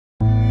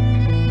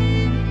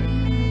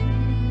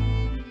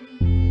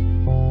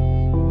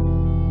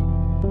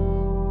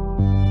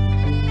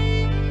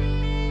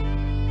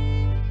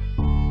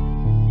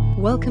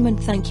Welcome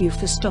and thank you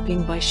for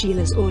stopping by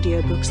Sheila's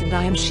Audiobooks, and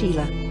I am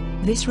Sheila.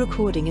 This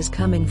recording is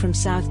coming from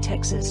South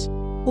Texas.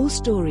 All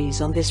stories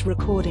on this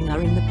recording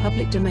are in the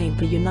public domain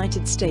per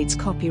United States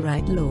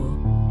copyright law.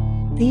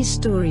 These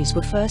stories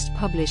were first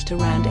published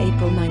around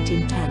April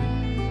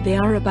 1910. They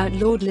are about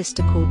Lord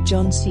Lister called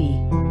John C.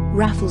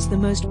 Raffles, the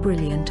most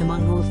brilliant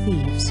among all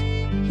thieves.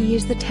 He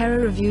is the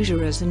terror of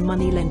usurers and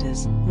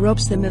moneylenders,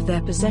 robs them of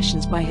their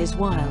possessions by his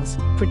wiles,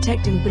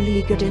 protecting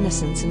beleaguered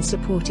innocence and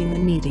supporting the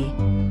needy.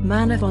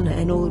 Man of honor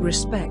in all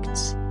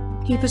respects.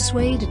 He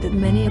persuaded that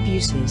many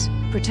abuses,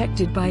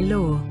 protected by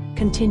law,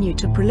 continue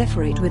to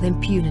proliferate with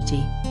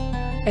impunity.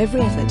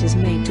 Every effort is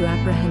made to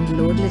apprehend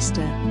Lord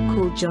Lister,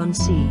 called John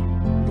C.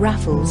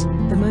 Raffles,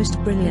 the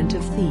most brilliant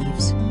of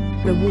thieves.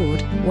 Reward,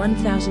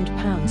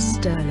 £1,000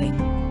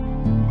 sterling.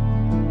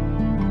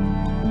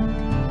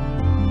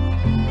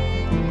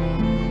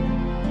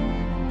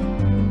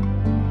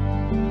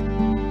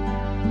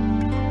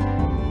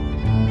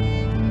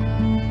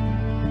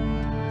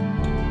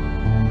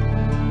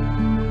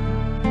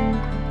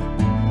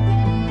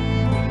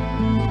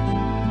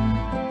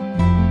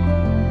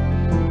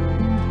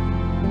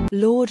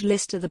 Lord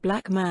Lister, the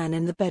Black Man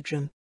in the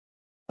Bedroom.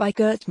 By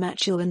Gert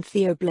Matchell and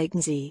Theo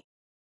Blakenzy.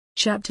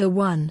 Chapter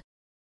 1.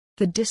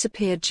 The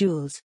Disappeared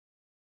Jewels.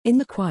 In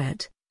the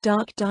quiet,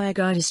 dark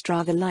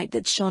Diergardistra, the light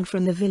that shone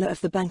from the villa of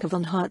the Bank of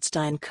von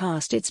Hartstein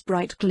cast its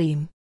bright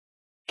gleam.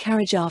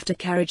 Carriage after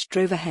carriage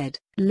drove ahead,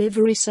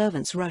 livery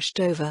servants rushed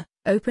over,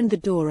 opened the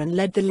door and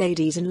led the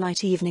ladies in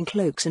light evening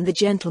cloaks and the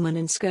gentlemen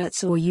in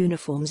skirts or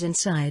uniforms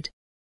inside.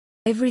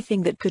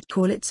 Everything that could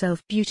call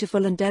itself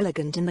beautiful and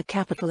elegant in the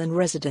capital and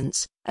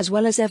residence, as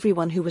well as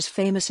everyone who was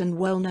famous and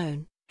well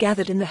known,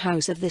 gathered in the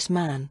house of this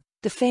man,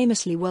 the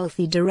famously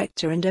wealthy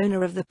director and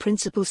owner of the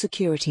principal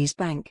securities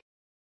bank.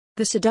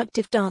 The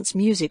seductive dance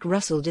music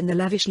rustled in the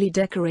lavishly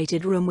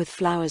decorated room with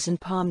flowers and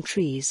palm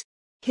trees.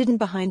 Hidden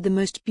behind the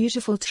most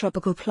beautiful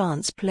tropical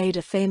plants played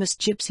a famous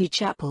gypsy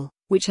chapel,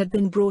 which had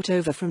been brought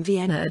over from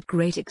Vienna at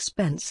great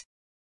expense.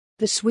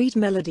 The sweet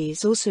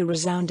melodies also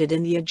resounded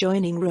in the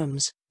adjoining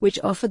rooms,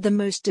 which offered the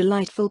most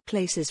delightful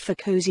places for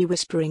cozy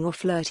whispering or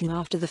flirting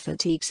after the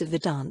fatigues of the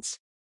dance.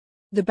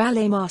 The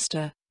ballet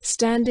master,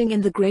 standing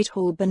in the great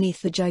hall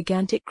beneath the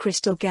gigantic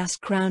crystal gas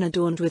crown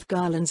adorned with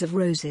garlands of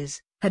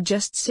roses, had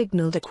just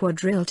signaled a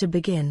quadrille to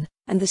begin,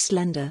 and the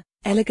slender,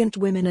 elegant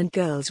women and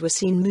girls were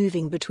seen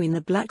moving between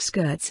the black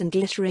skirts and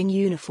glittering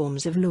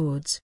uniforms of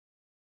lords.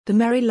 The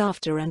merry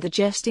laughter and the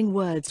jesting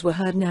words were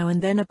heard now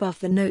and then above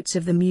the notes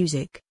of the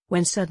music,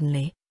 when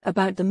suddenly,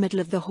 about the middle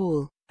of the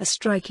hall, a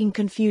striking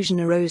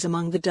confusion arose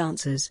among the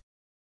dancers.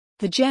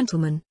 The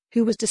gentleman,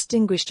 who was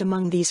distinguished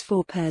among these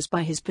four pairs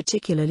by his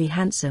particularly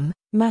handsome,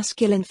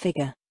 masculine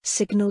figure,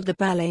 signaled the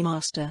ballet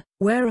master,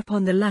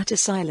 whereupon the latter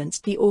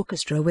silenced the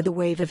orchestra with a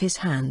wave of his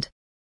hand.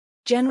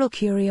 General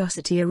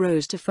curiosity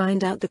arose to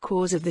find out the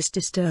cause of this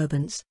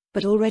disturbance,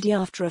 but already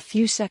after a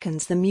few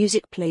seconds the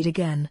music played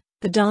again.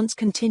 The dance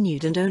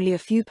continued and only a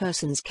few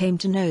persons came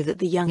to know that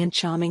the young and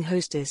charming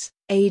hostess,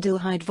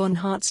 Adelheid von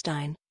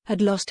Hartstein, had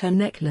lost her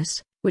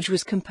necklace, which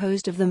was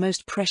composed of the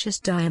most precious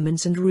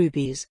diamonds and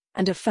rubies,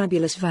 and of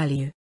fabulous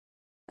value.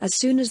 As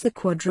soon as the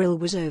quadrille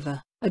was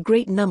over, a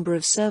great number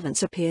of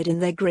servants appeared in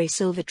their grey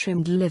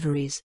silver-trimmed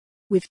liveries.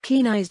 With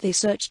keen eyes they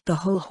searched the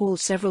whole hall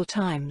several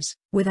times,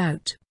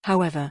 without,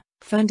 however,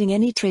 finding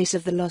any trace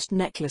of the lost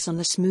necklace on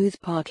the smooth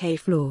parquet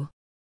floor.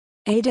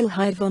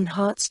 Adelheid von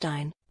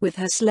Hartstein, with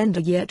her slender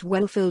yet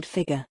well-filled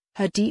figure,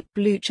 her deep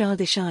blue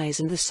childish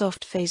eyes and the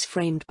soft face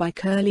framed by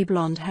curly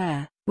blonde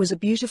hair, was a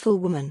beautiful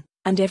woman,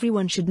 and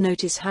everyone should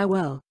notice how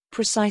well,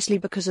 precisely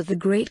because of the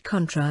great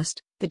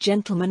contrast, the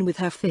gentleman with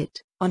her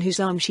fit, on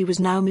whose arm she was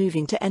now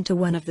moving to enter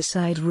one of the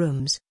side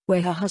rooms,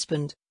 where her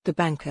husband, the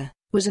banker,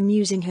 was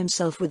amusing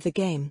himself with the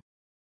game.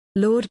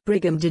 Lord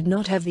Brigham did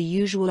not have the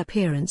usual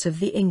appearance of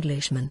the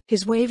Englishman.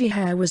 His wavy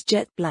hair was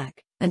jet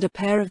black, and a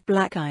pair of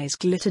black eyes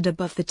glittered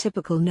above the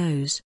typical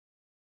nose.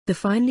 The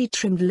finely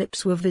trimmed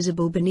lips were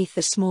visible beneath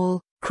the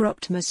small,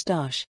 cropped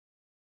moustache.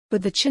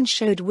 But the chin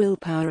showed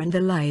willpower and the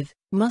lithe,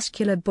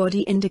 muscular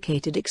body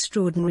indicated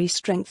extraordinary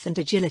strength and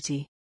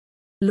agility.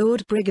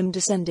 Lord Brigham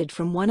descended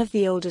from one of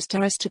the oldest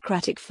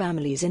aristocratic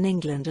families in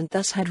England and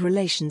thus had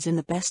relations in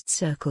the best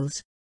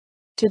circles.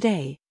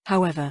 Today,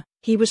 however,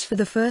 he was for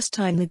the first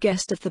time the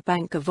guest of the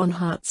Bank of von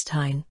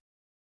Hartstein.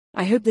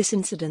 "I hope this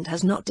incident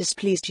has not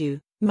displeased you,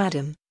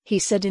 madam," he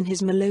said in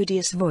his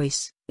melodious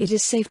voice. "It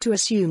is safe to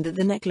assume that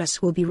the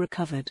necklace will be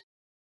recovered."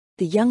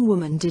 The young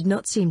woman did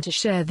not seem to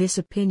share this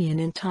opinion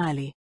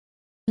entirely.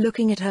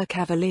 Looking at her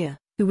cavalier,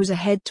 who was a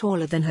head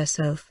taller than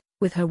herself,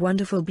 with her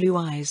wonderful blue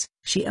eyes,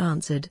 she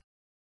answered,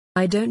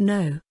 "I don't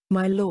know,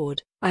 my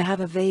lord, I have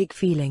a vague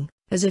feeling,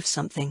 as if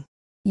something.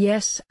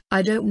 Yes,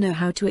 I don't know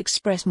how to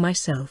express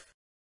myself."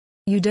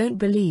 "You don't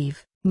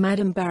believe,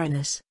 Madam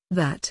Baroness,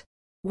 that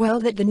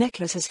that the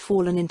necklace has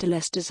fallen into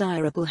less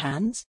desirable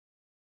hands?"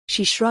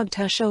 She shrugged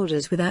her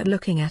shoulders without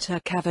looking at her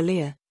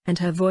cavalier, and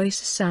her voice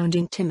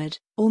sounding timid,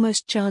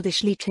 almost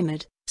childishly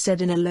timid,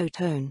 said in a low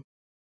tone,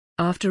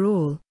 "After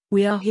all,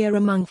 we are here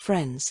among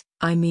friends,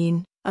 I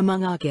mean,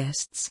 among our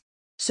guests.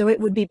 so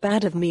it would be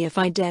bad of me if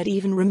I dared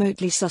even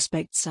remotely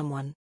suspect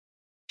someone."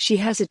 She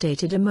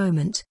hesitated a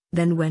moment,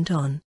 then went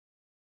on.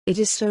 "It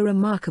is so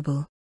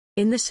remarkable.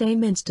 In the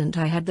same instant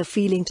I had the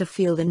feeling to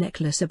feel the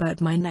necklace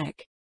about my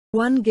neck.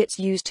 One gets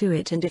used to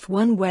it, and if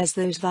one wears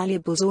those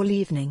valuables all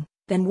evening,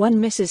 then one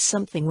misses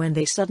something when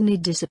they suddenly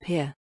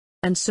disappear.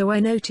 And so I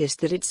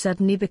noticed that it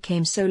suddenly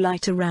became so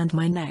light around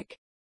my neck."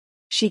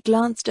 She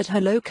glanced at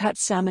her low-cut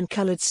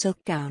salmon-colored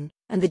silk gown,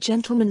 and the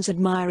gentleman's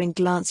admiring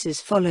glances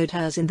followed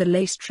hers in the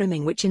lace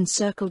trimming which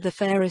encircled the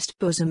fairest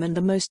bosom and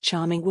the most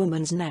charming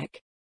woman's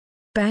neck.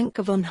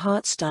 Banker von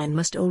Hartstein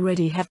must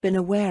already have been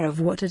aware of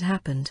what had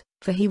happened,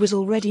 for he was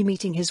already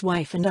meeting his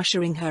wife and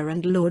ushering her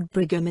and Lord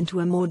Brigham into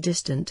a more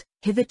distant,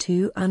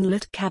 hitherto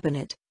unlit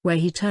cabinet, where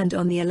he turned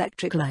on the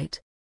electric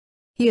light.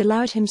 He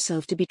allowed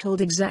himself to be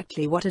told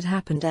exactly what had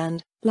happened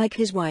and, like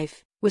his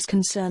wife, was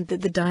concerned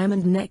that the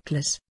diamond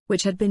necklace,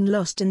 which had been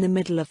lost in the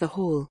middle of the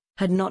hall,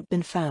 had not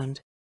been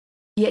found.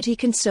 Yet he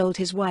consoled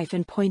his wife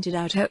and pointed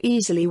out how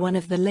easily one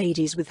of the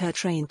ladies with her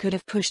train could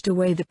have pushed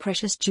away the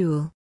precious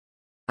jewel.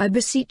 "I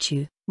beseech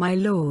you, my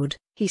lord,"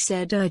 he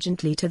said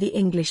urgently to the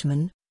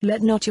Englishman,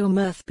 "let not your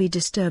mirth be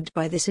disturbed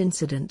by this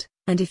incident,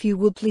 and if you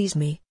will please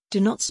me, do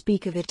not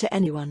speak of it to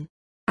anyone.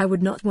 I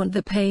would not want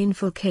the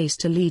painful case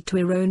to lead to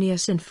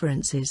erroneous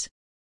inferences.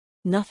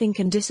 Nothing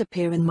can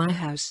disappear in my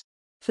house.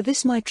 For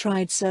this my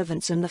tried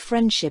servants and the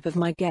friendship of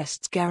my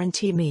guests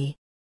guarantee me."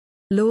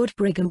 Lord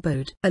Brigham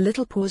bowed. A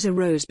little pause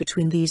arose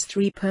between these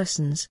three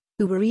persons,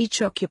 who were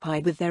each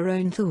occupied with their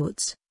own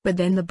thoughts, but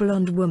then the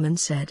blonde woman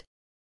said,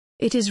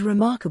 "It is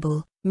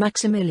remarkable,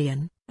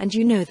 Maximilian, and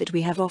you know that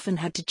we have often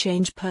had to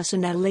change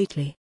personnel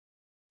lately."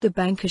 The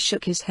banker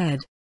shook his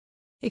head.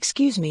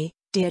 "Excuse me,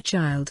 dear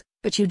child,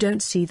 but you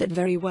don't see that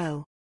very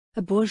well.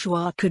 A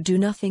bourgeois could do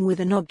nothing with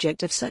an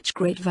object of such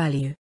great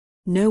value.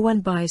 No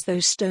one buys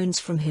those stones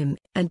from him,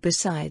 and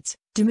besides,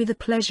 do me the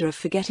pleasure of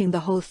forgetting the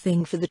whole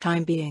thing for the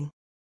time being.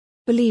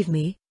 Believe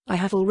me, I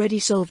have already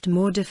solved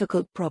more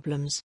difficult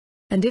problems.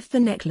 And if the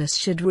necklace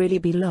should really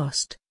be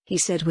lost," he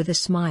said with a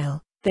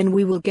smile, "then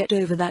we will get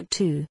over that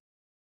too.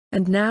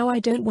 And now I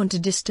don't want to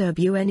disturb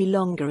you any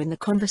longer in the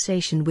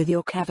conversation with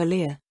your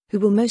cavalier, who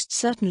will most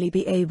certainly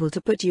be able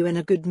to put you in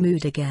a good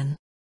mood again."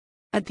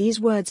 At these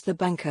words the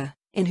banker,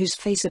 in whose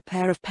face a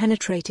pair of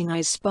penetrating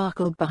eyes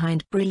sparkled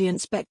behind brilliant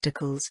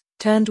spectacles,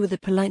 turned with a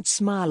polite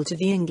smile to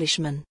the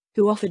Englishman,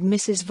 who offered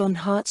Mrs. von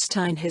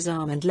Hartstein his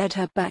arm and led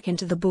her back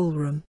into the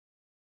ballroom.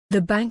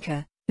 The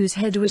banker, whose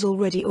head was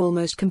already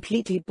almost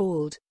completely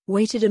bald,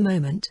 waited a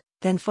moment,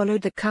 then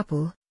followed the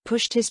couple,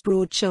 pushed his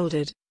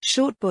broad-shouldered,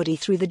 short body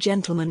through the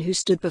gentleman who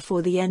stood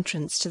before the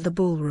entrance to the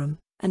ballroom,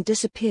 and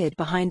disappeared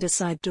behind a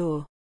side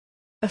door.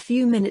 A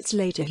few minutes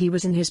later he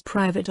was in his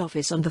private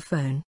office on the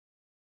phone.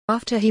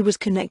 After he was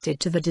connected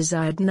to the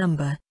desired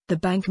number, the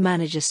bank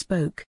manager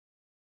spoke.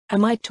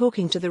 "Am I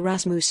talking to the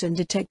Rasmussen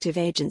Detective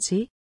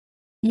Agency?"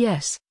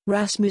 "Yes,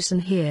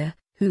 Rasmussen here.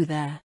 Who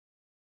there?"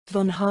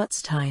 "Von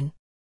Hartstein.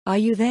 Are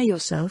you there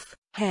yourself,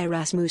 Herr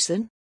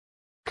Rasmussen?"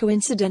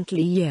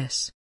 "Coincidentally,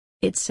 yes.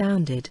 It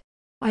sounded.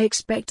 I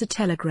expect a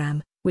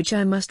telegram, which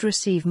I must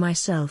receive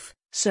myself,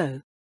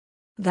 so."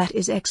 "That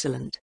is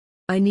excellent.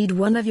 I need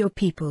one of your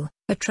people,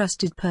 a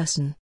trusted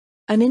person.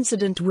 An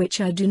incident which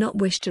I do not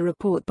wish to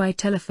report by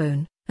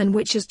telephone, and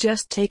which has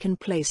just taken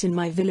place in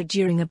my villa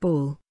during a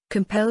ball,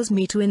 compels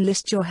me to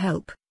enlist your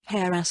help,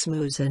 Herr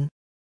Rasmussen."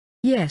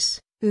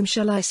 "Yes, whom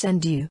shall I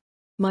send you?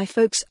 My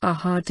folks are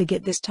hard to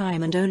get this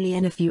time and only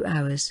in a few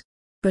hours.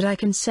 But I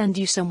can send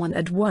you someone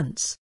at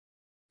once."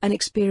 "An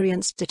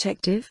experienced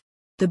detective?"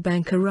 the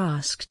banker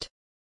asked.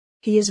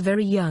 "He is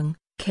very young,"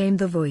 came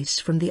the voice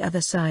from the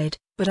other side,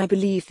 "but I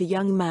believe the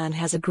young man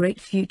has a great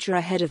future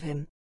ahead of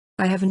him.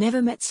 I have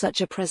never met such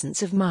a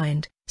presence of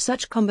mind,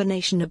 such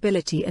combination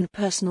ability and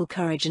personal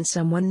courage in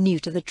someone new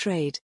to the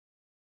trade."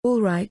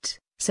 "All right,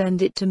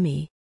 send it to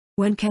me.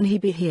 When can he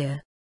be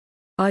here?"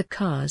 "Our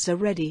cars are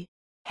ready.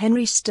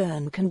 Henry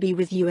Stern can be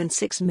with you in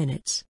 6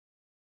 minutes."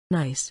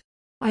 "Nice.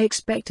 I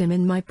expect him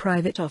in my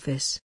private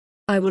office.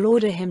 I will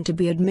order him to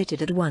be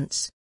admitted at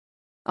once."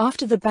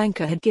 After the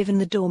banker had given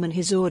the doorman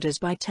his orders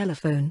by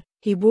telephone,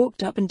 he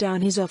walked up and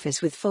down his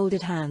office with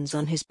folded hands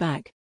on his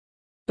back.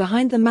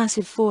 Behind the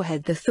massive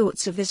forehead the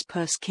thoughts of this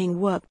purse king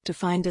worked to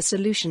find a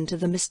solution to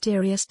the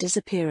mysterious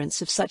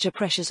disappearance of such a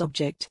precious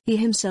object. He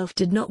himself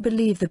did not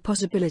believe the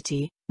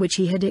possibility, which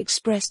he had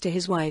expressed to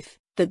his wife,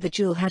 that the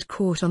jewel had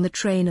caught on the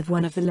train of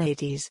one of the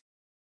ladies.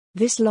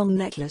 This long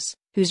necklace,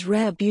 whose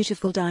rare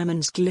beautiful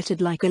diamonds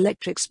glittered like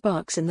electric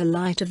sparks in the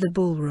light of the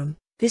ballroom,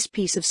 this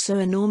piece of so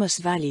enormous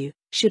value,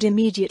 should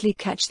immediately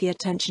catch the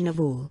attention of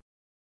all.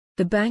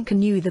 The banker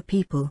knew the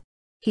people.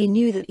 He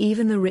knew that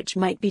even the rich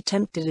might be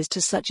tempted as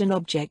to such an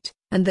object,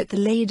 and that the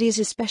ladies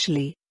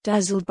especially,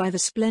 dazzled by the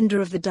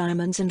splendor of the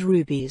diamonds and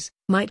rubies,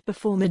 might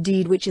perform a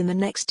deed which in the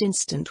next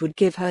instant would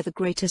give her the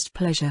greatest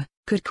pleasure,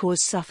 could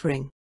cause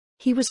suffering.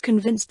 He was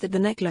convinced that the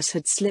necklace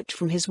had slipped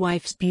from his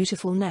wife's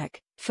beautiful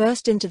neck,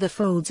 first into the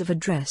folds of a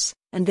dress,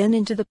 and then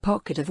into the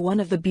pocket of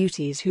one of the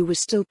beauties who was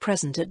still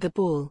present at the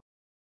ball.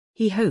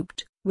 He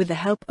hoped, with the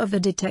help of the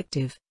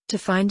detective, to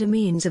find a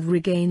means of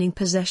regaining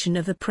possession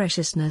of the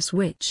preciousness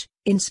which,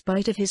 in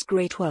spite of his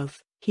great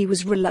wealth, he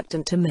was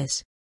reluctant to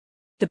miss.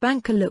 The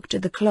banker looked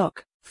at the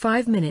clock.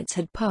 5 minutes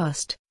had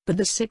passed, but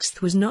the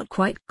 6th was not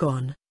quite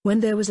gone,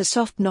 when there was a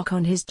soft knock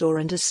on his door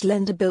and a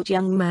slender-built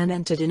young man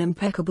entered in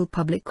impeccable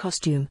public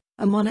costume,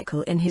 a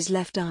monocle in his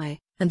left eye,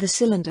 and the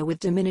cylinder with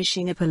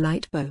diminishing a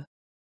polite bow.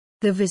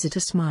 The visitor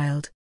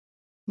smiled.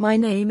 "My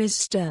name is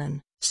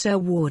Stern, Sir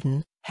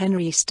Warden,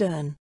 Henry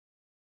Stern."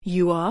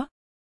 "You are?"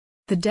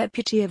 "The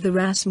deputy of the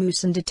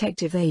Rasmussen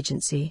Detective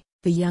Agency,"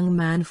 the young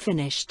man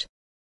finished.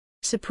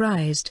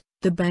 Surprised,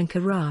 the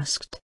banker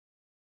asked,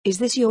 "Is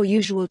this your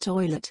usual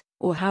toilet,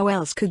 or how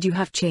else could you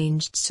have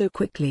changed so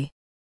quickly?"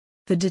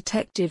 The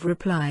detective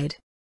replied,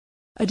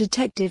 "A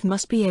detective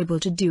must be able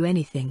to do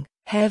anything,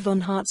 Herr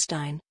von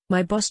Hartstein.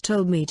 My boss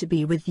told me to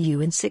be with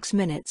you in 6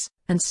 minutes,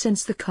 and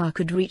since the car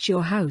could reach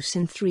your house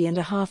in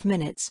 3.5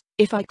 minutes,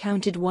 if I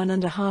counted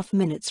 1.5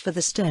 minutes for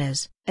the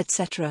stairs,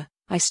 etc.,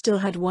 I still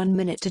had 1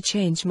 minute to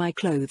change my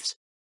clothes."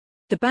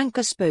 The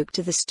banker spoke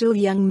to the still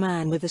young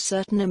man with a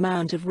certain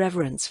amount of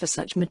reverence for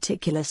such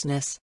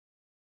meticulousness.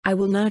 "I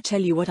will now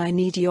tell you what I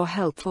need your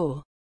help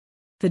for."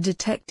 The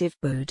detective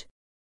bowed.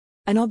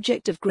 "An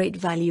object of great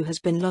value has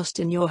been lost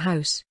in your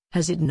house,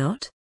 has it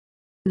not?"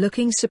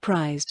 Looking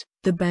surprised,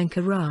 the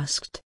banker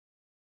asked,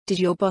 "Did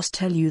your boss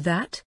tell you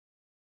that?"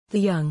 The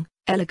young,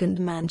 elegant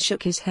man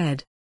shook his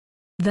head.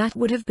 "That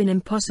would have been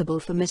impossible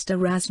for Mr.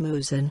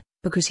 Rasmussen,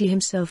 because he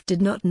himself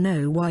did not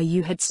know why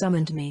you had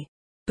summoned me.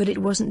 But it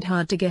wasn't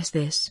hard to guess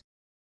this.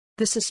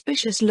 The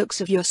suspicious looks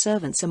of your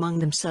servants among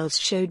themselves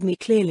showed me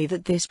clearly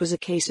that this was a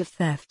case of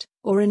theft,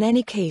 or in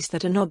any case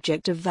that an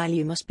object of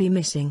value must be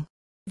missing.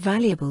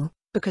 Valuable,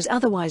 because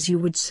otherwise you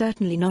would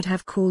certainly not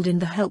have called in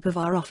the help of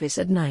our office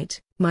at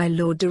night, my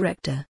Lord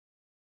Director."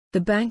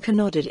 The banker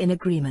nodded in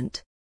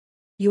agreement.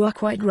 "You are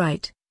quite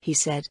right," he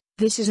said.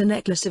 "This is a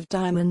necklace of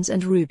diamonds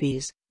and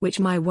rubies, which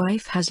my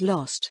wife has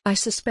lost. I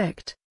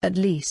suspect, at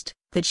least,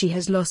 that she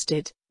has lost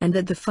it, and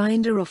that the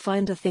finder or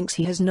finder thinks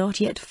he has not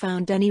yet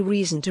found any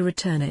reason to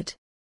return it."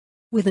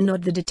 With a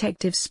nod the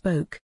detective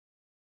spoke.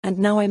 "And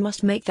now I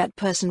must make that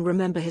person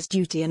remember his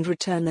duty and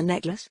return the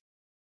necklace?"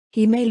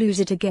 "He may lose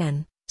it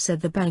again,"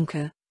 said the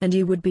banker, "and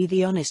you would be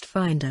the honest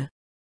finder."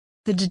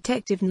 The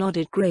detective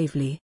nodded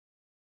gravely.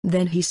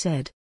 Then he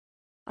said,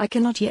 "I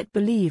cannot yet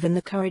believe in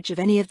the courage of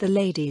any of the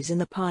ladies in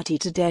the party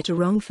to dare to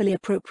wrongfully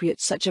appropriate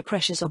such a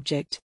precious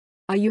object.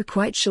 Are you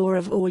quite sure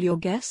of all your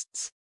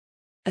guests?"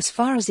 "As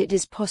far as it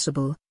is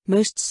possible,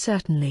 most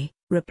certainly,"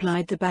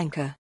 replied the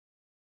banker.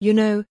 "You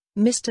know,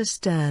 Mr.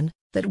 Stern,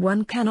 that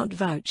one cannot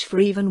vouch for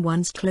even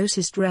one's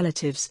closest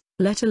relatives,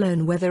 let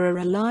alone where there are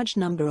a large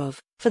number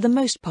of, for the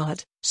most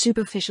part,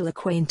 superficial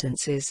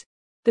acquaintances.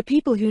 The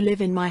people who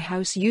live in my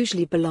house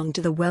usually belong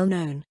to the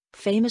well-known,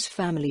 famous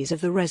families of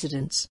the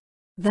residents.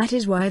 That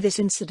is why this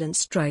incident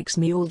strikes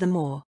me all the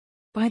more.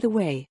 By the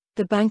way,"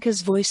 the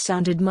banker's voice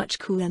sounded much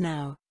cooler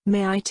now,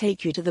 "may I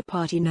take you to the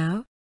party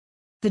now?"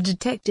 The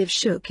detective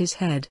shook his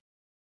head.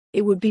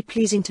 "It would be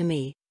pleasing to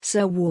me,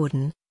 Sir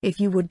Warden, if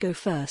you would go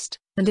first,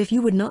 and if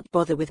you would not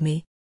bother with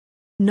me.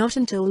 Not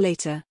until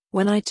later,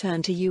 when I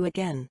turn to you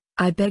again.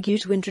 I beg you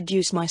to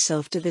introduce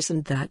myself to this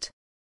and that."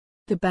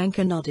 The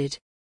banker nodded.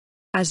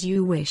 "As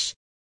you wish.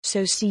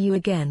 So see you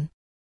again."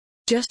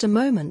 "Just a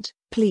moment,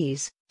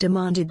 please,"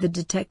 demanded the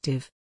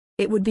detective.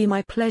 "It would be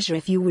my pleasure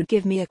if you would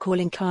give me a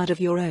calling card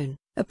of your own,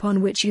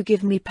 upon which you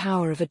give me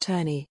power of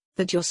attorney,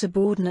 that your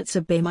subordinates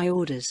obey my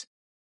orders."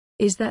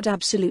 "Is that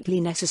absolutely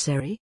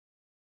necessary?"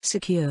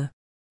 "Secure.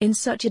 In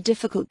such a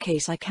difficult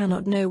case I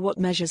cannot know what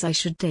measures I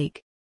should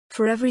take.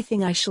 For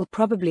everything I shall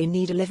probably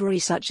need a livery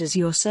such as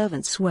your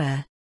servants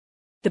wear."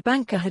 The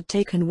banker had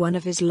taken one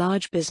of his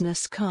large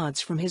business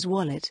cards from his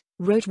wallet,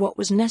 wrote what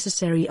was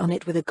necessary on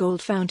it with a gold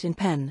fountain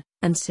pen,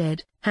 and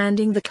said,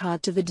 handing the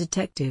card to the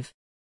detective,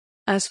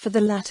 "As for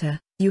the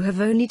latter, you have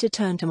only to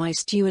turn to my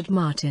steward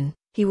Martin,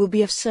 he will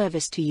be of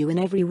service to you in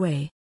every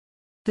way."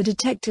 The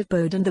detective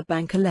bowed and the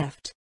banker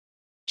left.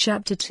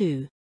 Chapter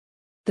 2.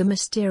 The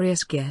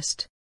Mysterious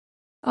Guest.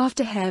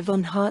 After Herr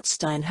von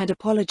Hartstein had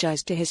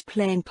apologized to his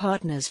playing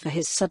partners for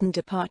his sudden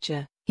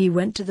departure, he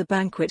went to the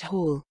banquet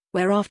hall,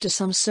 where after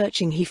some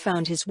searching he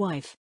found his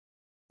wife.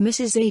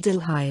 Mrs.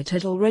 Adelheid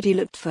had already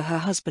looked for her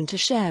husband to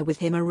share with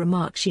him a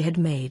remark she had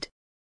made.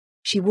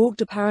 She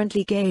walked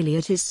apparently gaily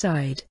at his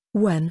side,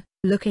 when,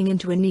 looking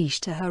into a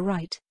niche to her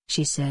right,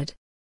 she said,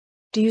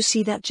 "Do you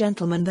see that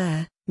gentleman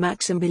there,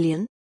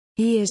 Maximilian?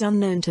 He is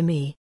unknown to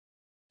me."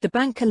 The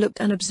banker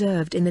looked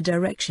unobserved in the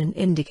direction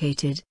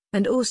indicated,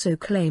 and also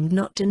claimed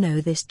not to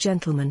know this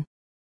gentleman.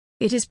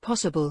 "It is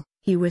possible,"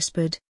 he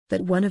whispered,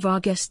 "that one of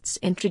our guests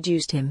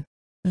introduced him.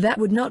 That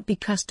would not be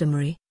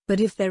customary, but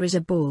if there is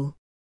a ball—"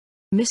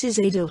 Mrs.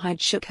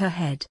 Adelheid shook her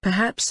head.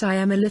 "Perhaps I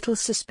am a little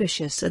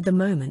suspicious at the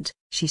moment,"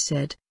 she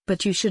said,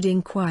 "but you should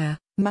inquire,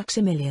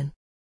 Maximilian."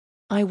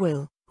 "I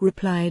will,"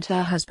 replied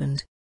her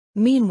husband.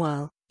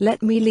 "Meanwhile,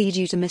 let me lead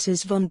you to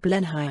Mrs. von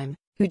Blenheim,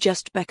 who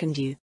just beckoned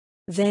you.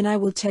 Then I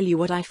will tell you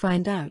what I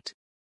find out."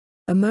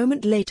 A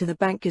moment later the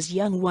banker's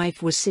young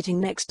wife was sitting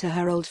next to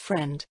her old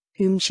friend,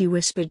 whom she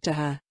whispered to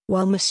her,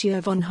 while Monsieur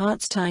von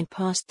Hartstein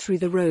passed through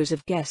the rows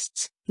of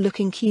guests,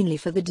 looking keenly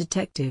for the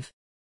detective.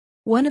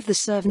 One of the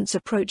servants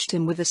approached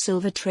him with a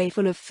silver tray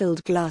full of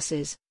filled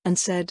glasses, and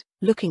said,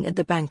 looking at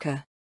the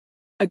banker,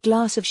 "A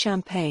glass of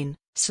champagne,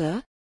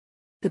 sir?"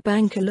 The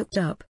banker looked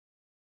up.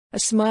 A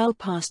smile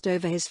passed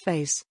over his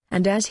face,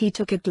 and as he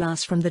took a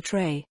glass from the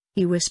tray,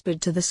 he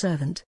whispered to the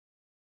servant,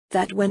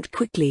 "That went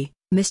quickly,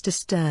 Mr.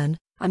 Stern,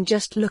 I'm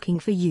just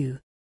looking for you."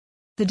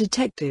 The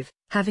detective,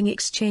 having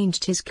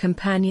exchanged his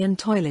companion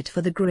toilet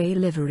for the grey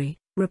livery,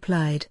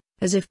 replied,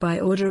 as if by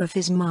order of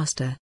his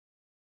master,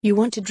 "You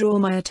want to draw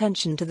my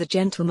attention to the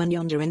gentleman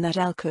yonder in that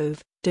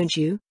alcove, don't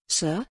you,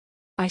 sir?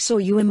 I saw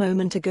you a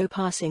moment ago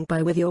passing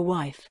by with your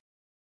wife."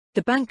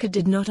 The banker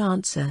did not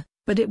answer,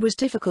 but it was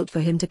difficult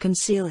for him to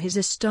conceal his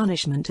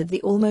astonishment at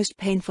the almost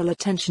painful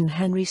attention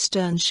Henry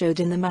Stern showed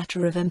in the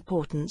matter of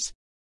importance.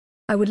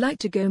 "I would like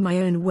to go my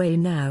own way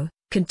now,"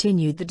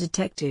 continued the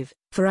detective,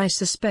 "for I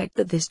suspect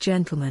that this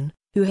gentleman,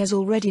 who has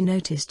already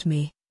noticed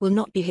me, will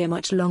not be here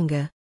much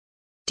longer."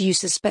 "Do you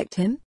suspect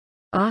him?"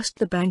 asked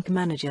the bank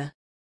manager.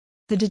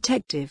 The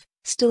detective,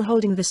 still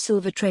holding the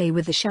silver tray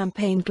with the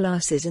champagne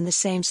glasses in the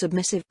same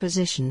submissive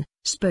position,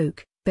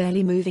 spoke,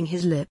 barely moving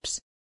his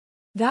lips.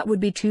 "That would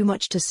be too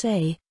much to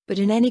say, but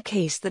in any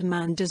case that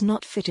man does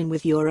not fit in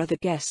with your other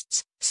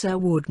guests, Sir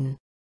Warden."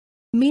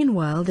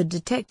 Meanwhile the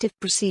detective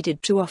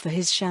proceeded to offer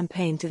his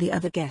champagne to the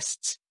other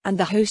guests, and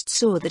the host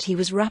saw that he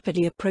was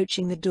rapidly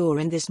approaching the door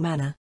in this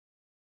manner.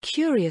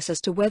 Curious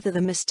as to whether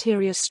the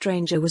mysterious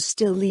stranger was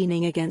still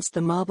leaning against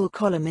the marble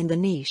column in the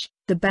niche,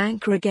 the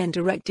banker again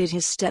directed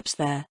his steps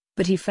there,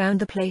 but he found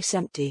the place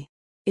empty.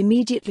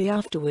 Immediately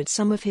afterward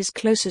some of his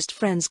closest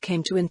friends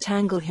came to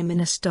entangle him in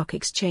a stock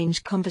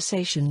exchange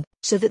conversation,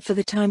 so that for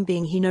the time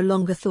being he no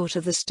longer thought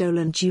of the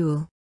stolen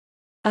jewel.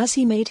 As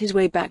he made his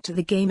way back to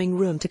the gaming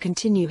room to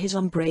continue his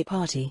ombre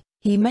party,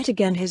 he met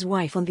again his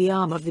wife on the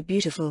arm of the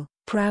beautiful,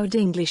 proud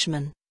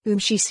Englishman, whom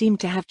she seemed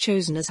to have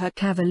chosen as her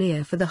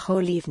cavalier for the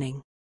whole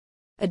evening.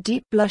 A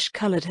deep blush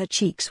colored her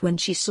cheeks when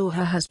she saw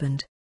her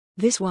husband.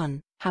 This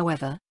one,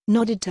 however,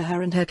 nodded to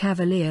her and her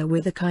cavalier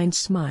with a kind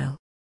smile.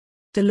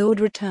 The lord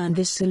returned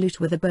this salute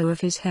with a bow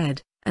of his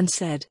head, and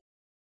said,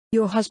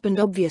 "Your husband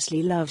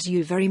obviously loves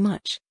you very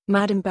much,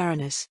 Madam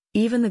Baroness.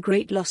 Even the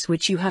great loss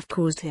which you have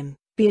caused him,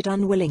 be it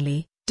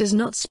unwillingly, does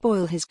not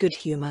spoil his good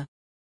humor."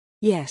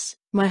 "Yes,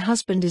 my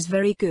husband is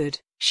very good,"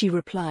 she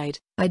replied.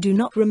 "I do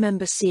not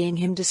remember seeing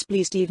him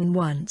displeased even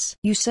once."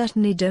 "You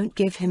certainly don't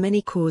give him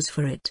any cause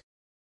for it."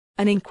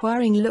 An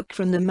inquiring look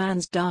from the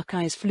man's dark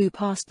eyes flew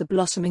past the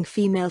blossoming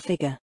female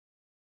figure.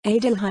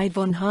 Adelheid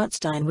von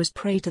Hartstein was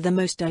prey to the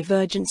most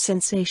divergent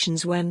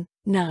sensations when,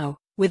 now,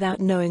 without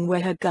knowing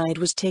where her guide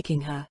was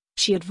taking her,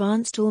 she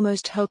advanced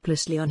almost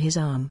helplessly on his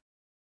arm.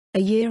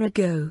 A year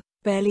ago,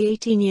 barely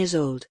 18 years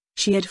old,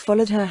 she had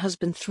followed her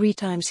husband 3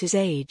 times his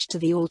age to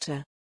the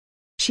altar.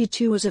 She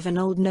too was of an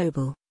old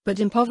noble, but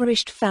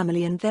impoverished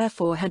family and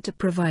therefore had to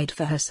provide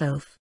for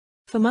herself.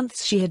 For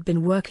months she had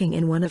been working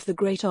in one of the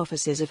great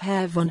offices of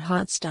Herr von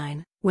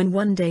Hartstein, when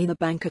one day the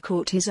banker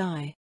caught his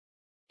eye.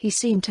 He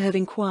seemed to have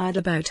inquired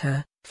about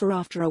her, for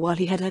after a while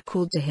he had her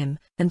called to him,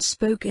 and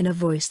spoke in a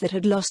voice that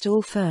had lost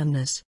all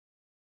firmness.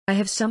 "I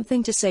have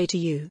something to say to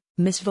you,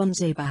 Miss von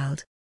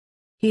Sebald."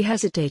 He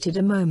hesitated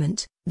a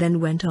moment, then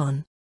went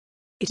on.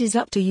 "It is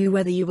up to you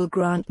whether you will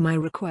grant my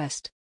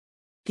request."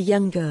 The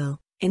young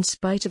girl, in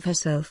spite of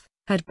herself,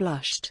 had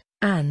blushed,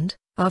 and,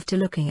 after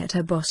looking at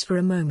her boss for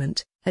a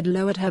moment, had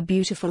lowered her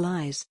beautiful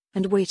eyes,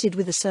 and waited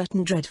with a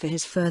certain dread for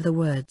his further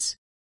words.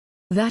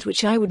 "That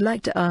which I would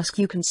like to ask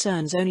you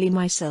concerns only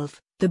myself,"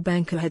 the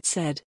banker had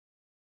said.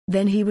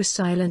 Then he was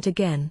silent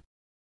again.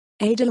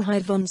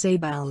 Adelheid von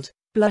Sebald,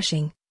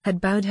 blushing,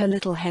 had bowed her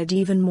little head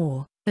even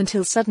more,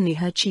 until suddenly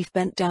her chief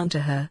bent down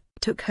to her,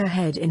 took her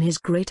head in his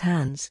great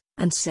hands,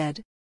 and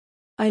said,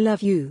 "I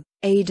love you,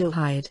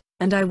 Adelheid,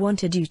 and I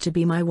wanted you to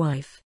be my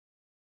wife."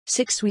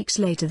 6 weeks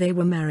later they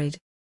were married.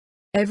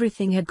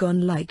 Everything had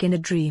gone like in a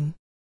dream.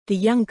 The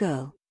young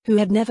girl, who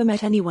had never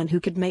met anyone who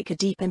could make a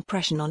deep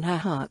impression on her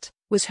heart,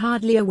 was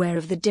hardly aware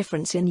of the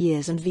difference in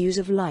years and views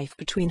of life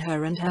between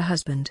her and her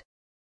husband.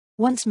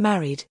 Once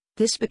married,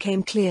 this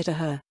became clear to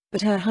her,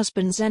 but her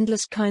husband's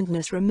endless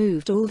kindness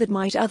removed all that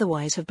might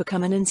otherwise have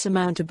become an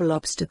insurmountable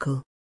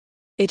obstacle.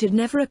 It had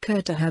never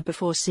occurred to her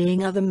before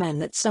seeing other men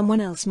that someone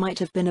else might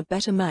have been a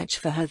better match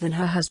for her than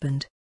her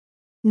husband.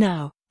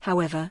 Now,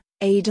 however,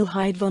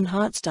 Adelheid von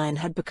Hartstein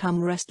had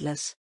become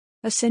restless.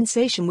 A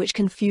sensation which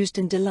confused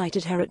and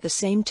delighted her at the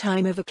same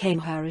time overcame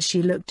her as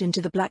she looked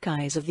into the black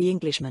eyes of the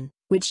Englishman,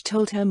 which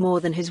told her more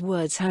than his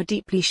words how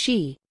deeply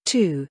she,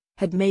 too,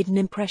 had made an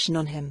impression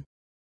on him.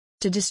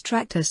 To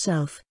distract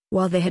herself,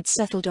 while they had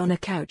settled on a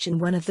couch in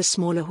one of the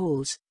smaller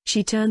halls,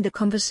 she turned the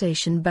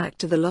conversation back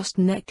to the lost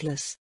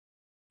necklace.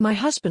 "My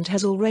husband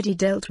has already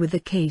dealt with the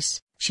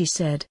case," she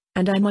said,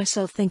 "and I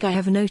myself think I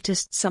have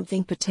noticed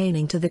something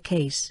pertaining to the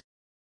case."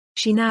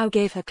 She now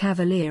gave her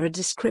cavalier a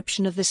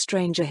description of the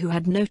stranger who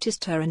had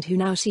noticed her and who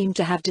now seemed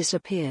to have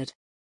disappeared.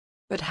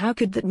 "But how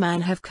could that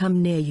man have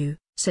come near you?"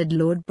 said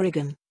Lord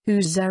Brigham,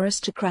 whose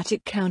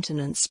aristocratic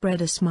countenance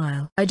spread a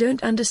smile. "I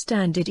don't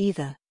understand it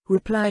either,"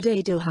 replied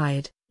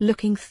Adelheid,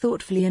 looking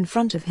thoughtfully in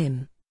front of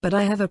him, "but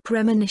I have a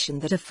premonition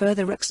that a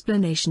further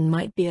explanation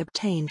might be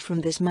obtained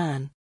from this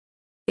man.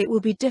 It will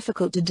be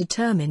difficult to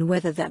determine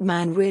whether that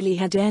man really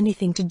had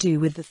anything to do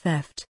with the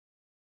theft.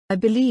 I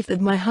believe that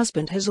my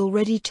husband has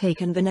already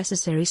taken the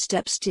necessary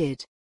steps.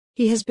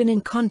 He has been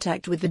in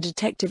contact with the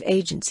detective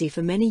agency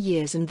for many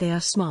years and they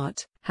are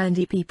smart,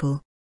 handy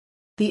people."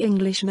 The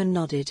Englishman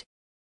nodded.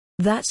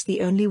 "That's the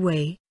only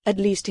way, at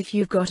least if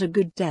you've got a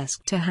good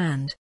desk to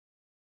hand."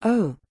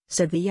 "Oh,"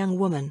 said the young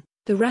woman,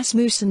 "the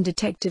Rasmussen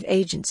Detective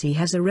Agency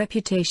has a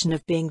reputation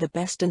of being the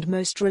best and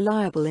most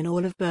reliable in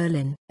all of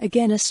Berlin."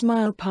 Again a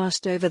smile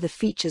passed over the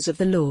features of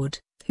the lord,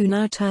 who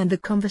now turned the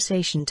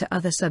conversation to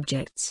other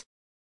subjects.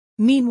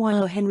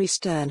 Meanwhile Henry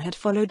Stern had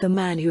followed the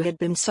man who had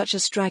been such a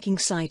striking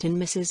sight in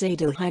Mrs.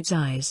 Adelheid's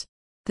eyes.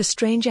 The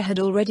stranger had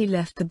already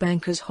left the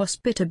banker's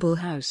hospitable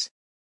house.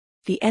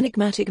 The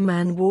enigmatic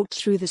man walked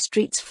through the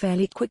streets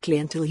fairly quickly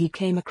until he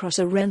came across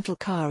a rental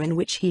car in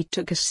which he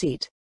took a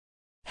seat.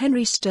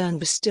 Henry Stern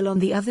was still on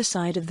the other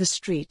side of the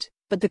street,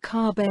 but the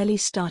car barely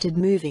started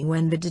moving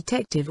when the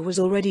detective was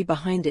already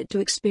behind it to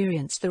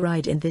experience the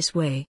ride in this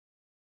way.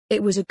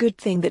 It was a good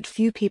thing that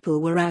few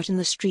people were out in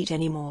the street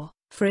anymore,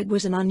 for it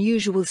was an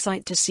unusual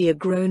sight to see a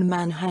grown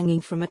man hanging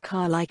from a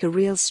car like a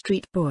real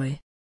street boy.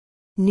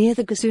 Near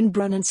the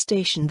Gesundbrunnen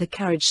station the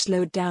carriage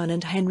slowed down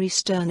and Henry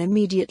Stern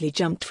immediately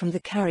jumped from the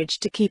carriage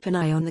to keep an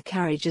eye on the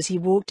carriage as he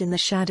walked in the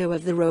shadow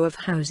of the row of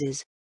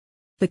houses.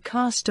 The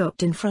car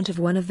stopped in front of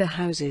one of the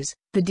houses.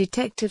 The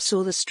detective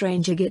saw the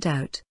stranger get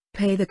out,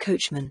 pay the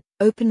coachman,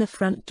 open the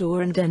front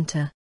door and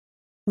enter.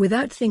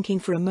 Without thinking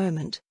for a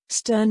moment,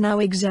 Stern now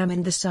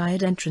examined the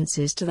side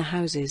entrances to the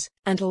houses,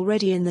 and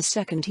already in the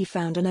second he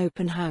found an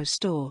open house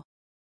door.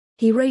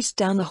 He raced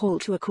down the hall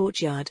to a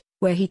courtyard,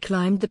 where he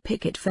climbed the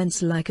picket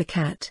fence like a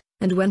cat,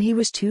 and when he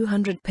was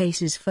 200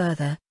 paces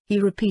further, he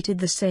repeated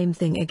the same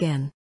thing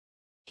again.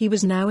 He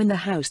was now in the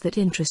house that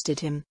interested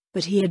him,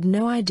 but he had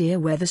no idea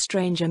where the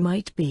stranger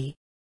might be.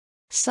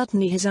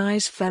 Suddenly his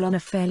eyes fell on a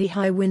fairly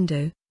high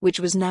window, which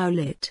was now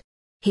lit.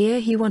 Here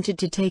he wanted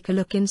to take a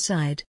look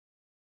inside.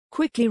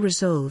 Quickly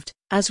resolved,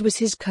 as was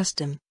his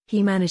custom,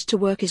 he managed to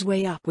work his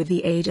way up with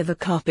the aid of a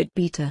carpet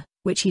beater,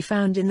 which he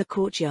found in the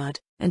courtyard,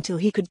 until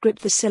he could grip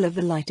the sill of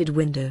the lighted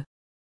window.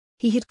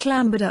 He had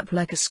clambered up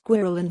like a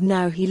squirrel and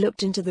now he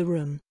looked into the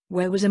room,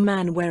 where was a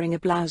man wearing a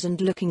blouse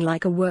and looking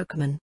like a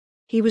workman.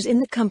 He was in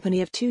the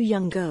company of two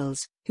young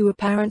girls, who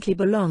apparently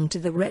belonged to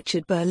the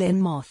wretched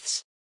Berlin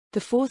Moths.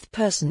 The fourth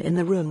person in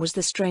the room was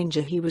the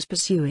stranger he was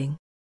pursuing.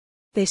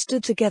 They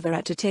stood together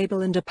at a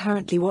table and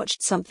apparently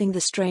watched something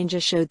the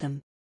stranger showed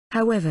them.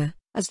 However,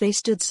 as they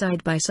stood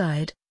side by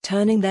side,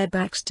 turning their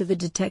backs to the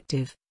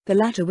detective, the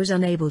latter was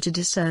unable to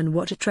discern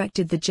what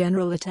attracted the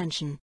general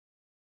attention.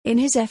 In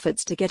his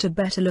efforts to get a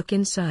better look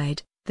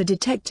inside, the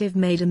detective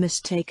made a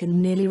mistake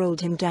and nearly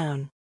rolled him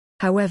down.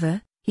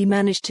 However, he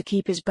managed to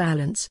keep his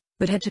balance,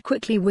 but had to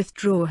quickly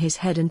withdraw his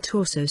head and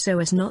torso so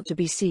as not to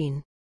be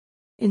seen.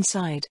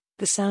 Inside,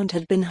 the sound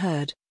had been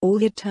heard. All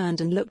had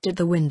turned and looked at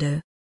the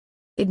window.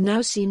 It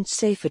now seemed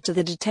safer to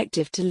the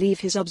detective to leave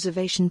his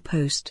observation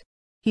post.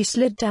 He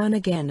slid down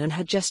again and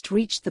had just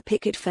reached the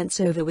picket fence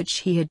over which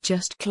he had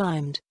just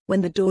climbed,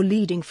 when the door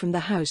leading from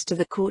the house to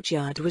the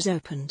courtyard was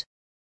opened.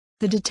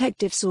 The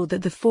detective saw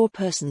that the four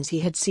persons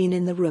he had seen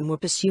in the room were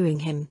pursuing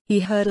him.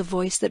 He heard a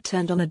voice that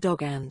turned on a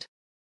dog and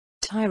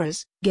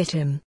 "Tyrus, get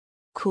him!"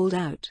 called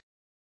out.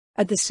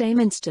 At the same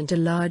instant a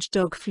large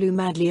dog flew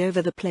madly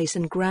over the place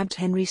and grabbed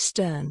Henry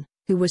Stern,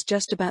 who was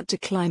just about to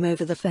climb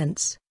over the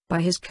fence,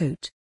 by his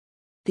coat.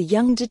 The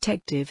young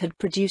detective had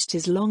produced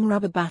his long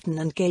rubber baton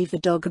and gave the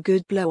dog a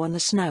good blow on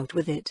the snout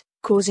with it,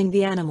 causing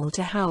the animal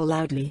to howl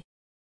loudly.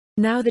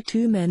 Now the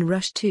two men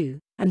rushed too,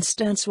 and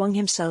Stern swung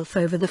himself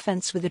over the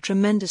fence with a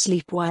tremendous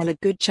leap while a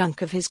good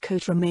chunk of his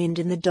coat remained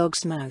in the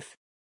dog's mouth.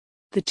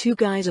 The two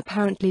guys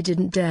apparently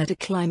didn't dare to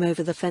climb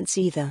over the fence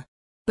either.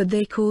 But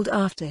they called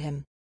after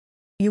him.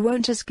 "You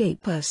won't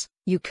escape us,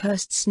 you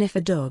cursed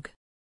sniffer dog."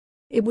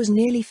 It was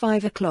nearly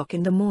 5 o'clock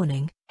in the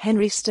morning.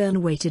 Henry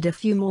Stern waited a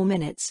few more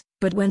minutes,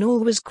 but when all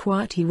was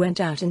quiet he went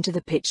out into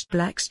the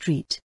pitch-black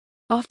street.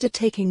 After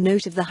taking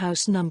note of the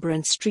house number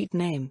and street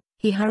name,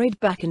 he hurried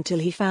back until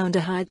he found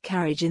a hired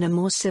carriage in a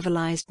more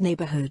civilized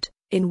neighborhood,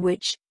 in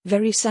which,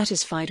 very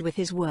satisfied with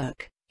his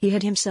work, he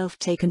had himself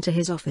taken to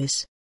his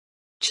office.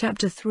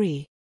 Chapter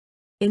 3.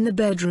 In the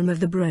bedroom of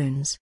the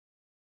Brones.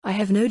 "I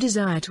have no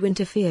desire to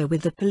interfere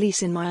with the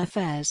police in my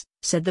affairs,"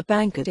 said the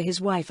banker to his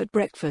wife at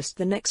breakfast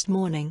the next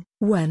morning,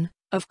 when,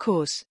 of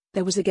course,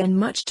 there was again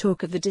much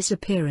talk of the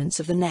disappearance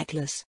of the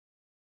necklace.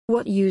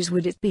 What use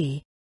would it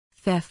be?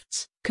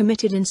 Thefts,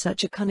 committed in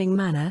such a cunning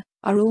manner,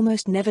 are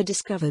almost never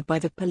discovered by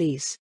the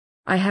police.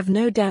 I have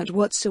no doubt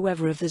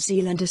whatsoever of the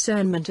zeal and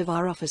discernment of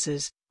our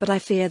officers, but I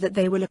fear that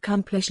they will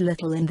accomplish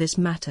little in this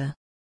matter.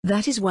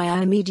 That is why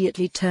I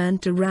immediately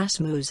turned to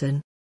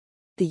Rasmussen.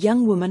 The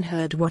young woman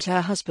heard what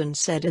her husband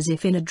said as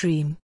if in a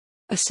dream.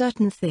 A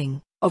certain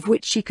thing, of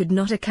which she could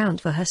not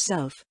account for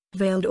herself,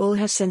 veiled all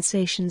her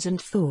sensations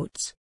and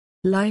thoughts.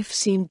 Life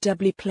seemed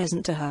doubly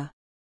pleasant to her.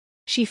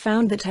 She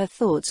found that her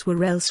thoughts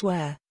were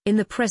elsewhere, in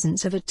the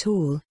presence of a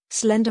tall,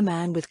 slender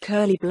man with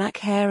curly black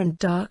hair and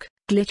dark,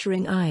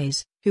 glittering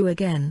eyes, who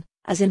again,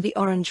 as in the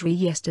orangery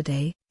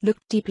yesterday,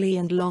 looked deeply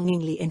and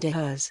longingly into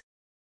hers.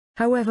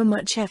 However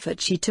much effort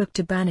she took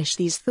to banish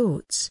these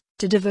thoughts,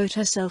 to devote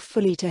herself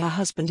fully to her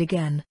husband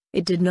again,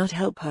 it did not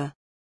help her.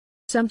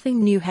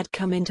 Something new had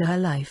come into her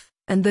life,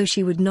 and though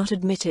she would not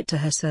admit it to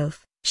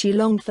herself, she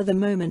longed for the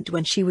moment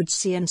when she would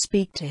see and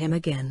speak to him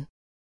again.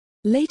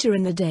 Later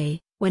in the day,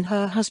 when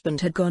her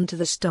husband had gone to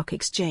the stock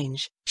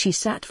exchange, she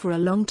sat for a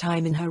long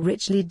time in her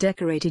richly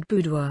decorated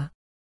boudoir.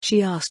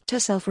 She asked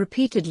herself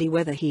repeatedly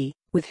whether he,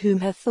 with whom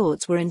her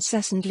thoughts were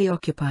incessantly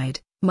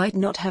occupied, might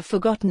not have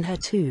forgotten her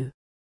too.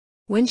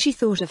 When she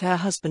thought of her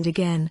husband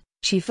again,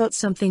 she felt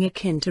something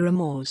akin to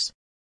remorse.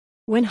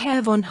 When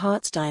Herr von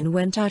Hartstein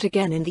went out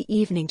again in the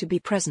evening to be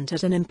present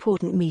at an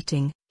important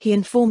meeting, he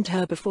informed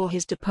her before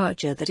his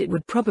departure that it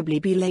would probably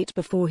be late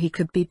before he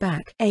could be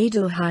back.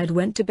 Adelheid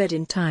went to bed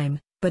in time,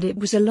 but it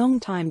was a long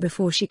time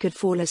before she could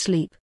fall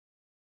asleep.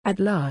 At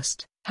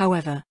last,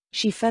 however,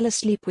 she fell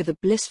asleep with a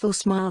blissful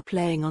smile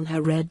playing on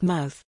her red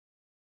mouth.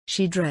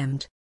 She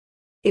dreamed.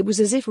 It was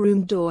as if a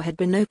room door had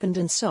been opened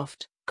and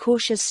soft,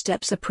 cautious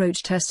steps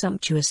approached her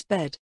sumptuous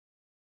bed.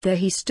 There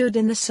he stood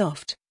in the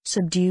soft,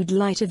 subdued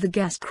light of the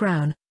gas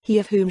crown, he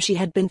of whom she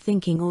had been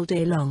thinking all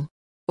day long.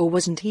 Or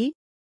wasn't he?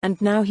 And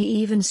now he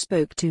even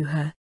spoke to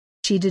her.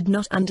 She did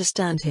not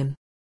understand him.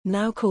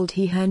 Now called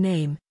he her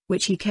name,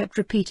 which he kept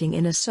repeating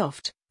in a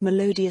soft,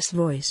 melodious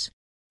voice.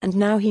 And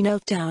now he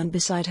knelt down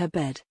beside her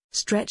bed,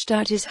 stretched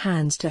out his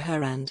hands to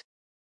her and...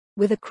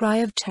 With a cry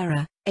of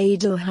terror,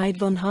 Adelheid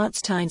von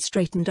Hartstein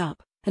straightened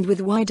up, and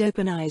with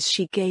wide-open eyes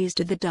she gazed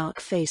at the dark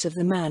face of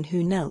the man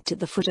who knelt at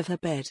the foot of her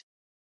bed.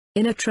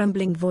 In a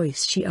trembling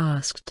voice she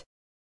asked,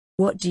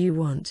 "What do you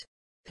want?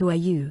 Who are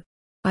you?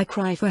 I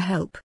cry for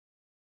help."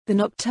 The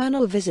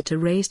nocturnal visitor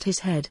raised his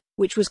head,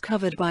 which was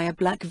covered by a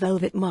black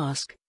velvet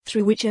mask,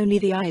 through which only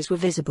the eyes were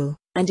visible,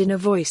 and in a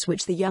voice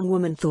which the young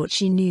woman thought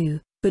she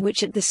knew, but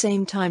which at the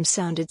same time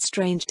sounded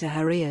strange to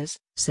her ears,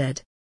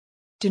 said,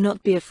 "Do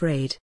not be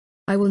afraid.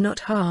 I will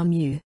not harm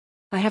you.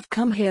 I have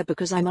come here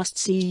because I must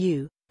see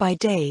you. By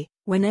day,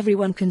 when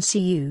everyone can see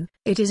you,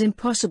 it is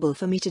impossible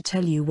for me to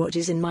tell you what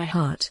is in my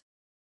heart."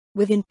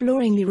 With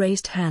imploringly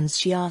raised hands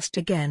she asked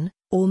again,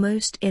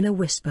 almost in a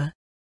whisper,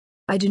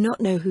 "I do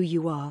not know who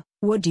you are,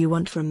 what do you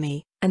want from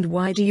me, and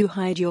why do you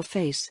hide your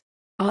face?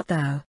 Art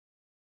thou?"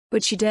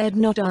 But she dared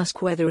not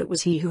ask whether it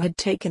was he who had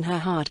taken her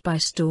heart by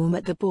storm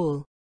at the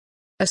ball.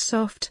 A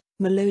soft,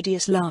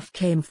 melodious laugh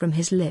came from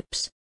his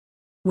lips.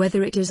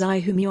 "Whether it is I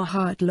whom your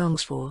heart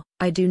longs for,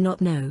 I do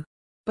not know.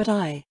 But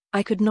I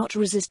could not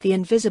resist the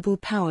invisible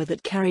power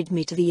that carried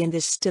me to thee in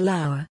this still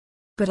hour.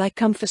 But I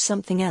come for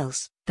something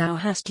else. Thou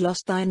hast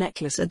lost thy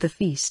necklace at the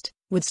feast,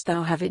 wouldst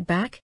thou have it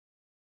back?"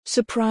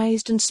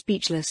 Surprised and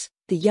speechless,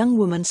 the young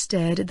woman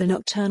stared at the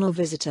nocturnal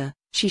visitor.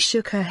 She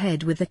shook her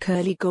head with the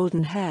curly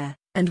golden hair,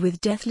 and with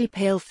deathly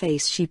pale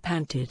face she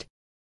panted,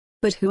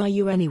 "But who are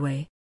you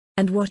anyway?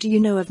 And what do you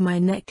know of my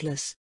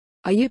necklace?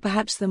 Are you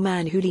perhaps the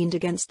man who leaned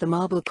against the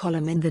marble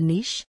column in the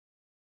niche?"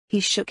 He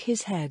shook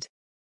his head.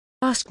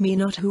 "Ask me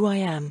not who I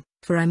am,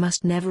 for I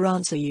must never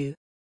answer you.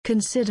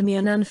 Consider me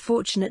an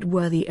unfortunate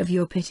worthy of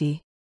your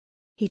pity."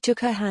 He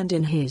took her hand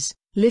in his,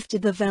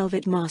 lifted the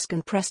velvet mask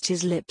and pressed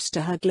his lips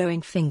to her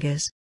glowing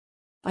fingers.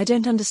 "I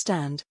don't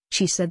understand,"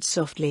 she said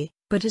softly,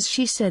 but as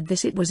she said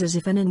this it was as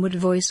if an inward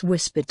voice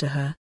whispered to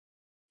her,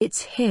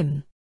 "It's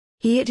him.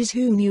 He it is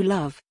whom you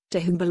love,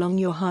 to whom belong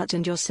your heart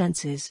and your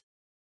senses."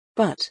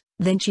 But,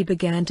 then she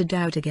began to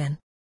doubt again.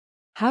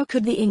 How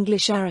could the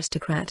English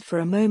aristocrat for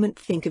a moment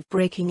think of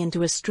breaking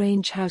into a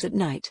strange house at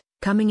night,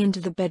 coming into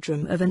the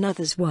bedroom of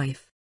another's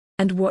wife?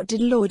 And what did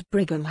Lord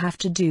Brigham have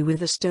to do with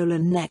the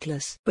stolen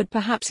necklace? But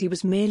perhaps he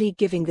was merely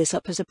giving this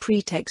up as a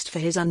pretext for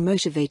his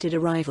unmotivated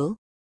arrival.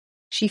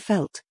 She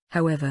felt,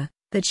 however,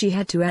 that she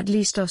had to at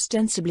least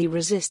ostensibly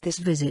resist this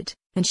visit,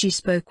 and she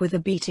spoke with a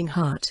beating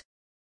heart.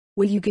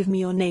 "Will you give me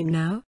your name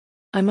now?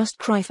 I must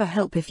cry for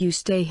help if you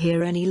stay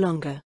here any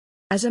longer.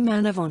 As a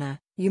man of honor,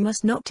 you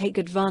must not take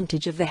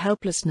advantage of the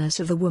helplessness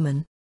of the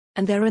woman.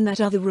 And there in that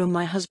other room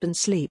my husband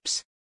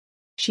sleeps."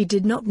 She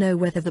did not know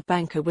whether the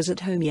banker was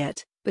at home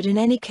yet, but in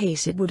any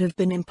case it would have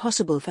been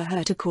impossible for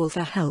her to call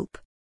for help.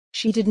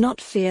 She did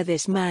not fear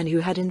this man who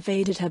had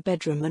invaded her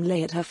bedroom and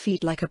lay at her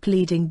feet like a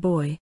pleading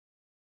boy.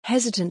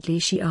 Hesitantly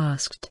she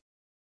asked,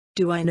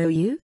 "Do I know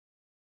you?"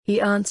 He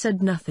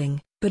answered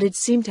nothing, but it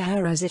seemed to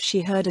her as if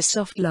she heard a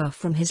soft laugh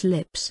from his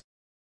lips.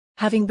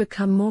 Having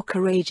become more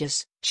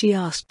courageous, she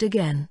asked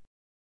again,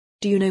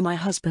 "Do you know my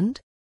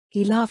husband?"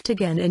 He laughed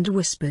again and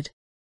whispered,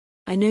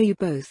 "I know you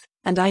both,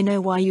 and I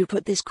know why you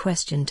put this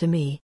question to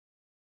me."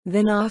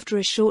 Then after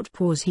a short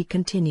pause he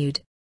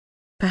continued,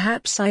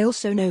 "Perhaps I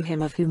also know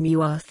him of whom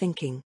you are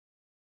thinking."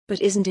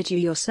 "But isn't it you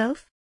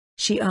yourself?"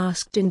 she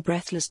asked in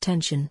breathless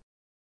tension.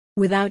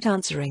 Without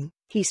answering,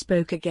 he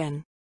spoke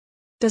again.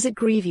 "Does it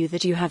grieve you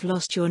that you have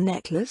lost your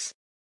necklace?"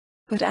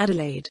 But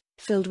Adelaide,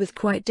 filled with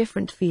quite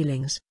different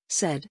feelings,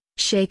 said,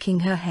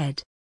 shaking her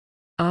head,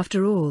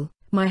 After all,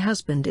 my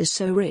husband is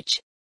so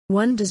rich.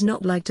 One does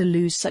not like to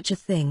lose such a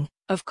thing,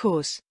 of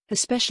course,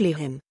 especially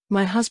him,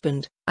 my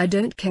husband. I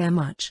don't care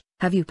much.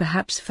 Have you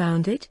perhaps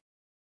found it?"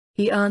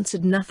 He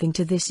answered nothing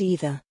to this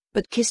either,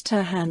 but kissed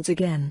her hands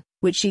again,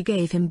 which she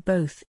gave him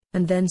both,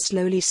 and then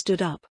slowly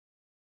stood up.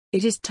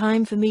 "It is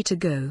time for me to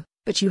go,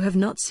 but you have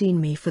not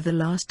seen me for the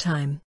last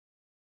time."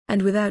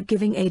 And without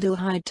giving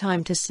Adelheid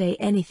time to say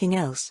anything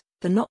else,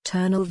 the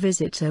nocturnal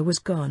visitor was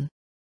gone.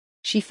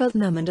 She felt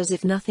numb, and as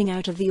if nothing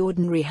out of the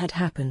ordinary had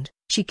happened,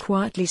 she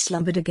quietly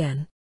slumbered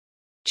again.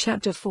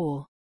 Chapter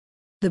 4.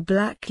 The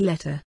Black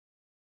Letter.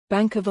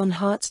 Banker von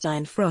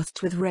Hartstein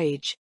frothed with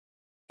rage.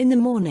 In the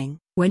morning,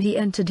 when he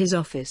entered his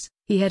office,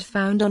 he had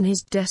found on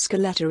his desk a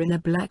letter in a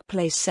black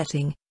place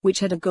setting, which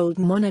had a gold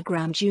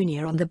monogram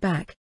Junior on the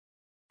back.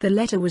 The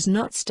letter was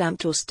not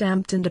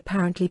stamped and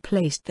apparently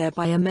placed there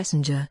by a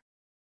messenger.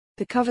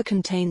 The cover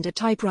contained a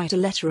typewriter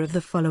letter of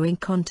the following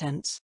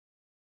contents.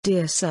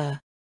 "Dear Sir,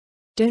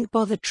 don't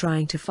bother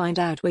trying to find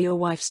out where your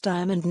wife's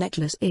diamond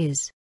necklace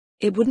is.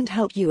 It wouldn't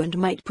help you and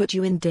might put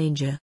you in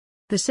danger.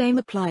 The same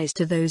applies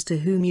to those to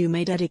whom you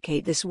may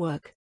dedicate this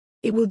work.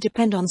 It will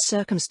depend on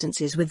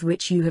circumstances with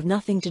which you have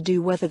nothing to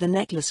do whether the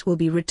necklace will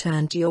be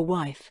returned to your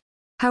wife.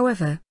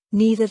 However,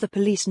 neither the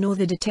police nor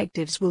the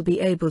detectives will be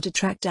able to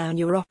track down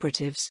your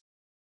operatives.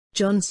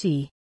 John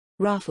C.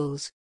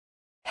 Raffles."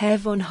 Herr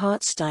von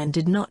Hartstein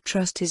did not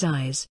trust his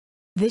eyes.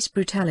 This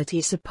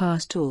brutality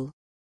surpassed all.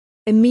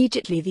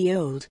 Immediately the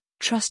old,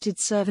 trusted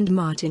servant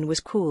Martin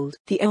was called.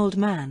 The old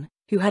man,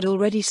 who had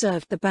already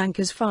served the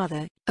banker's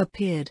father,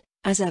 appeared,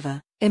 as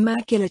ever,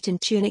 immaculate in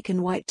tunic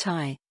and white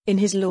tie, in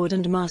his lord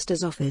and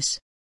master's office.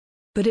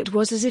 But it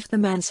was as if the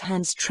man's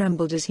hands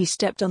trembled as he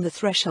stepped on the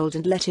threshold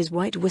and let his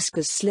white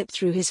whiskers slip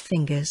through his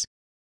fingers.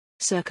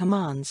 "Sir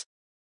commands."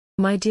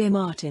 "My dear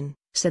Martin,"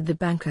 said the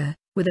banker,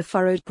 with a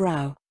furrowed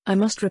brow, "I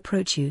must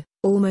reproach you,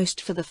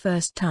 almost for the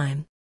first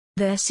time.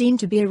 There seem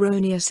to be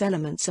erroneous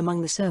elements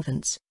among the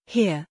servants.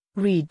 Here,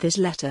 read this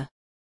letter."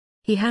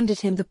 He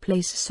handed him the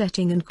place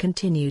setting and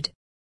continued.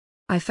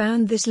 "I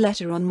found this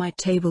letter on my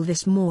table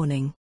this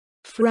morning.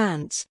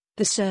 Franz,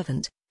 the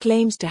servant,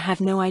 claims to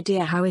have no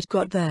idea how it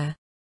got there.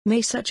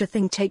 May such a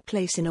thing take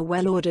place in a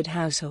well-ordered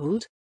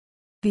household?"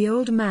 The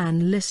old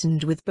man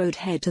listened with bowed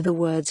head to the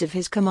words of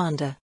his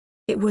commander.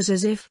 It was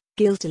as if,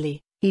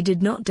 guiltily, he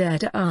did not dare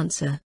to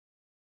answer.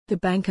 The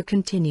banker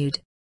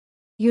continued.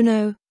 "You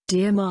know,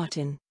 dear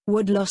Martin,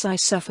 what loss I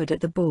suffered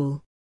at the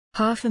ball.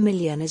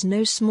 $500,000 is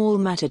no small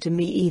matter to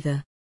me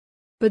either.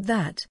 But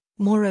that,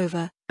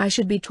 moreover, I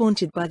should be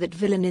taunted by that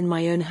villain in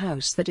my own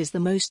house, that is the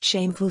most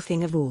shameful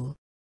thing of all.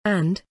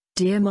 And,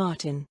 dear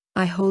Martin,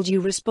 I hold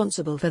you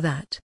responsible for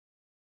that."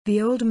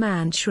 The old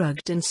man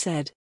shrugged and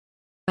said,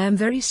 "I am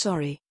very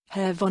sorry,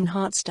 Herr von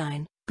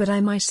Hartstein, but I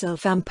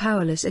myself am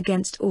powerless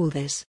against all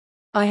this.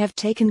 I have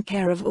taken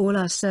care of all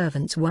our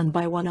servants one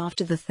by one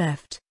after the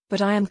theft,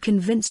 but I am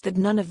convinced that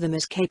none of them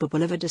is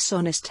capable of a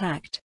dishonest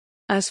act.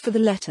 As for the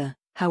letter,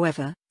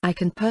 however, I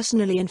can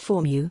personally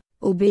inform you,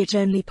 albeit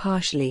only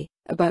partially,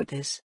 about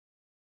this."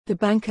 The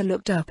banker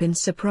looked up in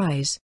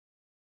surprise.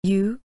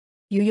 You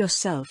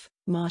yourself,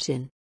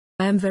 Martin?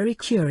 I am very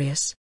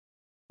curious."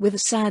 With a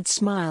sad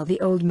smile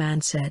the old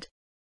man said.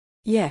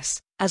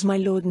 "Yes, as my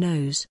lord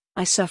knows,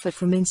 I suffer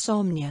from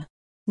insomnia.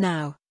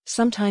 Now,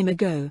 some time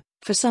ago,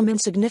 for some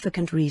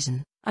insignificant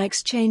reason, I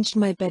exchanged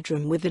my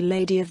bedroom with the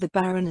lady of the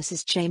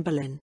Baroness's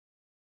chamberlain.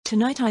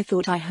 Tonight I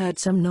thought I heard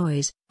some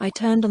noise. I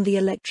turned on the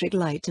electric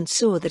light and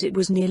saw that it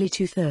was nearly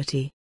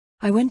 2:30.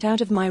 I went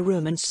out of my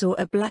room and saw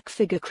a black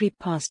figure creep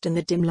past in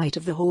the dim light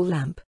of the hall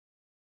lamp.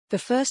 The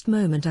first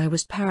moment I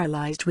was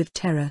paralyzed with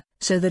terror,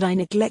 so that I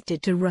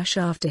neglected to rush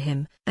after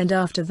him, and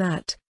after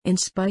that, in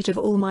spite of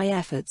all my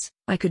efforts,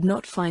 I could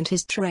not find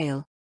his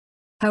trail.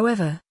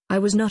 However, I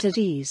was not at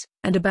ease,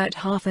 and about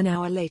half an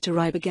hour later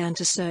I began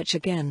to search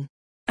again.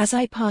 As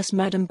I pass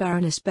Madame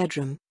Baroness'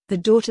 bedroom, the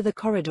door to the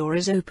corridor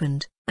is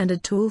opened, and a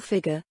tall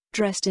figure,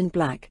 dressed in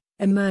black,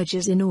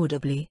 emerges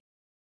inaudibly.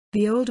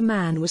 The old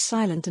man was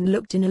silent and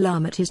looked in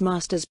alarm at his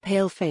master's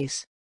pale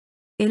face.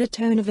 In a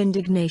tone of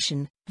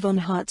indignation, von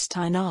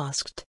Hartstein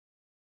asked,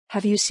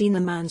 "Have you seen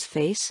the man's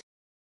face?"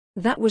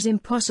 That was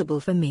impossible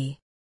for me.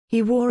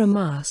 He wore a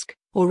mask,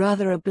 or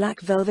rather a black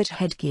velvet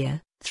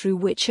headgear, through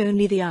which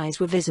only the eyes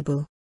were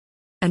visible.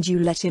 "And you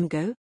let him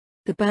go?"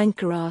 the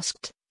banker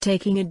asked,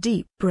 taking a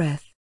deep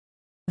breath.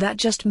 "That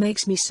just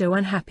makes me so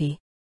unhappy,"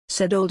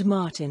 said old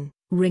Martin,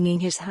 wringing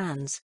his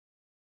hands.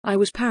 "I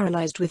was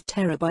paralyzed with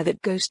terror by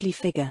that ghostly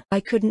figure. I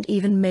couldn't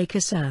even make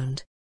a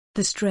sound.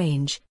 The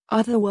strange,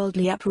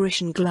 otherworldly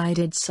apparition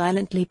glided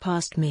silently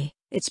past me,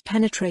 its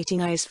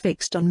penetrating eyes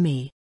fixed on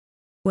me.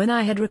 When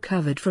I had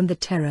recovered from the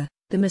terror,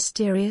 the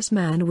mysterious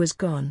man was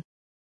gone.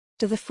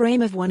 To the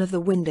frame of one of the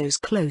windows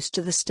close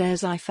to the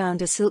stairs I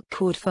found a silk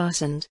cord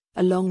fastened,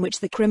 along which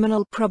the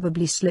criminal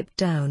probably slipped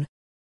down."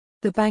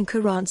 The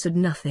banker answered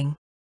nothing.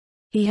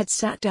 He had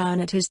sat down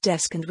at his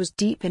desk and was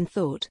deep in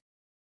thought.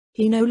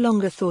 He no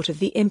longer thought of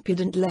the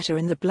impudent letter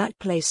in the black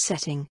place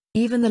setting.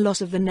 Even the loss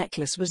of the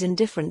necklace was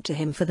indifferent to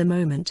him for the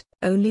moment,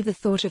 only the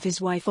thought of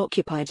his wife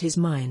occupied his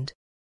mind.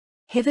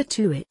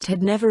 Hitherto it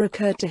had never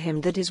occurred to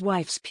him that his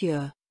wife's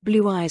pure,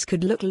 blue eyes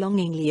could look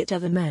longingly at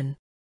other men.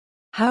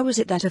 How was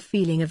it that a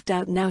feeling of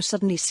doubt now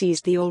suddenly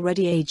seized the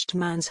already aged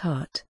man's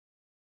heart?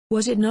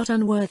 Was it not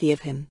unworthy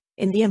of him,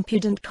 in the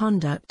impudent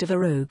conduct of a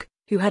rogue,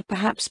 who had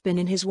perhaps been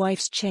in his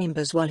wife's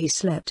chambers while he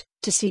slept,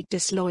 to seek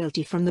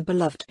disloyalty from the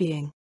beloved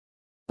being?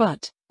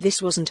 But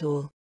this wasn't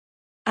all.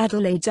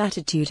 Adelaide's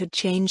attitude had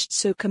changed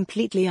so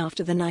completely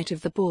after the night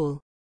of the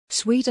ball.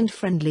 Sweet and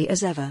friendly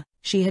as ever,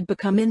 she had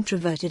become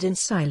introverted and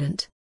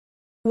silent.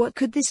 What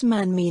could this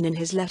man mean in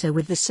his letter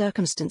with the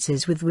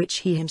circumstances with which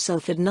he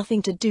himself had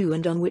nothing to do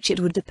and on which it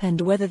would depend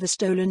whether the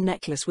stolen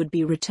necklace would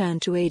be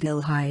returned to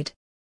Adelheid?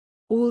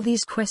 All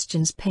these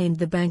questions pained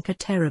the banker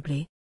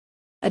terribly.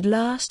 At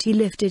last he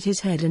lifted his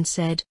head and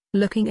said,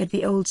 looking at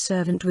the old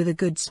servant with a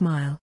good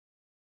smile,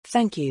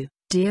 "Thank you,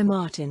 dear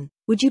Martin.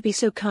 Would you be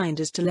so kind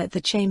as to let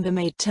the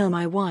chambermaid tell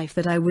my wife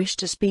that I wish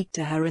to speak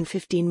to her in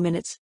 15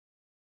 minutes?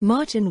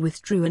 Martin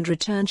withdrew and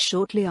returned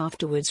shortly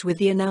afterwards with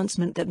the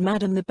announcement that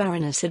Madame the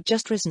Baroness had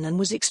just risen and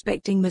was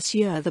expecting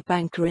Monsieur the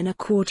banker in a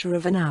quarter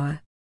of an hour.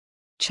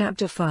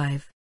 Chapter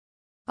 5.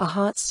 A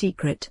Heart's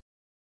Secret.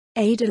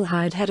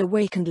 Adelheid had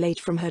awakened late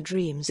from her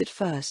dreams at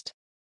first.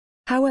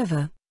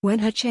 However, when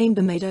her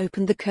chambermaid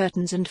opened the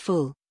curtains and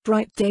full,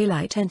 bright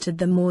daylight entered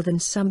the more than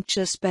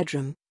sumptuous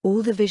bedroom,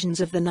 all the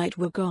visions of the night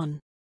were gone.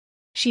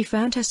 She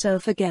found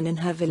herself again in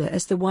her villa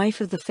as the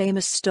wife of the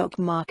famous stock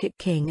market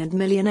king and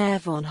millionaire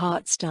von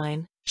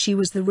Hartstein. She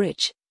was the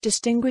rich,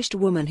 distinguished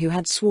woman who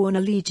had sworn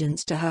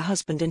allegiance to her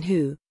husband and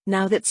who,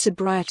 now that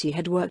sobriety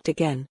had worked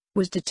again,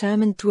 was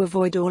determined to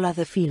avoid all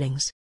other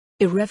feelings,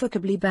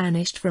 irrevocably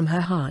banished from her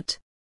heart.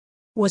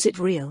 Was it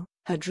real,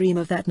 her dream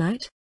of that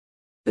night?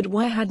 But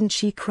why hadn't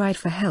she cried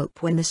for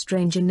help when the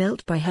stranger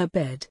knelt by her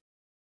bed?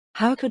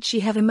 How could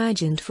she have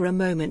imagined for a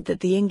moment that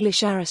the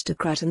English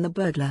aristocrat and the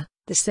burglar,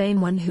 the same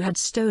one who had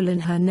stolen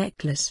her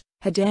necklace,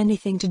 had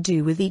anything to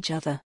do with each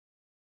other?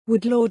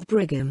 Would Lord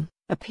Brigham,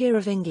 a peer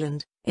of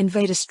England,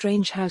 invade a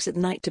strange house at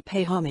night to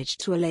pay homage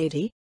to a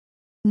lady?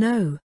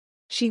 No.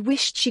 She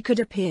wished she could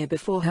appear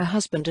before her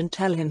husband and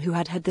tell him who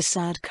had had the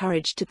sad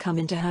courage to come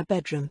into her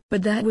bedroom.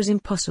 But that was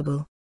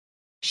impossible.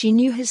 She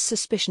knew his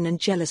suspicion and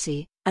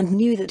jealousy, and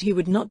knew that he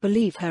would not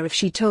believe her if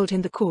she told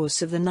him the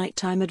course of the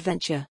nighttime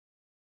adventure.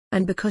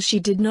 And because she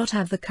did not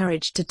have the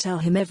courage to tell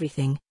him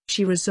everything,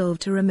 she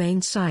resolved to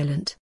remain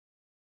silent.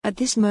 At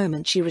this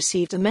moment she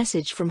received a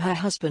message from her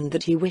husband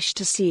that he wished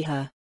to see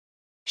her.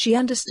 She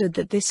understood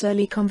that this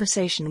early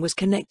conversation was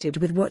connected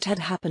with what had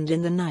happened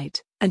in the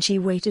night, and she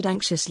waited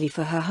anxiously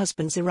for her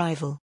husband's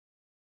arrival.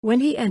 When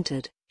he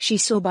entered, she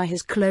saw by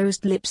his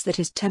closed lips that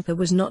his temper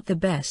was not the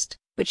best,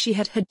 but she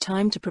had had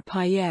time to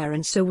prepare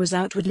and so was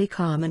outwardly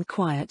calm and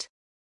quiet.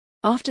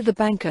 After the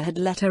banker had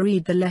let her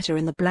read the letter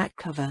in the black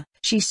cover,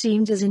 she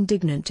seemed as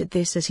indignant at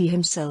this as he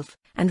himself,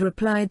 and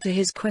replied to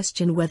his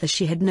question whether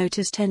she had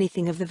noticed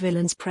anything of the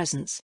villain's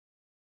presence.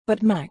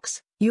 "But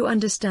Max, you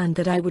understand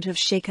that I would have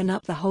shaken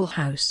up the whole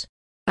house.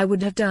 I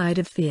would have died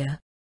of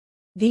fear."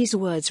 These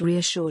words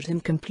reassured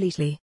him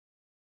completely.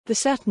 The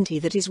certainty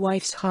that his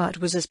wife's heart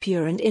was as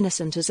pure and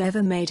innocent as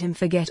ever made him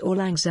forget all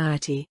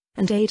anxiety,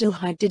 and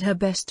Adelheid did her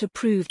best to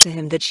prove to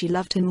him that she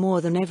loved him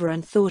more than ever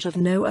and thought of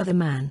no other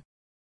man.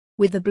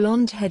 With the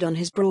blonde head on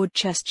his broad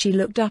chest she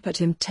looked up at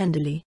him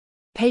tenderly.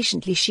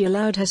 Patiently she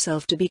allowed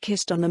herself to be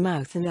kissed on the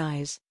mouth and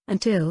eyes,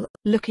 until,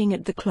 looking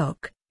at the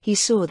clock, he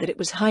saw that it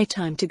was high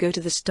time to go to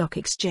the stock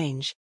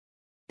exchange.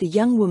 The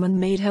young woman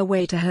made her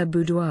way to her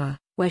boudoir,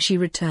 where she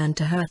returned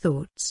to her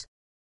thoughts.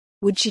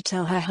 Would she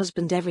tell her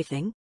husband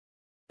everything?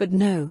 But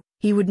no,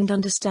 he wouldn't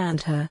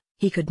understand her,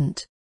 he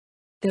couldn't.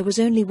 There was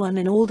only one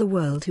in all the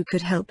world who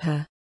could help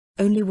her.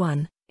 Only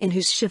one, in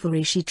whose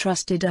chivalry she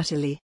trusted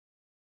utterly.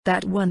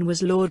 That one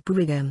was Lord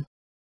Brigham.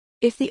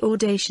 If the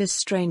audacious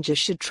stranger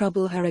should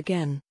trouble her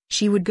again,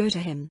 she would go to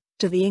him,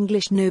 to the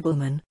English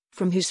nobleman,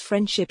 from whose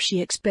friendship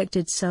she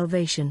expected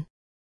salvation.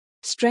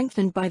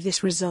 Strengthened by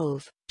this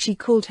resolve, she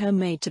called her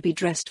maid to be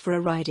dressed for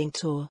a riding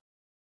tour.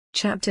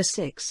 Chapter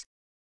 6.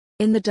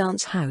 In the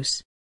dance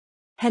house.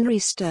 Henry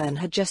Stern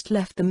had just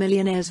left the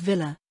millionaire's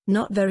villa,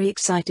 not very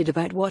excited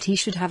about what he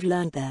should have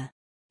learned there.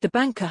 The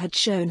banker had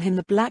shown him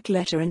the black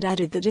letter and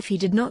added that if he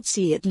did not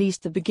see at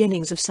least the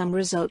beginnings of some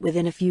result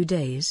within a few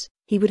days,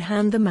 he would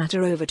hand the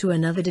matter over to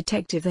another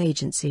detective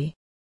agency.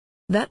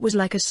 That was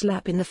like a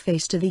slap in the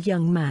face to the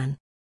young man.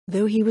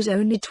 Though he was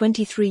only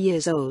 23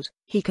 years old,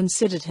 he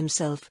considered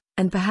himself,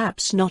 and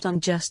perhaps not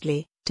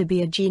unjustly, to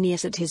be a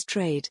genius at his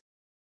trade.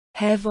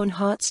 Herr von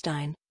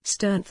Hartstein,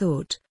 Stern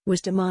thought,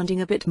 was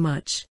demanding a bit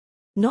much.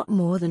 Not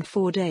more than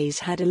 4 days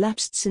had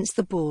elapsed since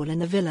the ball in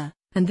the villa,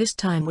 and this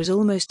time was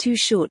almost too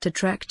short to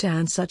track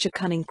down such a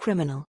cunning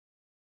criminal.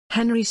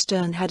 Henry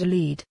Stern had a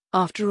lead,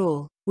 after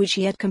all, which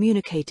he had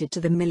communicated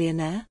to the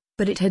millionaire,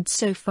 but it had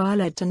so far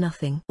led to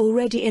nothing.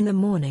 Already in the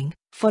morning,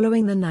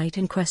 following the night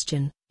in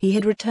question, he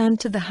had returned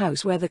to the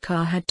house where the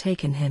car had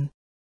taken him.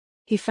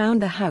 He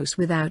found the house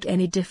without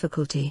any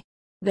difficulty.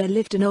 There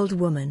lived an old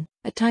woman,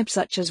 a type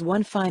such as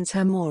one finds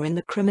her more in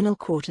the criminal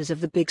quarters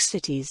of the big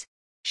cities.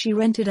 She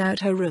rented out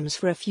her rooms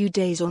for a few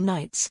days or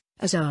nights,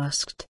 as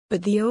asked.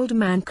 But the old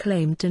man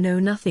claimed to know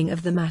nothing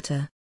of the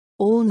matter.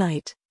 All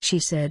night, she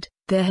said,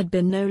 there had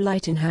been no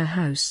light in her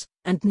house,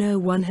 and no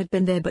one had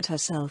been there but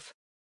herself.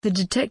 The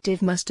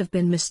detective must have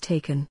been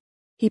mistaken.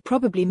 He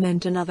probably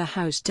meant another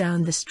house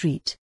down the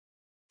street.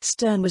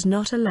 Stern was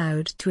not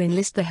allowed to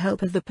enlist the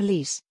help of the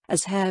police,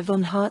 as Herr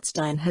von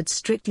Hartstein had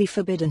strictly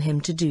forbidden him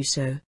to do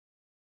so.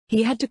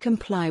 He had to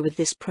comply with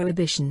this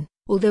prohibition,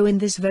 although in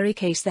this very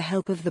case the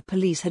help of the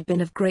police had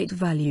been of great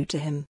value to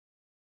him.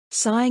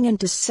 Sighing and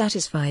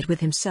dissatisfied with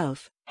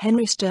himself,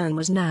 Henry Stern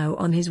was now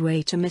on his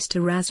way to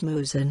Mr.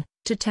 Rasmussen,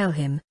 to tell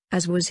him,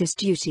 as was his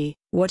duty,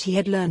 what he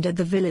had learned at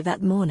the villa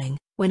that morning,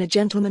 when a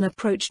gentleman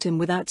approached him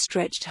with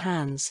outstretched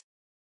hands.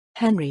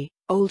 "Henry,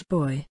 old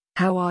boy,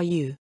 how are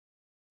you?"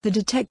 The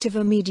detective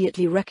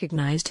immediately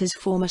recognized his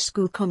former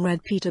school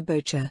comrade Peter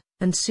Bocher,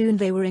 and soon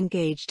they were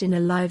engaged in a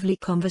lively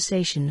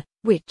conversation,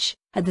 which,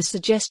 at the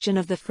suggestion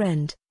of the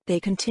friend, they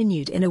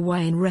continued in a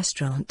wine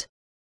restaurant.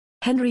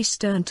 Henry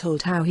Stern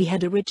told how he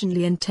had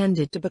originally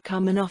intended to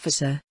become an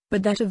officer,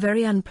 but that a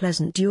very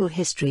unpleasant dual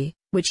history,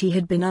 which he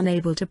had been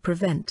unable to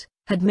prevent,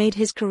 had made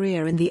his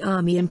career in the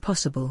army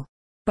impossible.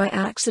 By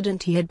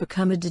accident he had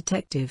become a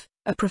detective,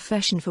 a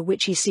profession for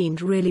which he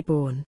seemed really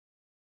born.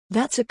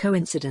 "That's a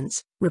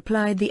coincidence,"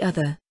 replied the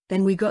other,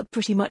 "then we got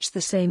pretty much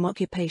the same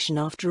occupation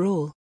after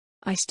all.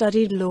 I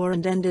studied law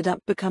and ended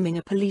up becoming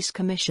a police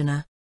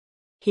commissioner."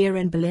 "Here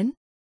in Berlin?"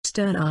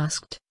 Stern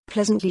asked,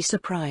 pleasantly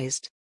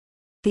surprised.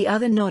 The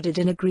other nodded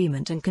in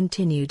agreement and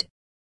continued.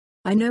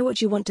 "I know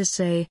what you want to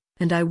say,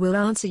 and I will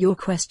answer your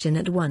question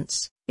at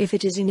once. If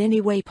it is in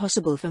any way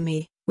possible for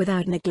me,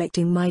 without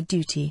neglecting my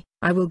duty,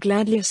 I will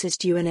gladly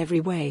assist you in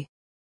every way."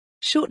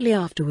 Shortly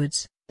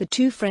afterwards, the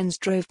two friends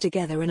drove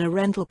together in a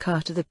rental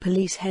car to the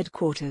police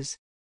headquarters.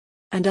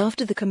 And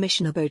after the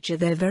Commissioner Bocher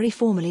there very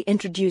formally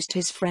introduced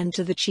his friend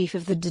to the chief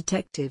of the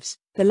detectives,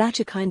 the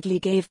latter kindly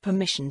gave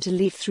permission to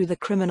leaf through the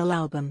criminal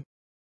album.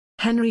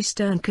 Henry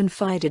Stern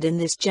confided in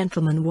this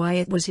gentleman why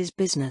it was his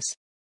business.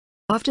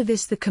 After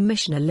this the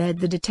commissioner led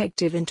the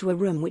detective into a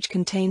room which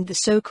contained the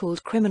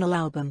so-called criminal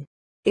album.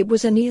 It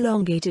was an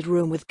elongated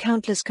room with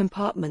countless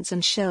compartments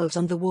and shelves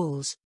on the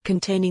walls,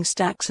 containing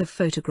stacks of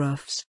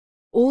photographs.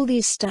 All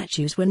these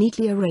statues were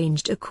neatly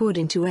arranged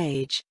according to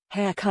age,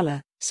 hair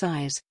color,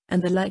 size,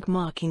 and the like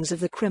markings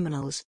of the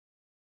criminals.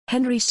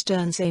 Henry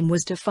Stern's aim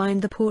was to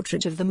find the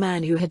portrait of the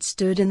man who had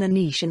stood in the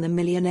niche in the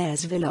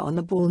millionaire's villa on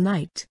the ball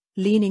night,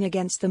 leaning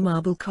against the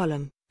marble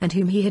column, and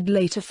whom he had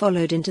later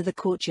followed into the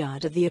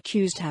courtyard of the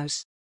accused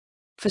house.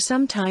 For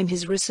some time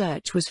his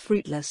research was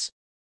fruitless.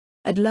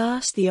 At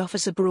last the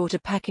officer brought a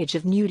package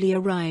of newly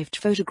arrived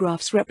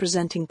photographs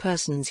representing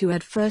persons who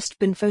had first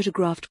been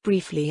photographed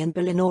briefly in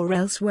Berlin or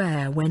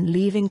elsewhere when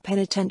leaving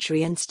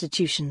penitentiary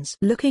institutions.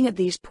 Looking at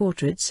these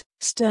portraits,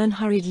 Stern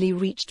hurriedly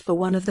reached for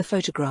one of the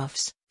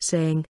photographs,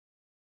 saying,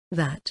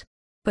 "That."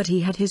 But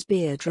he had his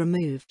beard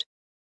removed.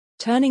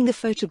 Turning the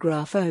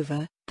photograph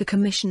over, the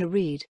commissioner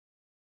read,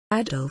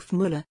 "Adolf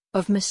Müller,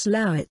 of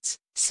Misslauitz,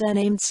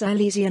 surnamed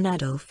Silesian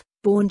Adolf,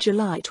 born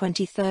July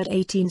 23,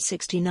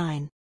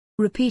 1869.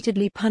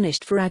 Repeatedly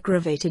punished for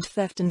aggravated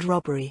theft and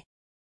robbery."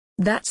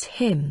 "That's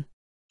him,"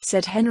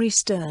 said Henry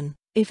Stern.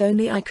 "If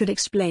only I could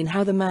explain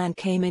how the man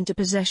came into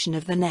possession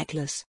of the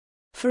necklace.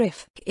 For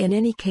if, in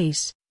any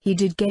case, he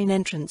did gain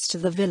entrance to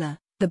the villa,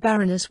 the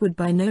Baroness would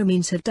by no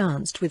means have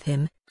danced with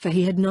him, for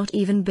he had not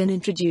even been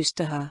introduced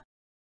to her.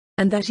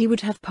 And that he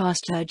would have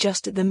passed her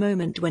just at the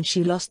moment when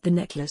she lost the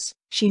necklace,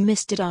 she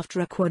missed it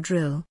after a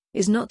quadrille,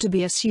 is not to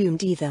be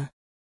assumed either."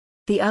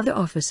 The other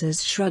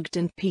officers shrugged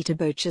and Peter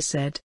Bocher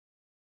said,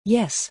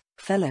 "Yes,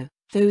 fellow,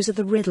 those are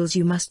the riddles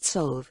you must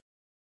solve.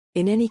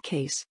 In any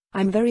case,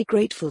 I'm very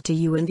grateful to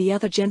you and the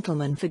other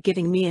gentlemen for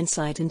giving me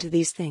insight into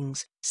these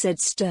things," said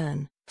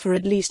Stern, "for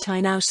at least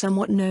I now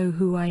somewhat know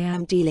who I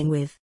am dealing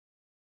with."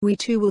 "We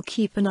too will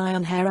keep an eye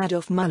on Herr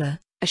Adolf Müller,"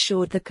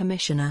 assured the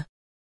commissioner.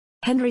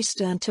 Henry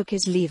Stern took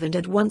his leave and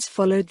at once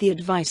followed the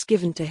advice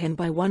given to him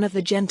by one of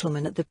the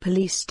gentlemen at the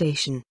police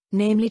station,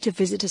 namely to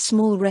visit a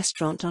small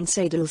restaurant on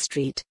Sadel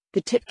Street,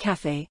 the Tip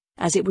Café,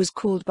 as it was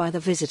called by the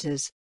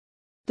visitors.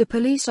 The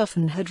police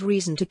often had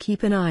reason to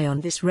keep an eye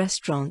on this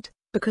restaurant,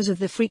 because of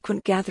the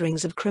frequent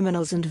gatherings of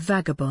criminals and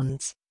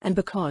vagabonds, and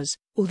because,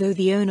 although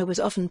the owner was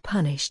often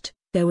punished,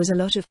 there was a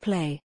lot of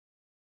play.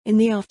 In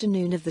the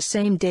afternoon of the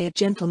same day a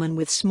gentleman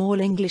with small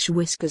English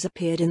whiskers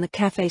appeared in the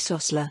Café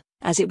Sosler,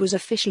 as it was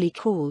officially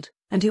called,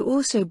 and who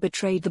also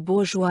betrayed the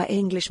bourgeois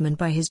Englishman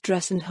by his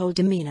dress and whole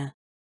demeanor.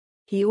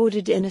 He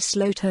ordered in a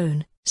slow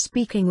tone,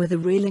 speaking with a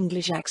real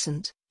English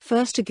accent,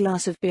 first a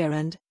glass of beer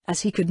and,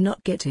 as he could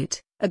not get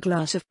it, a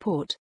glass of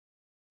port.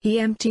 He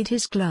emptied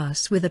his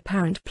glass with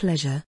apparent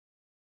pleasure.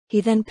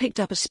 He then picked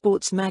up a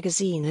sports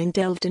magazine and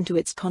delved into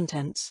its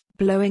contents,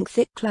 blowing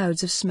thick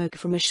clouds of smoke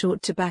from a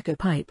short tobacco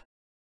pipe.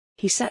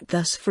 He sat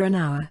thus for an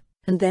hour,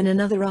 and then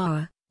another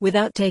hour,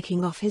 without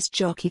taking off his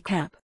jockey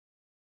cap.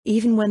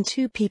 Even when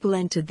two people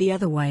entered the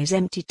otherwise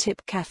empty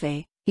Tip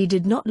Café, he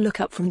did not look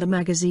up from the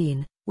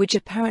magazine, which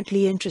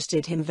apparently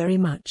interested him very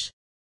much.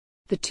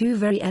 The two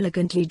very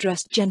elegantly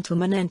dressed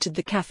gentlemen entered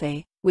the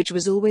cafe, which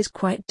was always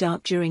quite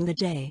dark during the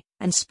day,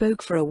 and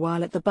spoke for a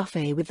while at the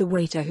buffet with the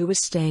waiter who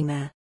was staying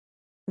there.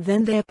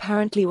 Then they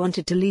apparently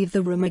wanted to leave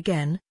the room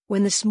again,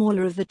 when the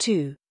smaller of the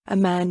two, a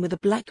man with a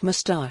black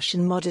moustache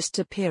and modest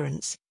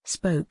appearance,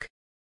 spoke.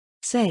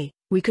 "Say,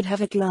 we could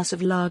have a glass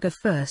of lager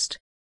first."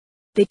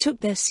 They took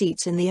their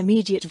seats in the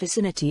immediate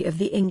vicinity of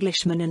the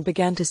Englishman and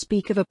began to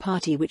speak of a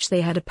party which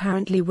they had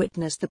apparently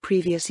witnessed the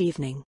previous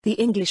evening. The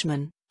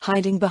Englishman,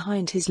 hiding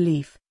behind his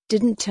leaf,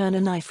 didn't turn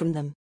an eye from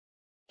them.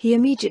 He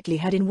immediately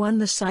had in one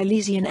the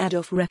Silesian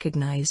Adolf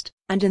recognized,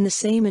 and in the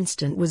same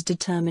instant was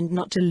determined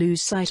not to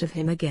lose sight of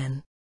him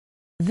again.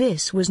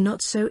 This was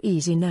not so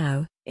easy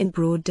now, in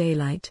broad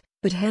daylight,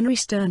 but Henry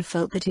Stern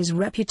felt that his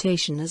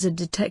reputation as a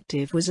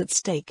detective was at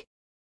stake.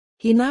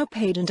 He now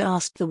paid and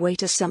asked the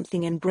waiter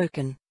something in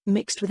broken,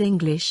 mixed with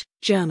English,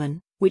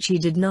 German, which he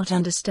did not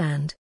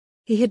understand.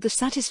 He had the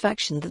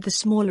satisfaction that the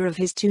smaller of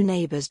his two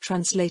neighbors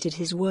translated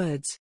his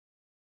words.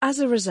 As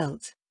a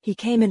result, he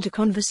came into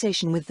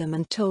conversation with them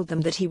and told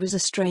them that he was a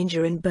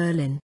stranger in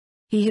Berlin.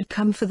 He had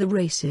come for the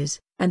races,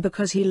 and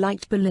because he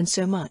liked Berlin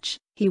so much,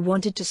 he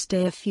wanted to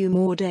stay a few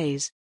more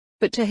days.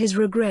 But to his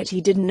regret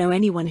he didn't know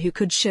anyone who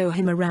could show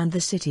him around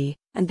the city,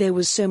 and there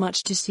was so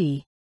much to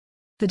see.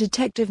 The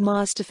detective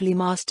masterfully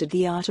mastered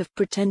the art of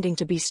pretending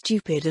to be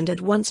stupid and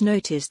at once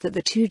noticed that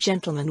the two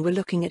gentlemen were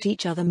looking at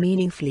each other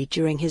meaningfully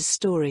during his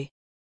story.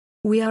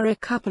 "We are a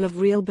couple of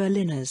real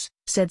Berliners,"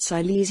 said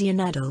Silesian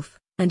Adolf,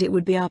 "and it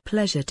would be our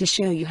pleasure to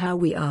show you how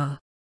we are."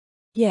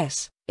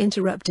 "Yes,"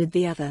 interrupted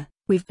the other,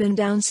 "we've been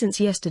down since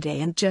yesterday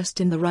and just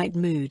in the right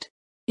mood.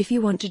 If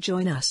you want to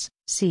join us,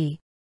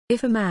 see.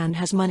 If a man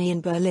has money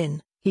in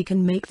Berlin, he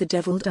can make the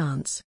devil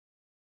dance."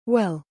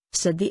 "Well,"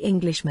 said the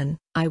Englishman,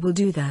 "I will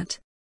do that.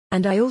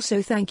 And I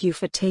also thank you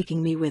for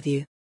taking me with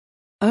you."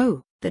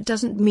 "Oh, that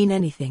doesn't mean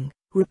anything,"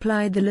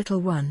 replied the little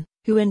one,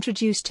 who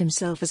introduced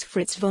himself as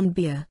Fritz von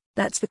Beer.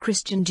 "That's the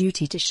Christian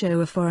duty to show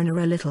a foreigner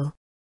a little.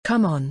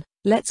 Come on,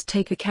 let's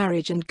take a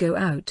carriage and go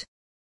out."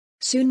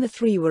 Soon the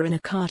three were in a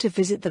car to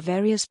visit the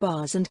various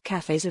bars and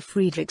cafes of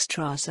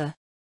Friedrichstrasse.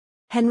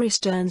 Henry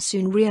Stern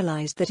soon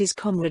realized that his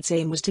comrade's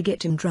aim was to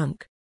get him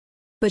drunk.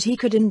 But he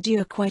could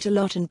endure quite a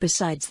lot, and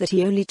besides that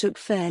he only took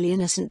fairly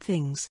innocent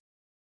things.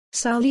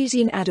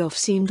 Silesian Adolf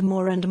seemed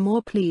more and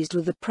more pleased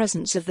with the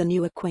presence of the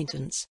new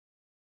acquaintance.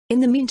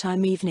 In the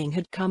meantime evening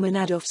had come and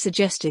Adolf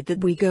suggested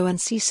that we go and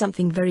see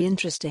something very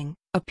interesting,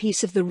 a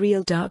piece of the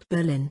real dark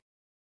Berlin.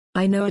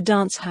 "I know a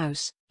dance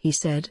house," he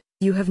said.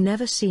 "You have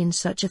never seen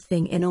such a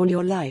thing in all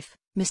your life,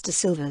 Mr.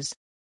 Silvers."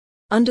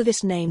 Under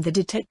this name the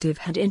detective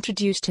had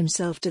introduced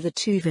himself to the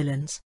two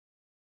villains.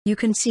 "You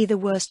can see the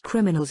worst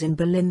criminals in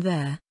Berlin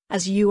there,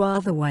 as you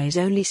otherwise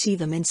only see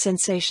them in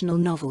sensational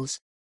novels.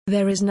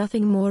 There is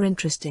nothing more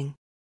interesting."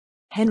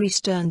 Henry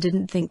Stern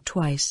didn't think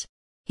twice.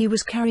 He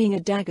was carrying a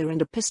dagger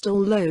and a pistol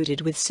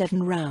loaded with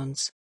 7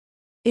 rounds.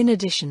 In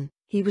addition,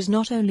 he was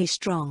not only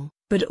strong,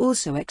 but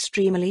also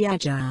extremely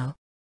agile.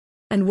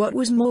 And what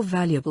was more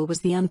valuable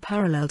was the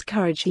unparalleled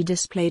courage he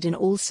displayed in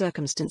all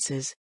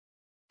circumstances.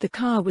 The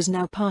car was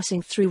now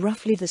passing through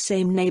roughly the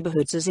same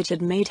neighborhoods as it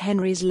had made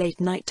Henry's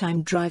late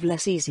nighttime drive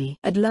less easy.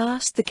 At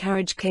last the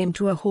carriage came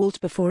to a halt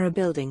before a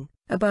building,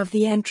 above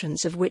the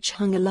entrance of which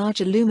hung a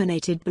large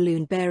illuminated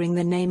balloon bearing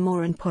the name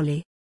Morin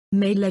Polly,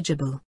 made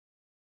legible.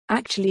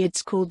 "Actually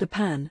it's called the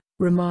Pan,"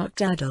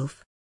 remarked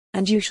Adolf.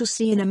 "And you shall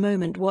see in a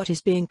moment what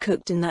is being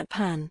cooked in that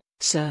pan,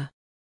 sir."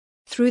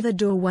 Through the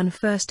door one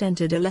first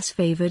entered a less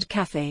favored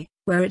cafe,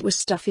 where it was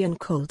stuffy and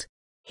cold.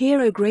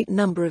 Here a great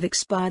number of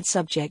expired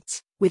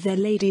subjects, with their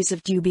ladies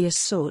of dubious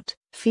sort,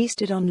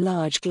 feasted on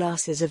large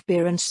glasses of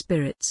beer and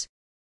spirits.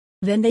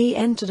 Then they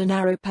entered a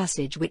narrow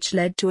passage which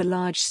led to a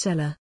large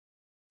cellar.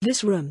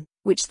 This room,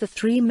 which the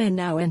three men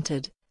now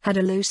entered, had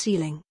a low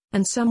ceiling,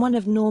 and someone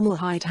of normal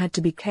height had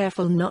to be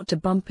careful not to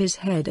bump his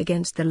head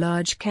against the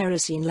large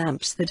kerosene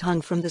lamps that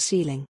hung from the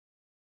ceiling.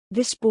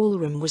 This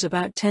ballroom was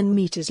about 10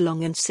 meters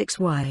long and 6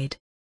 wide.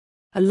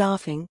 A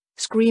laughing,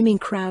 screaming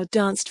crowd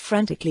danced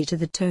frantically to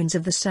the tones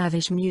of the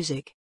savage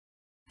music.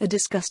 A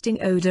disgusting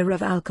odor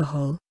of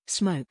alcohol,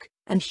 smoke,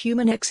 and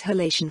human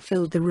exhalation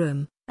filled the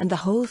room, and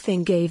the whole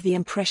thing gave the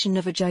impression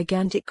of a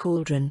gigantic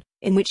cauldron,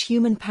 in which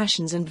human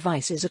passions and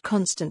vices are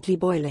constantly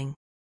boiling.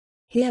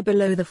 Here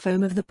below the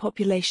foam of the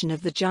population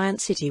of the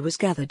giant city was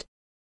gathered.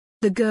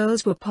 The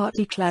girls were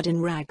partly clad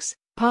in rags,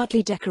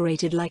 partly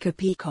decorated like a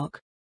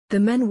peacock. The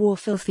men wore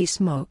filthy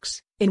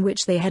smocks, in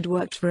which they had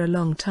worked for a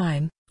long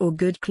time, or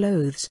good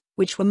clothes,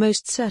 which were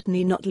most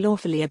certainly not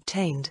lawfully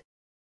obtained.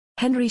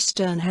 Henry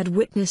Stern had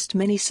witnessed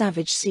many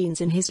savage scenes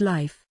in his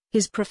life.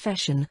 His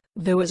profession,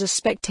 though as a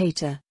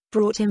spectator,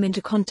 brought him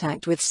into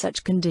contact with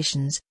such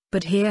conditions,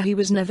 but here he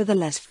was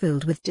nevertheless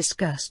filled with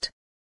disgust.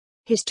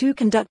 His two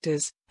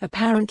conductors,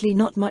 apparently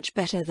not much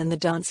better than the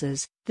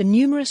dancers, the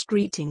numerous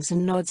greetings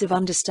and nods of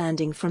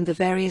understanding from the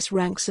various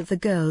ranks of the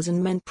girls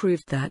and men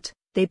proved that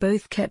they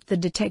both kept the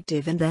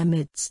detective in their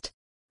midst.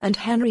 And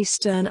Henry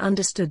Stern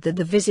understood that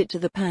the visit to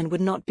the Pan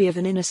would not be of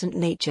an innocent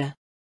nature.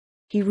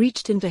 He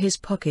reached into his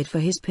pocket for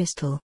his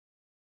pistol.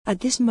 At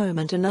this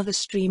moment another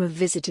stream of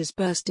visitors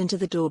burst into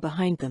the door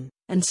behind them,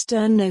 and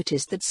Stern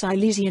noticed that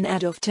Silesian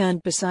Adolf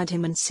turned beside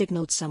him and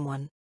signaled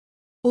someone.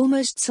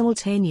 Almost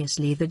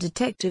simultaneously the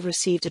detective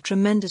received a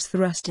tremendous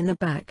thrust in the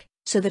back,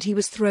 so that he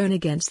was thrown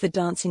against the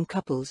dancing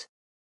couples.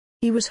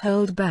 He was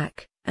hurled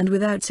back, and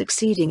without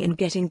succeeding in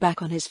getting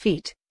back on his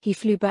feet, he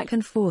flew back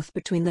and forth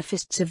between the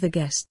fists of the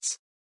guests.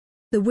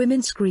 The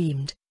women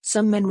screamed,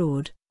 some men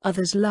roared,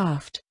 others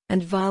laughed,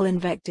 and vile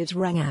invectives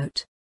rang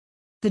out.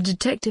 The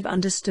detective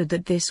understood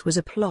that this was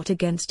a plot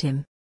against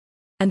him.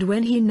 And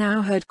when he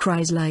now heard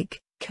cries like,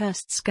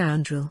 "Cursed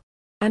scoundrel!"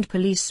 and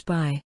 "Police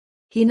spy!"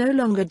 he no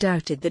longer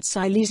doubted that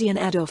Silesian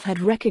Adolf had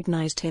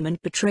recognized him and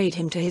betrayed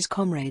him to his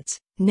comrades,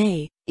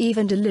 nay,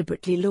 even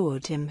deliberately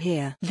lured him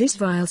here. This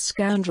vile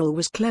scoundrel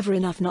was clever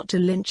enough not to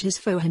lynch his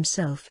foe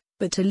himself,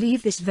 but to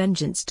leave this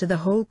vengeance to the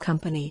whole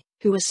company,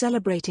 who were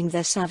celebrating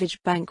their savage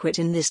banquet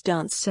in this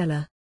dance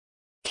cellar.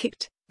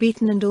 Kicked,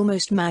 beaten and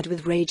almost mad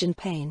with rage and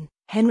pain,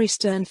 Henry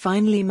Stern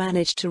finally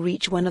managed to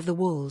reach one of the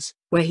walls,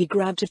 where he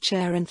grabbed a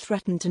chair and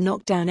threatened to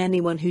knock down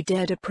anyone who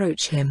dared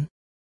approach him.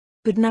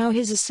 But now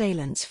his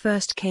assailants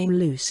first came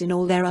loose in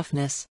all their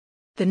roughness.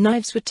 The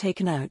knives were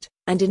taken out,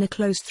 and in a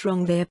close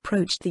throng they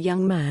approached the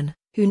young man,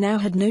 who now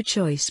had no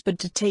choice but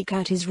to take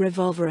out his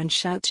revolver and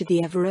shout to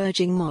the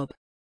ever-urging mob.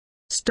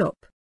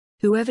 "Stop!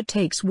 Whoever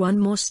takes one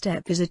more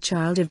step is a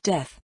child of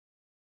death."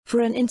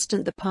 For an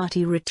instant the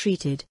party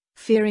retreated,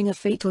 fearing a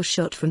fatal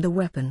shot from the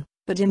weapon,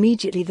 but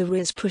immediately the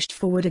rears pushed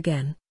forward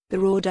again, the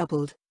roar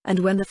doubled, and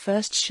when the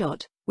first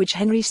shot, which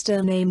Henry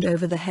Stern aimed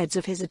over the heads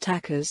of his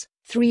attackers,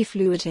 3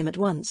 flew at him at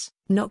once,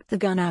 knocked the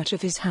gun out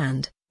of his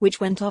hand, which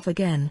went off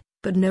again,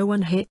 but no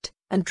one hit,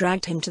 and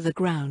dragged him to the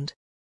ground.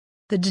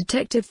 The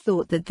detective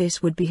thought that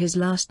this would be his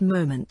last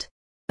moment.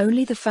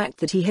 Only the fact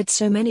that he had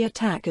so many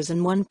attackers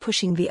and one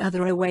pushing the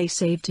other away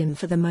saved him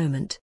for the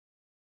moment.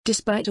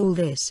 Despite all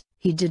this,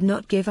 he did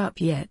not give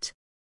up yet.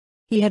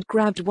 He had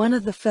grabbed one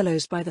of the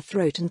fellows by the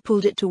throat and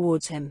pulled it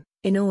towards him,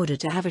 in order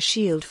to have a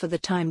shield for the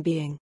time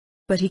being.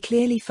 But he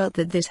clearly felt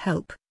that this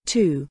help,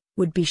 too,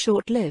 would be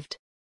short-lived.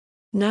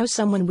 Now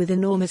someone with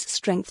enormous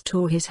strength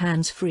tore his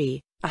hands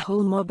free, a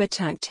whole mob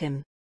attacked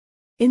him.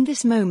 In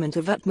this moment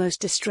of utmost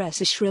distress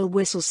a shrill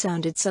whistle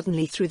sounded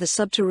suddenly through the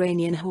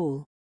subterranean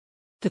hall.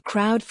 The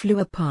crowd flew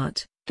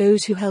apart,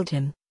 those who held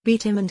him,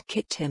 beat him and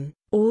kicked him,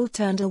 all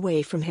turned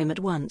away from him at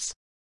once.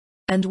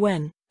 And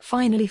when,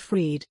 finally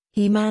freed,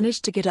 he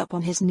managed to get up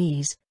on his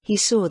knees, he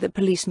saw that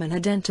policemen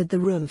had entered the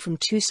room from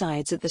 2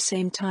 sides at the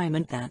same time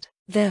and that,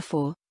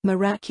 therefore,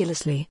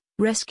 miraculously,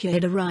 rescue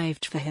had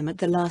arrived for him at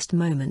the last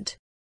moment.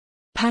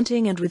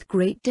 Panting and with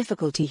great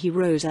difficulty he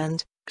rose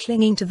and,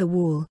 clinging to the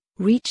wall,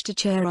 reached a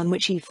chair on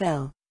which he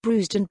fell,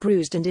 bruised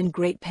and in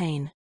great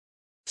pain.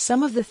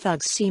 Some of the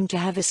thugs seemed to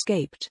have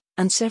escaped,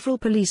 and several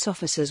police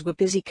officers were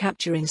busy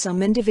capturing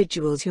some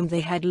individuals whom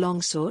they had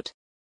long sought.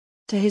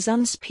 To his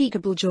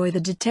unspeakable joy the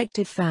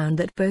detective found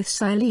that both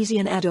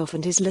Silesian Adolf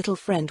and his little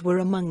friend were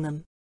among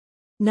them.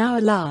 Now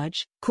a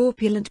large,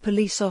 corpulent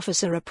police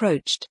officer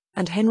approached,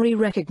 and Henry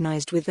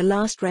recognized with the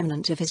last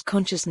remnant of his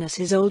consciousness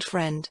his old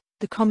friend,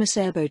 the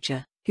Commissaire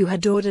Bocher, who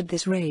had ordered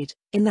this raid,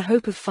 in the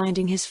hope of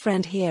finding his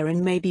friend here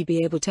and maybe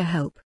be able to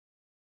help.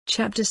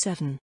 Chapter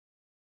 7.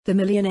 The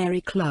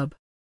Millionairy Club.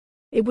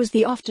 It was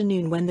the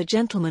afternoon when the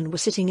gentlemen were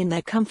sitting in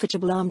their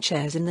comfortable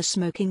armchairs in the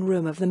smoking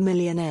room of the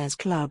Millionaires'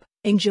 Club,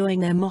 enjoying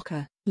their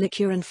mocha,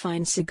 liqueur and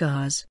fine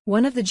cigars.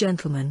 One of the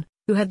gentlemen,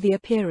 who had the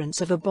appearance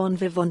of a bon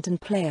vivant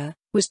and player,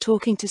 was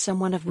talking to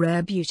someone of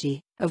rare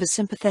beauty, of a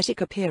sympathetic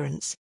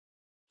appearance.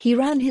 He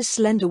ran his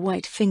slender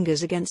white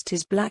fingers against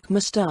his black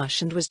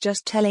moustache and was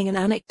just telling an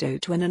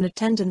anecdote when an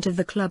attendant of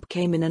the club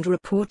came in and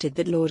reported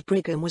that Lord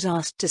Brigham was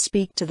asked to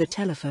speak to the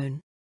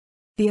telephone.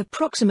 The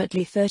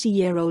approximately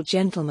 30-year-old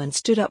gentleman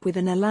stood up with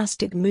an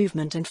elastic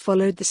movement and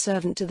followed the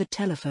servant to the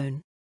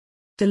telephone.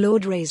 The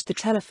Lord raised the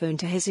telephone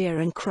to his ear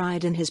and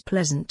cried in his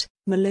pleasant,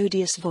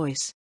 melodious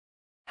voice,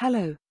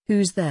 "Hello,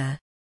 who's there?"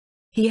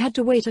 He had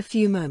to wait a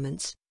few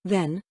moments,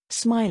 then,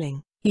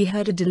 smiling, he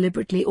heard a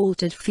deliberately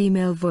altered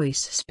female voice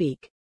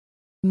speak.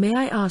 "May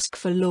I ask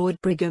for Lord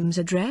Brigham's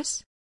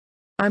address?"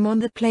 "I'm on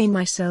the plane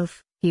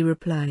myself," he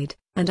replied,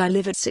 "and I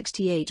live at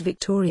 68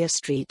 Victoria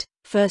Street,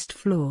 first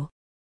floor."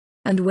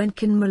 "And when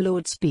can my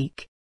lord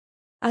speak?"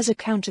 As a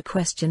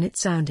counter-question it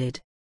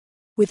sounded.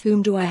 "With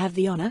whom do I have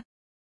the honor?"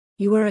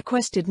 "You were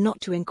requested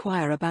not to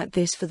inquire about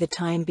this for the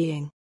time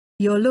being.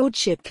 Your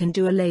lordship can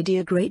do a lady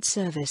a great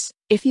service,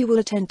 if you will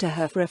attend to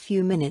her for a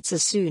few minutes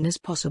as soon as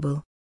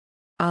possible."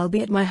 "I'll be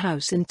at my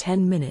house in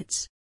 10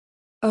 minutes.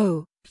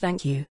 "Oh,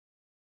 thank you."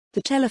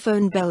 The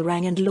telephone bell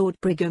rang and Lord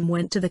Brigham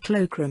went to the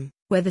cloakroom,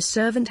 where the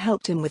servant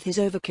helped him with his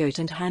overcoat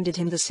and handed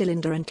him the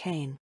cylinder and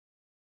cane.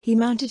 He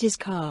mounted his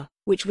car,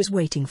 which was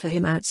waiting for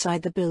him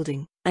outside the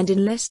building, and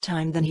in less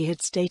time than he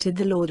had stated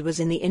the Lord was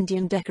in the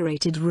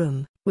Indian-decorated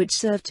room, which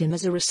served him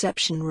as a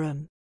reception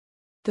room.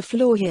 The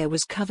floor here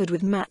was covered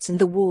with mats and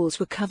the walls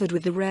were covered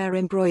with the rare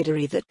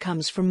embroidery that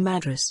comes from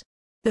Madras.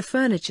 The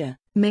furniture,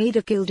 made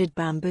of gilded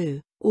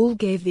bamboo, all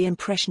gave the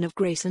impression of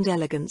grace and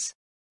elegance.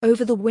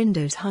 Over the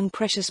windows hung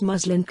precious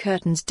muslin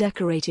curtains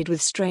decorated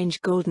with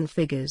strange golden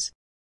figures.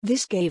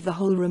 This gave the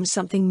whole room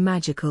something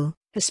magical,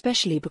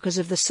 especially because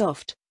of the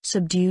soft,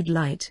 subdued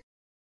light.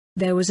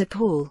 There was a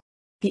call.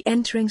 The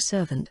entering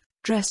servant,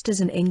 dressed as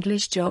an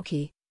English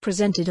jockey,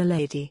 presented a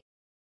lady.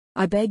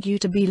 "I beg you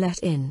to be let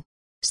in,"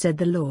 said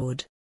the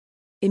lord.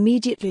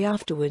 Immediately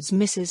afterwards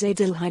Mrs.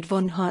 Adelheid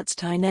von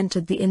Hartstein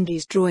entered the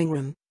Indies drawing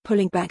room,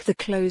 pulling back the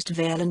closed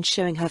veil and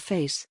showing her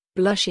face,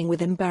 blushing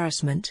with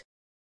embarrassment.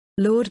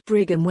 Lord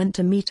Brigham went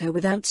to meet her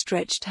with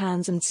outstretched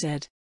hands and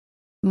said,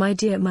 "My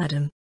dear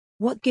madam,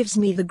 what gives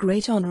me the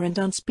great honor and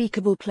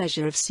unspeakable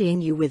pleasure of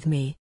seeing you with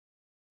me?"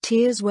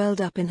 Tears welled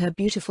up in her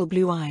beautiful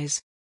blue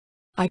eyes.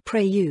 "I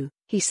pray you,"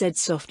 he said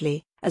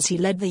softly, as he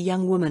led the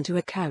young woman to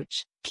a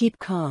couch, "keep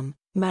calm,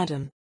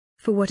 madam.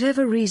 For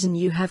whatever reason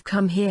you have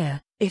come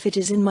here, if it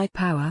is in my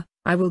power,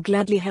 I will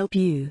gladly help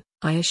you,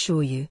 I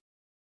assure you."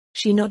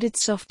 She nodded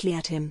softly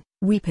at him,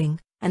 weeping,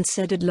 and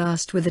said at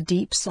last with a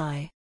deep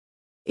sigh,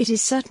 "It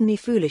is certainly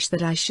foolish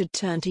that I should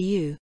turn to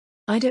you.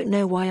 I don't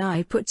know why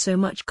I put so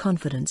much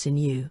confidence in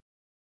you."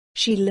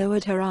 She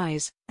lowered her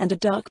eyes, and a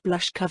dark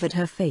blush covered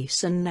her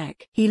face and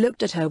neck. He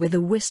looked at her with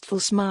a wistful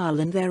smile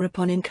and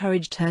thereupon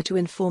encouraged her to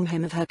inform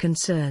him of her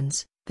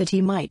concerns, that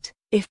he might,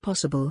 if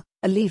possible,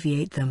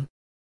 alleviate them.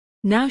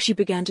 Now she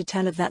began to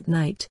tell of that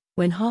night,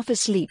 when half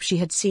asleep she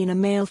had seen a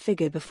male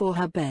figure before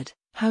her bed,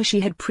 how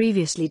she had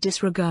previously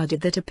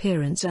disregarded that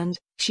appearance and,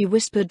 she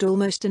whispered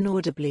almost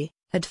inaudibly,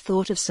 had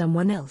thought of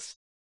someone else.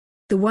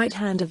 The white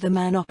hand of the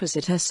man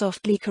opposite her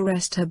softly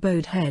caressed her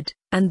bowed head,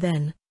 and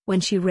then,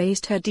 when she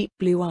raised her deep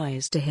blue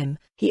eyes to him,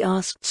 he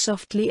asked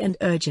softly and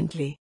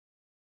urgently,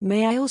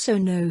 "May I also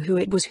know who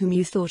it was whom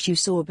you thought you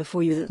saw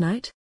before you that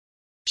night?"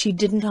 She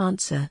didn't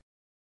answer.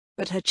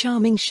 But her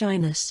charming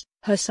shyness,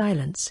 her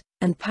silence,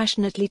 and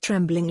passionately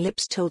trembling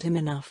lips told him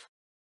enough.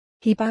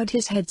 He bowed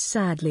his head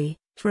sadly.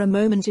 For a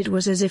moment it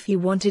was as if he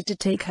wanted to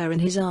take her in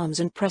his arms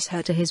and press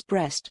her to his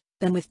breast,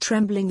 then with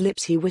trembling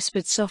lips he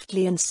whispered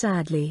softly and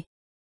sadly,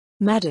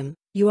 "Madam,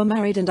 you are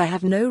married and I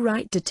have no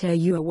right to tear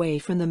you away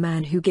from the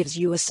man who gives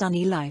you a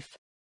sunny life.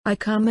 I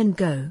come and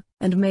go,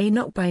 and may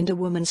not bind a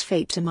woman's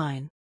fate to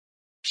mine."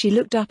 She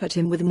looked up at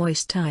him with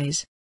moist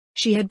eyes.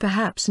 She had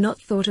perhaps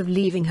not thought of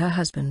leaving her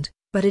husband,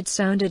 but it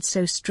sounded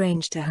so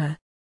strange to her.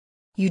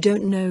 "You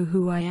don't know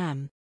who I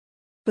am."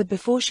 But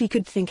before she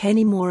could think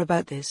any more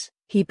about this,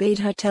 he bade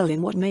her tell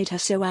him what made her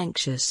so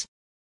anxious.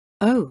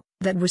 Oh,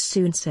 that was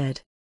soon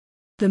said.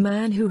 The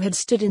man who had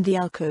stood in the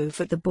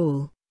alcove at the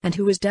ball, and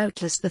who was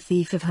doubtless the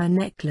thief of her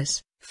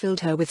necklace,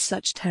 filled her with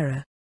such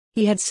terror.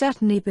 He had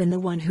certainly been the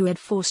one who had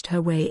forced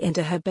her way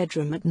into her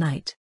bedroom at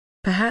night,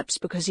 perhaps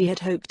because he had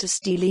hoped to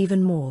steal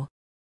even more.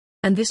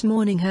 And this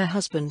morning her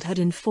husband had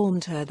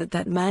informed her that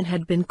that man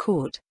had been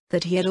caught,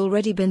 that he had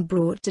already been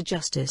brought to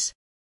justice.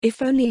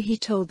 If only he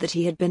told that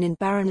he had been in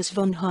Baroness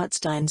von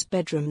Hartstein's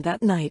bedroom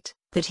that night,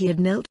 that he had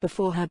knelt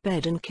before her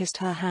bed and kissed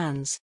her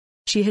hands.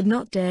 She had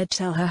not dared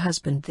tell her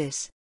husband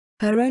this.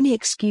 Her only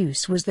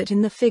excuse was that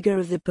in the figure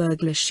of the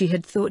burglar she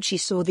had thought she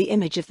saw the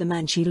image of the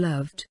man she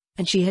loved,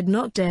 and she had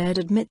not dared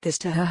admit this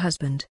to her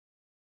husband.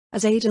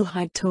 As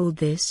Adelheid told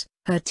this,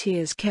 her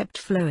tears kept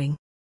flowing.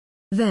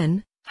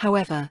 Then,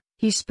 however,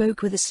 he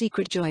spoke with a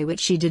secret joy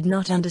which she did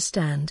not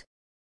understand.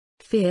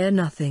 "Fear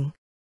nothing.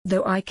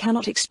 Though I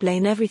cannot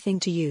explain everything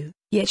to you,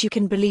 yet you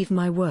can believe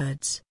my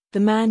words. The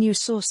man you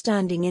saw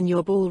standing in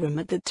your ballroom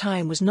at that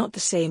time was not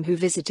the same who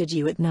visited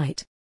you at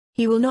night.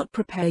 He will not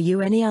prepare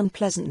you any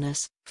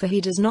unpleasantness, for he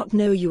does not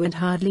know you and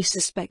hardly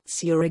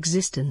suspects your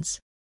existence.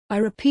 I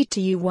repeat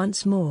to you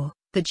once more,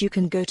 that you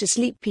can go to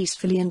sleep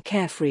peacefully and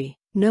carefree.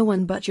 No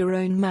one but your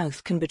own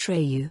mouth can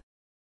betray you."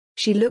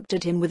 She looked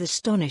at him with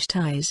astonished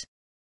eyes.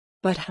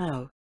 "But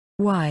how?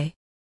 Why?"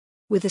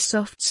 With a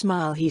soft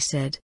smile he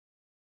said,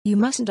 "You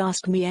mustn't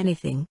ask me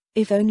anything,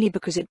 if only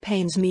because it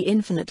pains me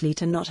infinitely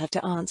to not have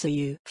to answer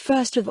you.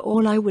 First of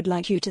all I would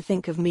like you to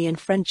think of me in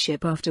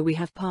friendship after we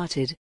have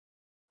parted."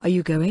 "Are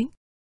you going?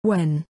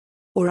 When?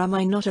 Or am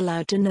I not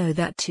allowed to know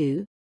that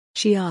too?"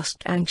 she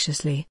asked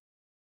anxiously.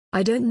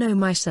 "I don't know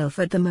myself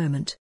at the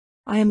moment.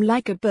 I am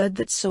like a bird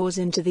that soars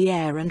into the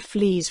air and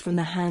flees from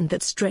the hand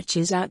that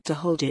stretches out to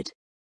hold it."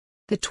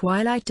 The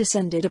twilight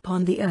descended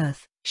upon the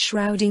earth,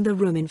 shrouding the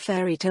room in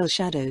fairy tale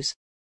shadows.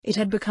 It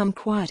had become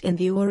quiet in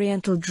the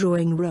Oriental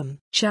drawing room.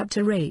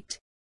 Chapter 8.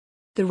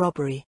 The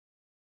robbery.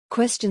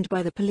 Questioned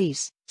by the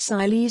police,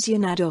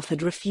 Silesian Adolf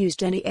had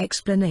refused any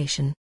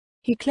explanation.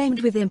 He claimed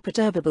with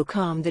imperturbable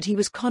calm that he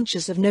was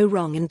conscious of no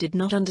wrong and did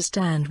not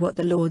understand what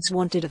the lords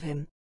wanted of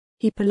him.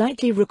 He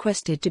politely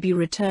requested to be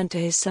returned to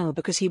his cell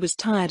because he was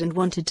tired and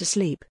wanted to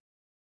sleep.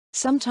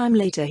 Some time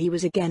later he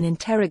was again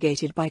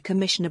interrogated by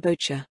Commissioner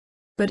Bocher.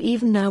 But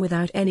even now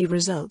without any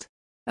result.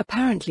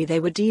 Apparently they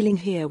were dealing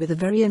here with a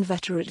very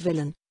inveterate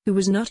villain, who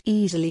was not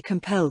easily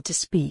compelled to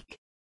speak.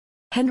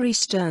 Henry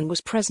Stern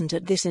was present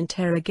at this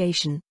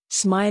interrogation,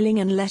 smiling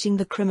and letting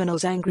the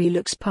criminal's angry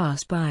looks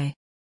pass by.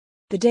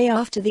 The day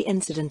after the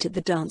incident at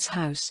the dance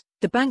house,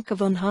 the banker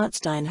von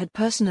Hartstein had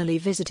personally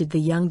visited the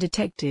young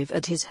detective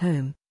at his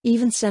home,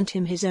 even sent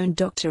him his own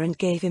doctor and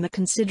gave him a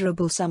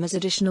considerable sum as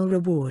additional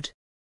reward.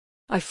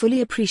 "I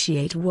fully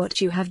appreciate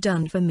what you have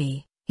done for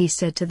me," he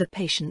said to the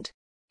patient.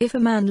 "If a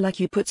man like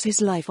you puts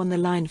his life on the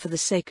line for the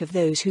sake of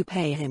those who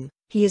pay him,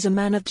 he is a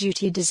man of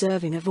duty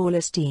deserving of all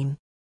esteem."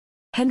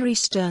 Henry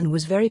Stern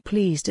was very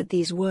pleased at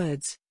these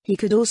words. He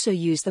could also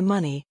use the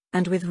money,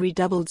 and with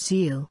redoubled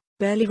zeal,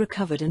 barely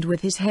recovered and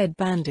with his head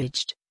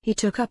bandaged, he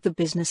took up the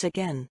business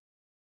again.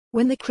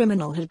 When the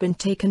criminal had been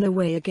taken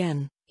away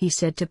again, he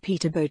said to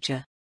Peter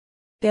Bocher,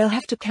 "They'll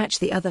have to catch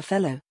the other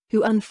fellow,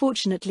 who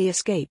unfortunately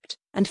escaped,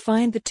 and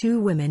find the two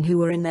women who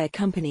were in their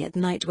company at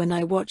night when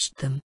I watched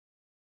them."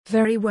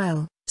 "Very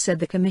well," said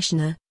the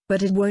commissioner,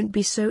 "but it won't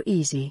be so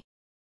easy."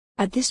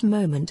 At this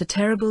moment a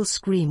terrible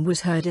scream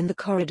was heard in the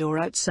corridor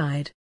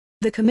outside.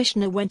 The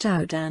commissioner went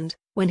out and,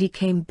 when he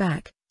came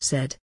back,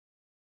 said,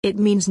 "It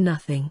means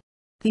nothing."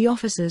 The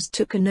officers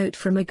took a note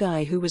from a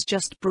guy who was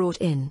just brought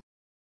in.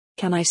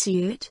 "Can I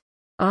see it?"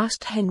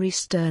 asked Henry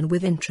Stern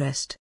with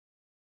interest.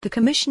 The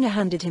commissioner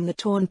handed him the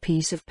torn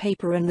piece of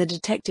paper and the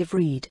detective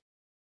read,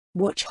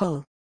 "Watch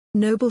Hull.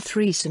 Noble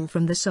threesome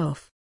from the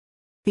Sof."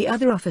 The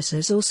other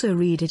officers also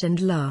read it and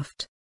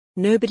laughed.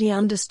 Nobody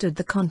understood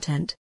the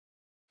content.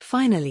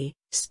 Finally,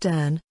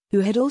 Stern, who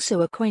had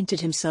also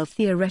acquainted himself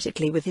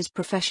theoretically with his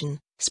profession,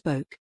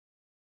 spoke.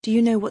 "Do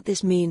you know what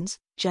this means,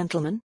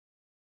 gentlemen?"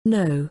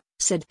 "No,"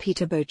 said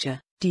Peter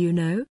Bocher. "Do you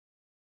know?"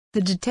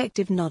 The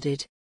detective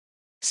nodded.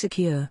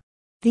 "Secure.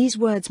 These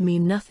words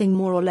mean nothing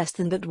more or less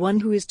than that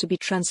one who is to be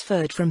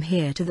transferred from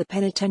here to the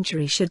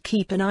penitentiary should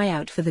keep an eye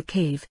out for the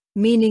cave,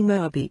 meaning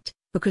Moabit,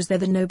 because they're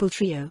the noble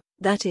trio,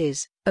 that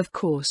is, of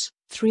course,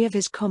 3 of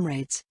his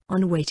comrades,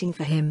 on waiting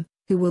for him,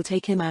 who will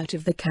take him out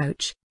of the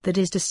couch, that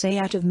is to say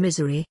out of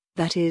misery,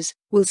 that is,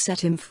 will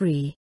set him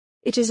free.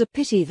 It is a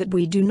pity that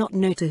we do not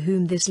know to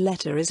whom this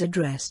letter is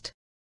addressed."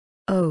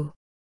 "Oh,"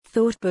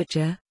 thought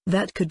Bocher,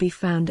 "that could be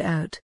found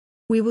out.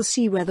 We will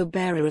see where the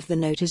bearer of the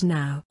note is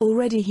now."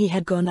 Already he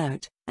had gone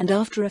out, and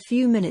after a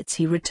few minutes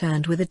he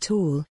returned with a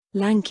tall,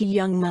 lanky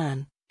young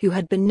man, who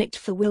had been nicked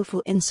for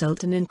willful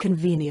insult and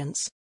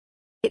inconvenience.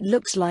 "It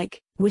looks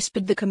like,"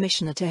 whispered the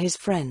commissioner to his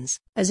friends,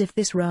 "as if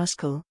this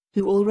rascal,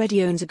 who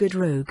already owns a good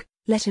rogue,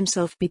 let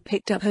himself be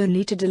picked up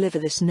only to deliver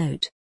this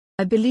note.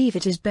 I believe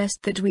it is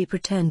best that we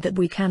pretend that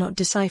we cannot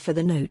decipher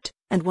the note,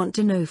 and want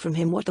to know from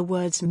him what the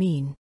words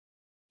mean."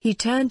 He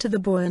turned to the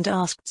boy and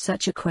asked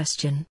such a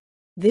question.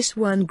 This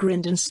one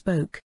grinned and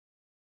spoke.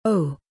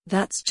 "Oh,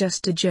 that's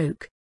just a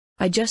joke.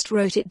 I just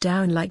wrote it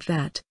down like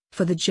that,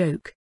 for the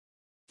joke."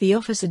 The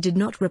officer did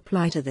not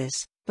reply to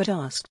this, but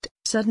asked,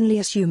 suddenly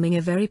assuming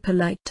a very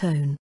polite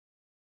tone,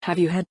 "Have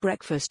you had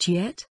breakfast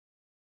yet?"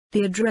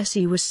 The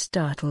addressee was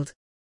startled.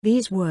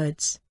 These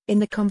words, in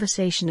the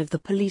conversation of the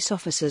police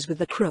officers with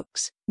the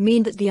crooks,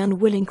 mean that the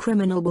unwilling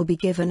criminal will be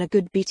given a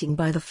good beating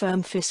by the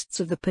firm fists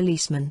of the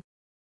policeman.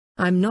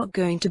 "I'm not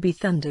going to be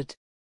thundered,"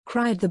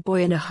 cried the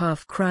boy in a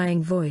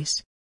half-crying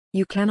voice.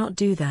 "You cannot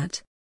do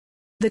that,"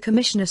 the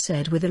commissioner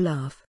said with a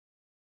laugh.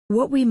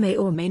 "What we may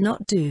or may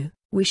not do,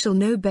 we shall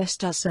know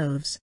best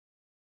ourselves."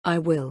 "I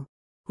will,"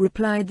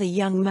 replied the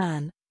young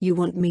man. "You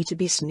want me to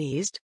be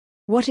sneezed?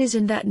 What is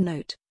in that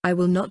note? I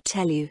will not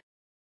tell you.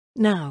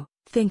 Now,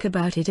 think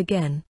about it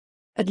again.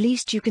 At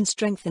least you can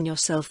strengthen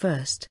yourself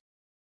first."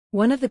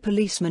 One of the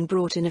policemen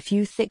brought in a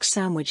few thick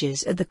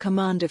sandwiches at the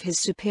command of his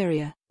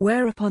superior,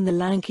 whereupon the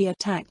lanky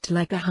attacked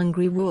like a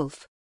hungry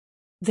wolf.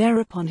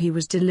 Thereupon he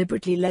was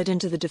deliberately led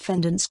into the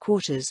defendant's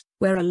quarters,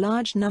 where a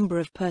large number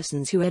of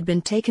persons who had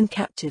been taken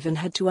captive and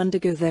had to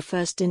undergo their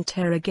first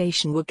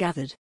interrogation were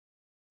gathered.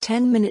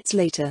 10 minutes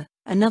later,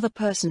 another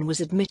person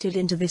was admitted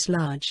into this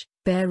large,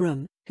 bare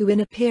room, who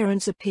in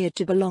appearance appeared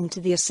to belong to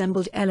the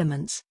assembled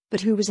elements,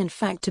 but who was in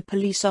fact a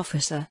police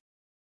officer.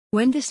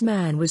 When this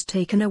man was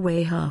taken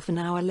away half an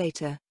hour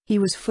later, he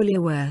was fully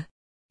aware.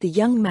 The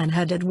young man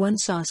had at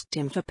once asked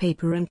him for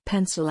paper and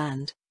pencil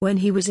and, when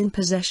he was in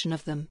possession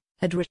of them,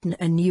 had written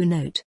a new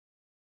note.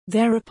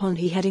 Thereupon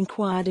he had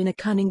inquired in a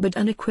cunning but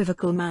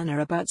unequivocal manner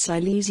about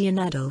Silesian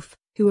Adolf,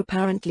 who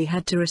apparently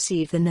had to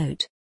receive the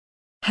note.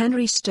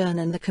 Henry Stern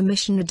and the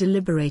commissioner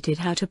deliberated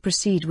how to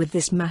proceed with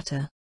this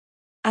matter.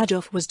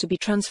 Adolf was to be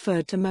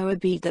transferred to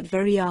Moabit that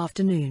very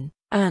afternoon,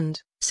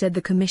 and, said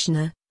the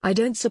commissioner, "I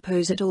don't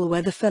suppose at all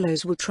where the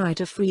fellows will try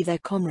to free their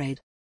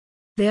comrade."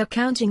 "They are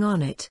counting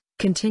on it,"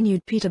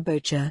 continued Peter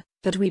Bocher,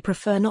 "that we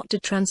prefer not to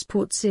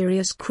transport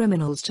serious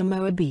criminals to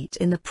Moabit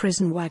in the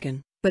prison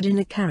wagon, but in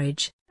a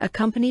carriage,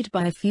 accompanied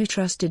by a few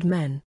trusted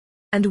men.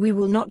 And we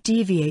will not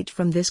deviate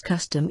from this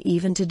custom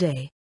even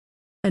today."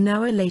 An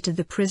hour later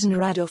the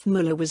prisoner Adolf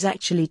Müller was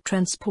actually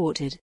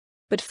transported.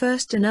 But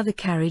first another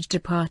carriage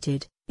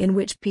departed, in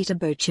which Peter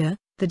Bocher,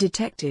 the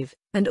detective,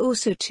 and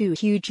also 2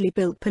 hugely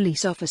built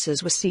police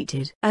officers were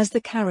seated. As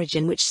the carriage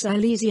in which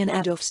Silesian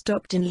Adolf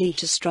stopped in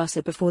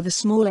Leiterstrasse before the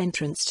small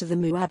entrance to the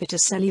Moabiter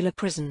cellular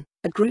prison,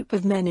 a group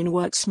of men in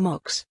work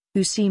smocks,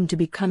 who seemed to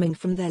be coming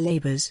from their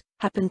labors,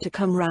 happened to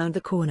come round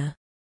the corner.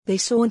 They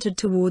sauntered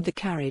toward the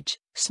carriage,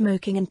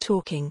 smoking and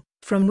talking,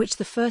 from which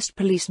the first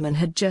policeman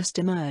had just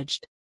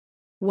emerged.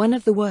 One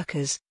of the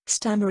workers,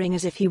 stammering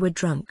as if he were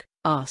drunk,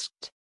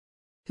 asked,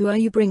 "Who are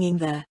you bringing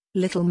there,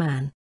 little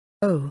man?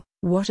 Oh,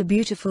 what a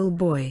beautiful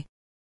boy."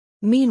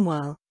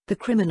 Meanwhile, the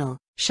criminal,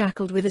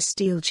 shackled with a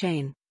steel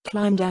chain,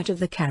 climbed out of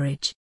the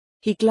carriage.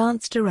 He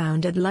glanced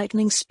around at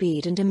lightning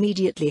speed and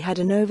immediately had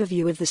an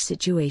overview of the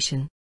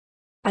situation.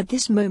 At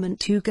this moment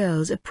 2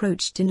 girls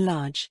approached in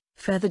large,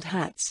 feathered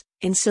hats,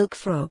 in silk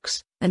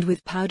frocks, and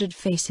with powdered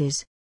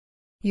faces.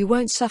 "You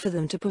won't suffer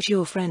them to put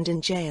your friend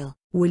in jail,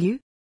 will you?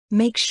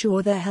 Make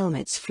sure their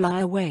helmets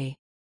fly away."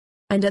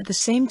 And at the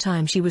same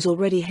time she was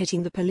already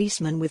hitting the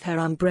policeman with her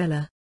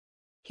umbrella.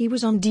 He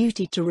was on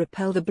duty to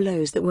repel the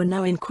blows that were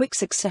now in quick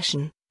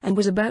succession, and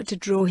was about to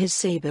draw his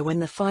saber when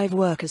the 5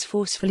 workers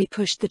forcefully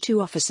pushed the 2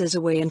 officers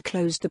away and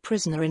closed the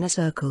prisoner in a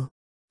circle.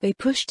 They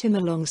pushed him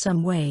along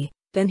some way,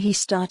 then he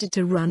started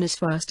to run as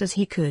fast as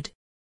he could.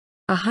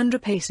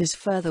 100 paces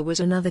further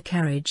was another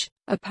carriage,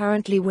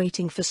 apparently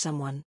waiting for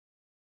someone.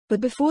 But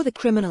before the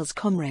criminal's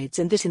comrades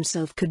and this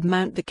himself could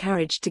mount the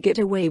carriage to get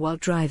away while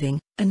driving,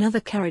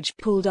 another carriage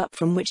pulled up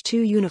from which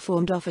 2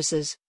 uniformed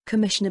officers,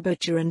 Commissioner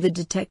Butcher and the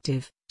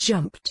detective,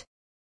 jumped.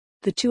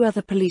 The 2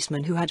 other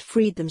policemen who had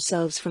freed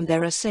themselves from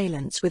their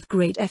assailants with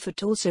great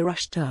effort also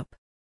rushed up.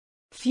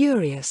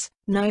 Furious,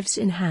 knives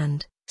in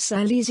hand,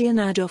 Silesian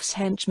Adolf's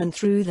henchmen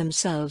threw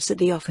themselves at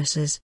the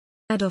officers.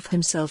 Adolf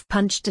himself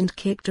punched and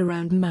kicked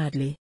around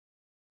madly.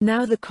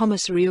 Now the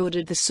commissary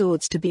ordered the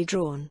swords to be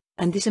drawn,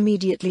 and this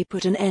immediately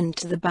put an end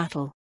to the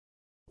battle.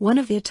 One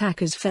of the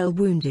attackers fell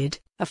wounded,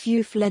 a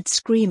few fled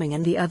screaming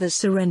and the others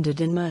surrendered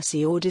in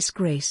mercy or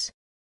disgrace.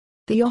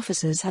 The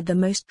officers had the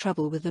most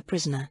trouble with the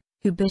prisoner,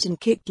 who bit and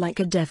kicked like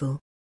a devil.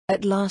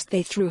 At last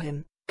they threw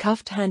him,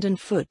 cuffed hand and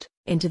foot,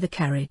 into the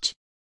carriage.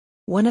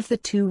 One of the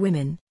 2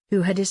 women,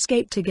 who had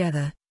escaped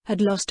together,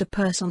 had lost a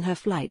purse on her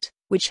flight,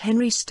 which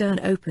Henry Stern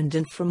opened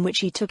and from which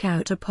he took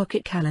out a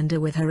pocket calendar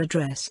with her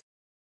address.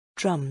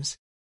 "Drums,"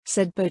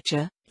 said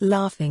Butcher,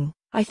 laughing,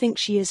 "I think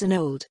she is an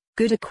old,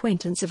 good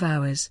acquaintance of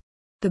ours.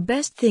 The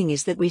best thing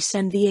is that we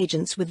send the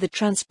agents with the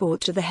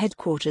transport to the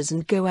headquarters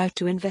and go out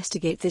to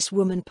investigate this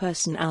woman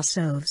person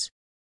ourselves."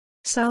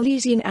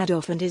 Silesian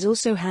Adolf and his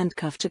also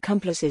handcuffed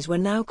accomplices were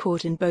now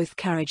caught in both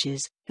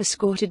carriages,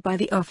 escorted by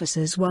the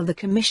officers while the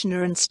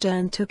commissioner and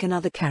Stern took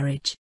another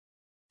carriage.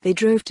 They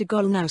drove to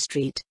Golnow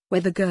Street,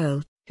 where the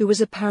girl, who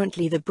was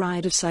apparently the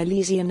bride of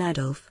Silesian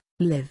Adolf,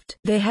 lived.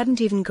 They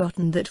hadn't even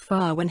gotten that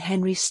far when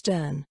Henry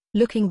Stern,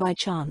 looking by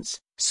chance,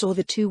 saw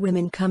the 2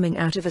 women coming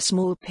out of a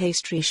small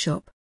pastry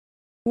shop.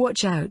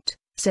 "Watch out,"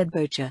 said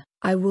Butcher,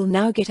 "I will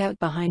now get out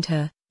behind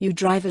her, you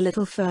drive a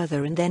little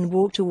further and then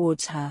walk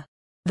towards her.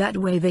 That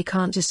way they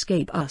can't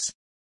escape us."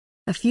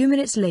 A few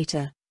minutes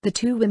later, the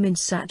 2 women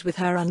sat with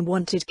her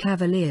unwanted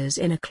cavaliers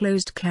in a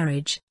closed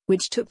carriage,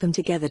 which took them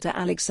together to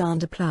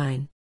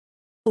Alexanderplein.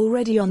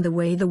 Already on the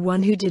way the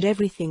one who did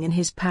everything in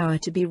his power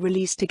to be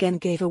released again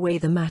gave away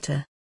the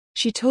matter.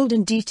 She told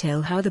in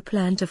detail how the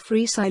plan to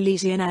free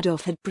Silesian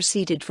Adolf had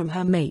proceeded from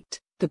her mate,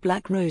 the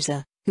Black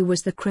Rosa, who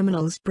was the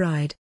criminal's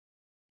bride.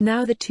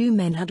 Now the 2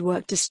 men had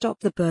worked to stop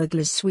the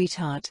burglar's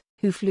sweetheart,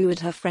 who flew at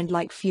her friend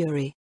like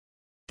fury.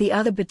 The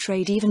other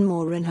betrayed even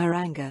more in her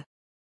anger.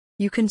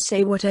 "You can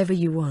say whatever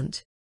you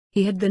want.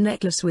 He had the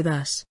necklace with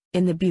us,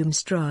 in the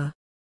Boomstra."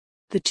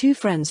 The 2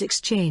 friends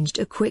exchanged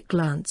a quick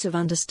glance of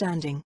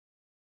understanding.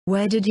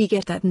 "Where did he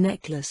get that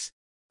necklace?"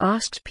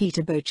 asked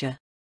Peter Butcher.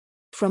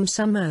 "From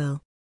some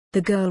earl,"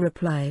 the girl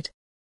replied.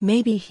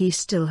 "Maybe he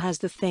still has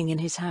the thing in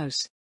his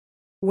house."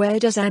 "Where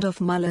does Adolf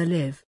Muller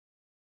live?"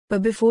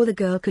 But before the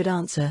girl could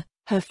answer,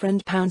 her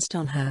friend pounced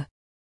on her.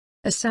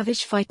 A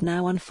savage fight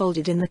now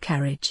unfolded in the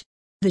carriage.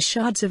 The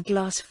shards of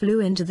glass flew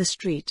into the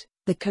street,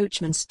 the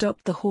coachman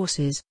stopped the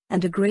horses,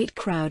 and a great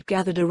crowd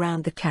gathered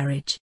around the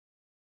carriage.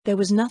 There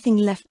was nothing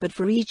left but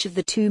for each of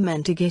the 2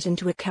 men to get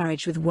into a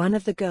carriage with one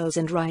of the girls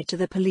and ride to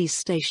the police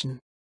station.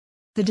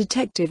 The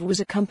detective was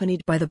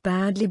accompanied by the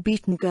badly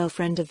beaten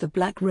girlfriend of the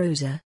Black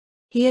Rosa.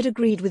 He had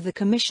agreed with the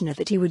commissioner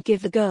that he would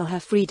give the girl her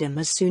freedom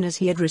as soon as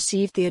he had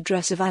received the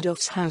address of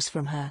Adolf's house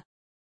from her.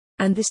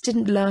 And this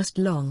didn't last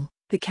long.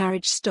 The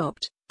carriage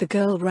stopped, the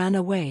girl ran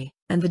away,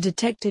 and the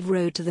detective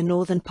rode to the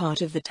northern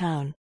part of the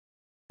town.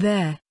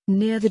 There,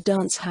 near the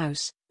dance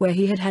house, where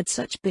he had had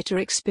such bitter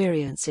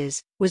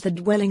experiences, was the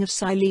dwelling of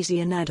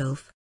Silesian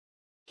Adolf.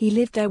 He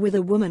lived there with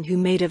a woman who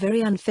made a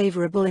very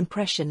unfavorable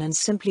impression and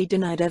simply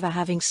denied ever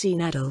having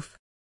seen Adolf.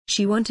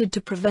 She wanted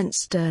to prevent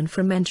Stern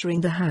from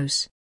entering the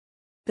house.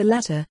 The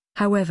latter,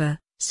 however,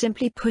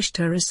 simply pushed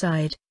her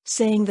aside,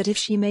 saying that if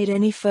she made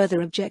any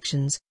further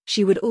objections,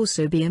 she would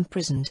also be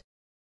imprisoned.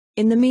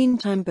 In the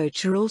meantime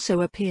Butcher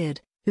also appeared,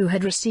 who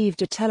had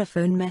received a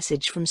telephone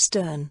message from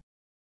Stern.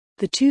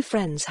 The 2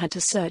 friends had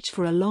to search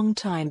for a long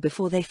time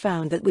before they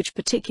found that which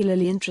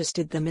particularly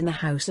interested them in the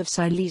house of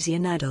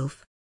Silesian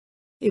Adolf.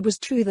 It was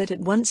true that at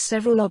once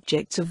several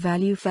objects of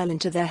value fell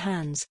into their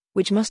hands,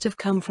 which must have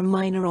come from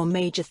minor or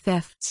major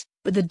thefts,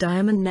 but the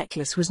diamond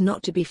necklace was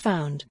not to be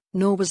found,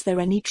 nor was there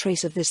any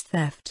trace of this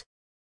theft.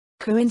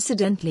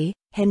 Coincidentally,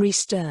 Henry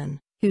Stern,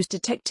 whose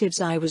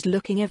detective's eye was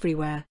looking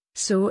everywhere,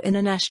 saw in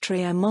an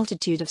ashtray a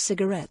multitude of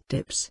cigarette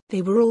tips.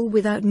 They were all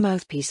without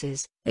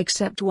mouthpieces,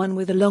 except one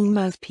with a long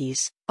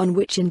mouthpiece, on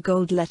which in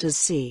gold letters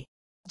C.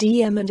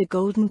 DM and a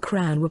golden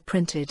crown were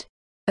printed.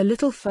 A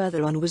little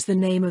further on was the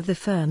name of the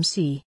firm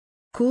C.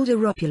 called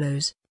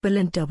Aropulos,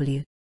 Berlin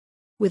W.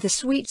 With a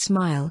sweet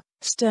smile,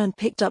 Stern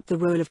picked up the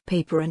roll of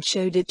paper and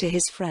showed it to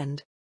his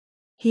friend.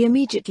 He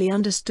immediately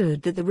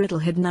understood that the riddle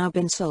had now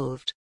been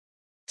solved.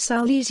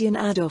 Silesian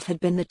Adolf had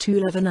been the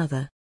tool of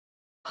another.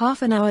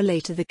 Half an hour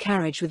later the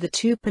carriage with the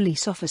two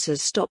police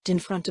officers stopped in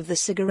front of the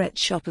cigarette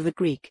shop of a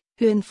Greek,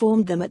 who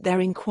informed them at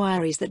their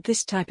inquiries that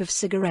this type of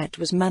cigarette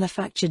was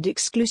manufactured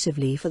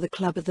exclusively for the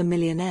Club of the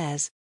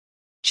Millionaires.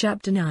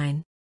 Chapter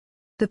 9.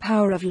 The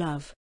Power of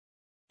Love.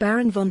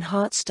 Baron von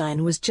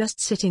Hartstein was just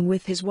sitting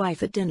with his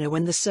wife at dinner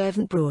when the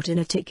servant brought in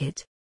a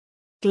ticket.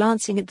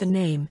 Glancing at the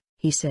name,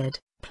 he said,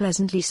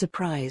 pleasantly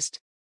surprised.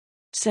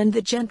 "Send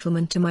the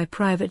gentleman to my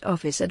private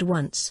office at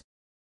once."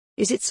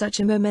 "Is it such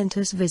a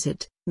momentous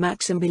visit,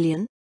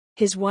 Maximilian?"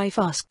 his wife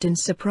asked in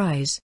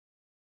surprise.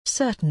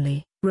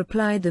 "Certainly,"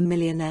 replied the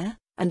millionaire,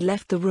 and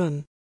left the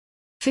room.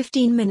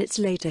 15 minutes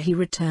later he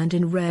returned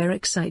in rare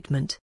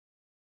excitement.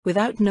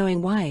 Without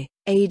knowing why,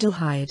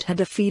 Adelheid had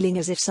a feeling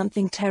as if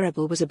something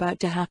terrible was about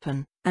to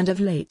happen, and of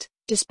late,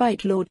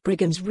 despite Lord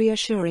Brigham's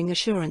reassuring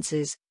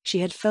assurances, she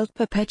had felt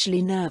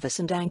perpetually nervous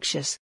and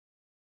anxious.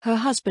 Her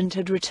husband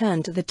had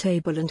returned to the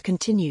table and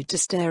continued to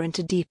stare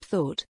into deep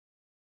thought.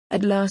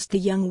 At last the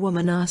young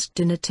woman asked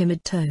in a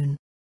timid tone.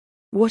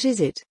 "What is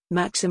it,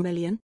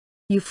 Maximilian?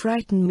 You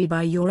frighten me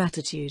by your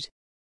attitude."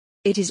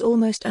 "It is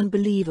almost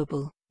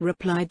unbelievable,"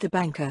 replied the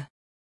banker.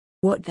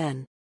 "What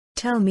then?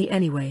 Tell me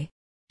anyway,"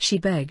 she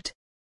begged.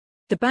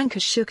 The banker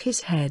shook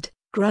his head,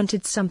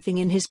 grunted something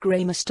in his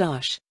grey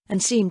moustache,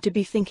 and seemed to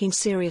be thinking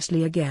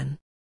seriously again.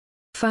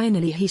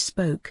 Finally he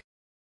spoke.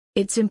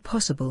 "It's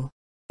impossible.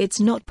 It's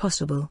not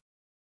possible."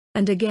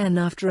 And again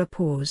after a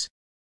pause.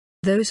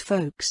 "Those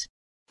folks.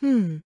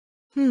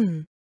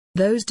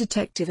 Those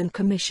detective and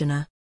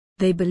commissioner.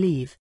 They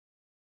believe."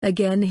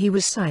 Again he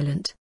was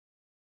silent.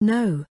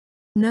 No.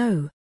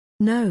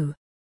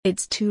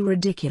 It's too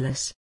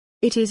ridiculous.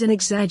 It is an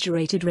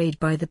exaggerated raid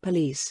by the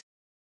police."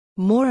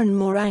 More and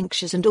more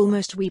anxious and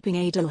almost weeping,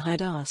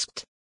 Adelheid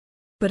asked.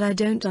 "But I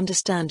don't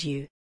understand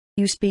you.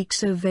 You speak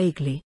so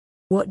vaguely.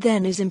 What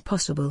then is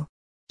impossible?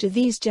 Do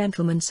these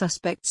gentlemen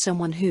suspect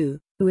someone who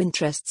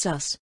interests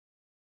us?"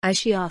 As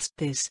she asked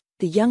this,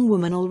 the young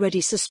woman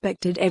already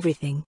suspected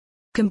everything.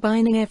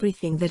 Combining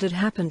everything that had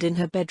happened in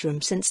her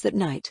bedroom since that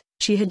night,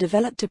 she had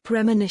developed a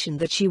premonition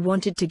that she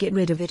wanted to get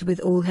rid of it with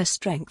all her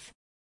strength.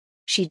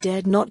 She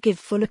dared not give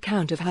full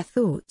account of her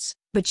thoughts,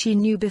 but she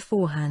knew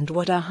beforehand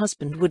what her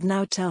husband would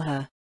now tell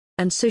her,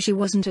 and so she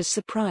wasn't as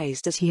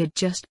surprised as he had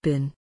just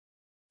been.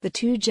 "The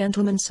two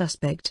gentlemen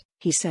suspect,"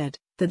 he said,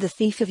 "that the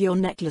thief of your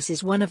necklace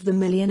is one of the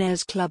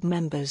Millionaires' Club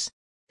members.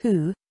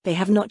 Who, they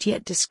have not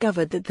yet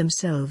discovered that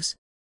themselves.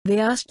 They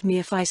asked me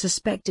if I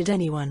suspected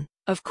anyone.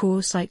 Of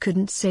course I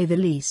couldn't say the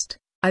least.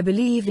 I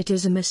believe it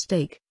is a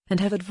mistake, and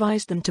have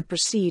advised them to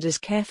proceed as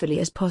carefully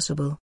as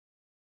possible."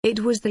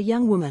 It was the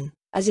young woman,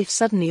 as if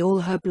suddenly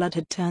all her blood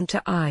had turned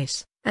to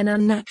ice, an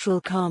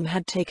unnatural calm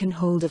had taken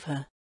hold of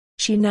her.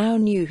 She now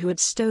knew who had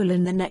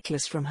stolen the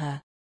necklace from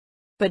her.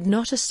 But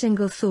not a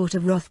single thought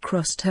of wrath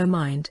crossed her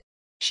mind.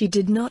 She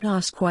did not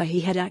ask why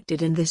he had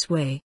acted in this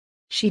way.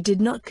 She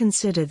did not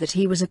consider that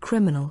he was a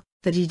criminal,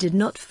 that he did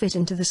not fit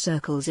into the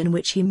circles in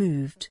which he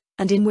moved,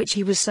 and in which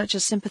he was such a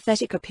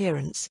sympathetic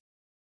appearance.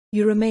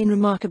 "You remain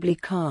remarkably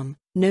calm,"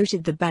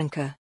 noted the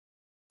banker.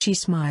 She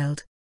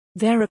smiled.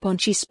 Thereupon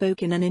she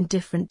spoke in an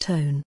indifferent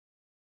tone.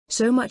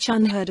 "So much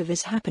unheard of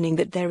is happening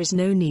that there is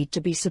no need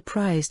to be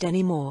surprised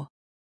anymore."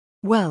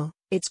 "Well,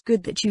 it's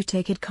good that you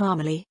take it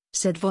calmly,"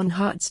 said von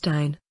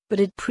Hartstein, "but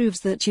it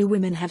proves that you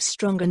women have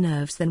stronger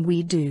nerves than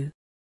we do.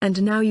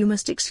 And now you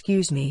must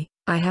excuse me,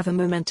 I have a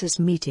momentous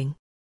meeting."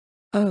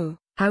 Oh,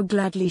 how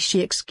gladly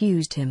she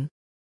excused him.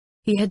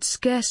 He had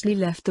scarcely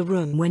left the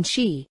room when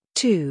she,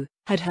 too,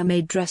 had her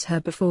maid dress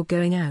her before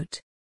going out.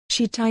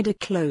 She tied a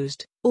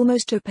closed,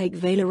 almost opaque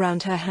veil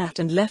around her hat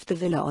and left the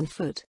villa on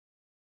foot.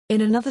 In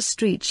another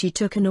street she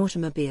took an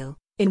automobile,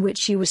 in which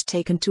she was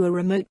taken to a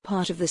remote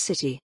part of the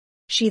city.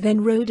 She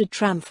then rode a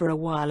tram for a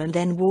while and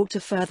then walked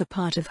a further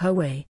part of her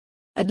way.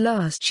 At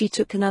last she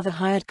took another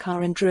hired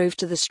car and drove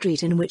to the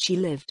street in which he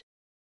lived.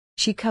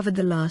 She covered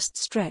the last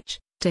stretch,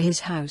 to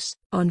his house,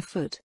 on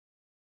foot.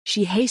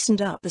 She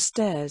hastened up the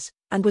stairs,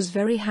 and was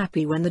very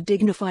happy when the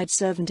dignified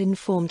servant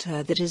informed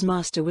her that his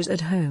master was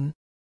at home.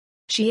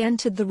 She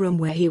entered the room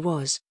where he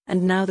was,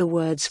 and now the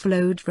words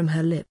flowed from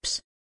her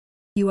lips.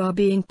 "You are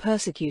being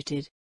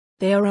persecuted.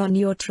 They are on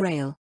your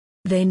trail.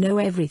 They know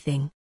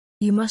everything.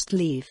 You must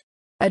leave.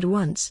 At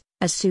once,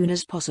 as soon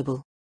as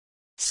possible."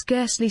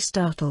 Scarcely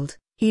startled,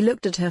 he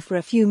looked at her for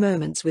a few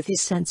moments with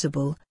his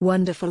sensible,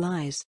 wonderful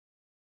eyes.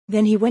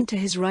 Then he went to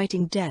his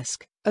writing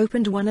desk,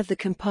 opened one of the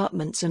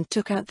compartments and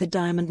took out the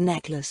diamond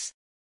necklace.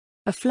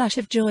 A flush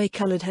of joy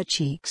colored her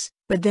cheeks,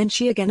 but then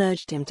she again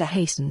urged him to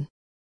hasten.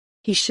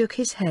 He shook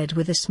his head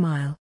with a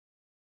smile.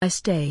 "I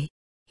stay,"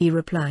 he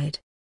replied.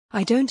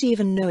 I don't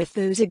even know if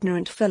those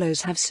ignorant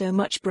fellows have so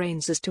much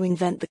brains as to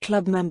invent the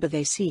club member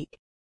they seek.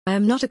 I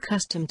am not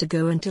accustomed to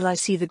go until I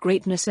see the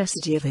great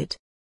necessity of it.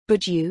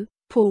 But you,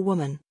 poor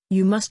woman,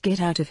 you must get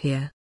out of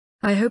here.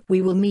 I hope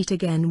we will meet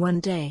again one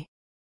day."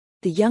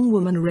 The young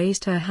woman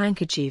raised her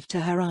handkerchief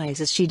to her eyes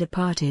as she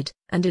departed,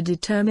 and a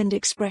determined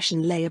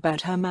expression lay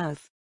about her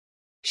mouth.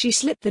 She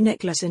slipped the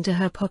necklace into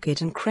her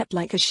pocket and crept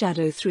like a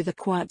shadow through the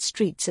quiet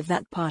streets of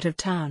that part of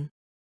town.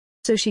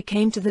 So she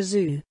came to the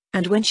zoo,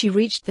 and when she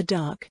reached the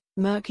dark,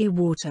 murky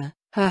water,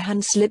 her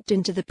hand slipped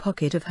into the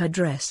pocket of her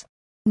dress.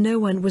 No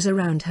one was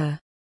around her.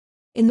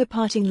 In the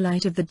parting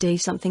light of the day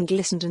something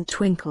glistened and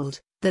twinkled.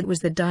 That was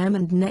the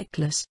diamond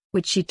necklace,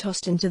 which she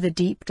tossed into the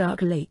deep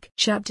dark lake.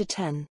 Chapter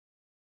 10.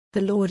 The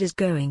Lord is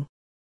going.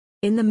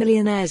 In the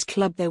Millionaires'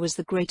 Club there was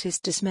the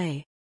greatest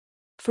dismay.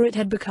 For it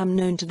had become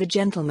known to the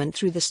gentleman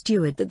through the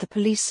steward that the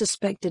police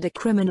suspected a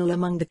criminal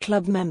among the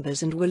club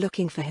members and were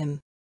looking for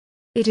him.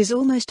 "It is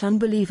almost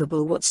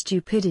unbelievable what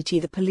stupidity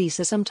the police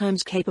are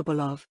sometimes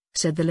capable of,"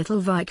 said the little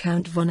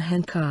Viscount von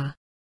Hencar.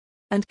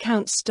 And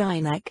Count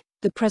Steinach,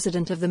 the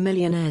president of the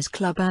Millionaires'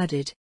 Club,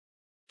 added,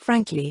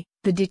 "Frankly,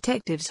 the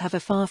detectives have a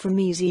far from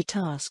easy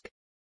task.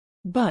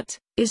 But,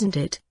 isn't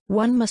it,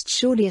 one must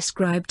surely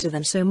ascribe to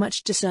them so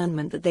much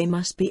discernment that they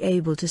must be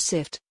able to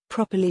sift,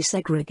 properly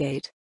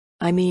segregate.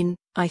 I mean,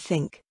 I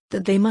think,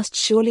 that they must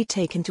surely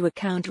take into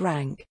account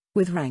rank,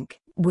 well,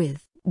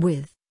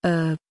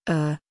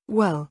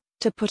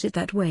 to put it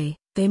that way,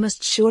 they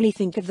must surely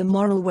think of the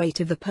moral weight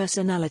of the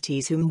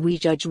personalities whom we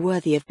judge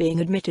worthy of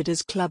being admitted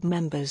as club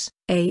members.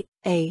 I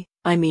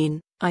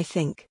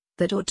think,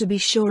 that ought to be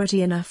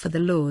surety enough for the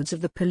lords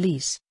of the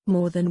police,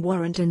 more than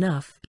warrant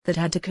enough, that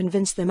had to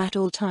convince them at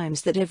all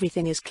times that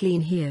everything is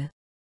clean here.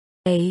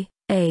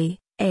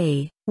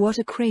 What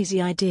a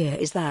crazy idea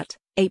is that,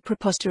 a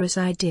preposterous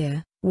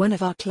idea, one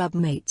of our club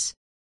mates.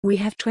 We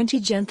have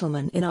 20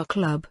 gentlemen in our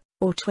club,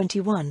 or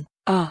 21,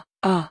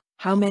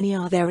 how many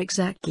are there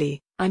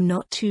exactly, I'm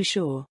not too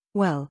sure.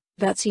 Well,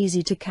 that's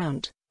easy to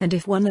count, and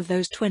if one of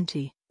those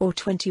 20, or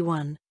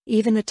 21,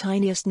 even the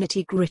tiniest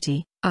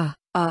nitty-gritty,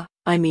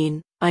 I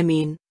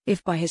mean,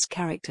 if by his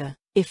character,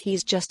 if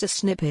he's just a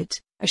snippet,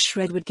 a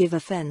shred would give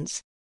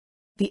offense."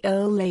 The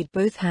Earl laid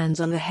both hands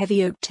on the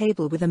heavy oak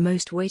table with a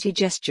most weighty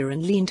gesture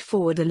and leaned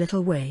forward a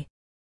little way.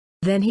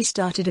 Then he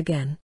started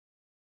again.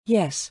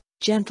 "Yes,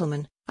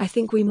 gentlemen, I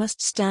think we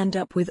must stand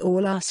up with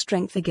all our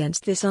strength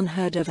against this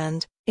unheard of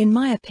and, in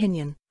my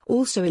opinion,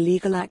 also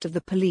illegal act of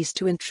the police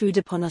to intrude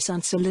upon us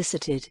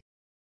unsolicited.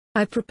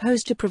 I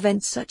propose to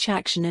prevent such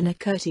action in a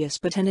courteous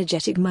but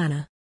energetic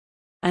manner.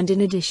 And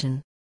in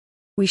addition,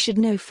 we should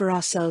know for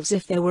ourselves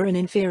if there were an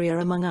inferior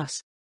among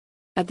us."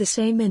 At the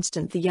same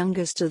instant the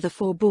youngest of the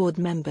 4 board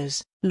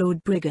members,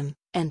 Lord Brigham,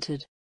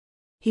 entered.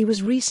 He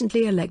was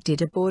recently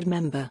elected a board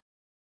member.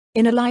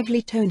 In a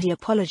lively tone he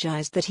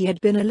apologized that he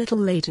had been a little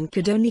late and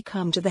could only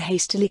come to the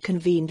hastily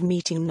convened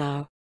meeting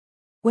now.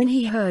 When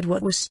he heard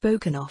what was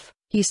spoken of,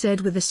 he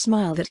said with a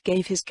smile that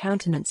gave his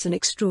countenance an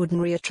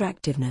extraordinary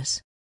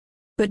attractiveness,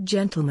 "But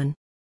gentlemen,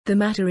 the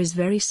matter is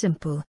very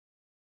simple.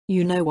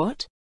 You know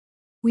what?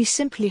 We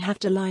simply have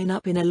to line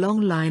up in a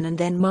long line and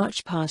then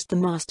march past the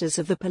masters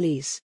of the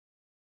police.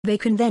 They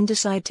can then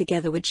decide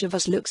together which of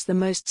us looks the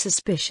most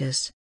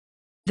suspicious."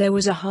 There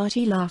was a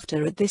hearty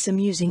laughter at this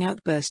amusing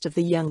outburst of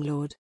the young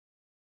lord.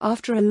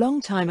 After a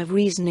long time of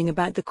reasoning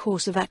about the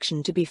course of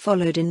action to be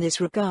followed in this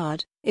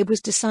regard, it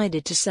was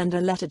decided to send a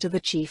letter to the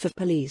chief of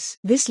police.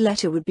 This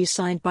letter would be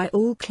signed by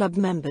all club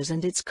members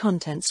and its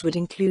contents would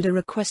include a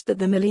request that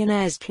the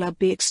Millionaires' Club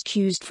be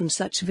excused from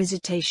such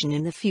visitation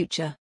in the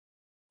future.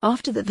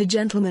 After that the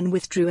gentlemen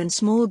withdrew in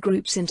small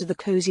groups into the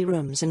cozy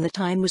rooms and the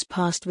time was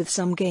passed with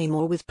some game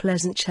or with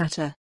pleasant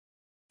chatter.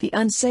 The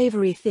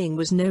unsavory thing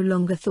was no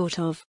longer thought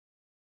of.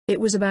 It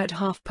was about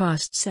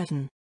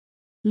 7:30.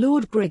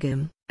 Lord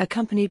Brigham,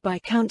 accompanied by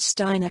Count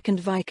Steinach and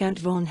Viscount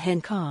von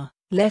Hencar,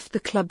 left the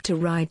club to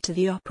ride to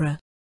the opera.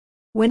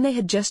 When they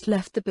had just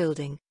left the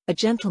building, a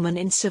gentleman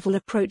in civil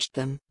approached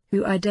them,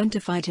 who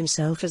identified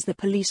himself as the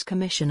police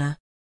commissioner.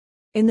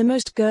 In the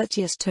most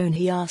courteous tone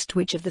he asked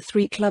which of the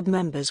 3 club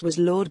members was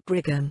Lord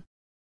Brigham.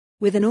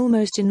 With an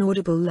almost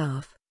inaudible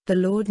laugh, the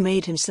lord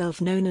made himself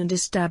known and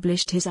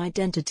established his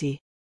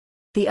identity.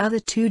 The other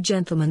 2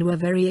 gentlemen were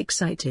very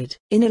excited.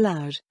 In a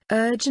loud,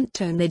 urgent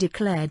tone they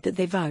declared that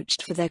they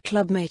vouched for their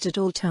clubmate at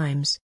all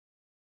times.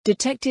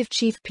 Detective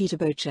Chief Peter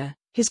Bocher,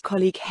 his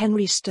colleague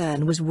Henry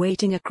Stern was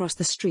waiting across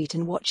the street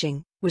and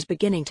watching, was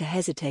beginning to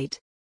hesitate.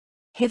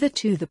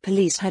 Hitherto the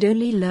police had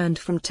only learned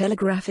from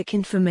telegraphic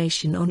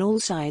information on all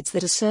sides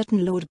that a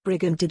certain Lord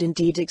Brigham did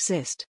indeed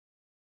exist.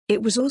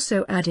 It was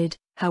also added,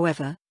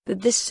 however,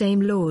 that this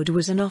same lord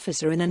was an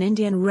officer in an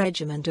Indian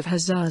regiment of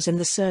hussars in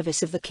the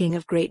service of the King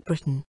of Great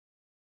Britain.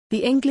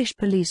 The English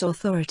police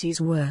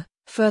authorities were,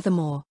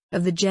 furthermore,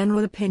 of the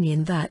general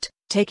opinion that,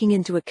 taking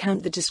into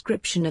account the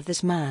description of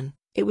this man,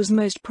 it was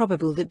most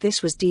probable that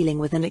this was dealing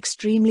with an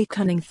extremely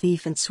cunning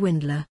thief and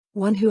swindler,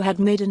 one who had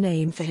made a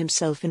name for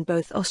himself in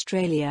both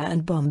Australia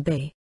and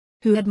Bombay,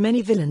 who had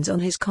many villains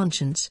on his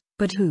conscience,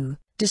 but who,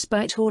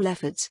 despite all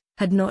efforts,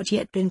 had not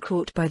yet been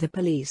caught by the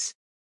police.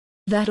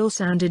 That all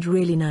sounded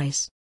really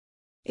nice.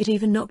 It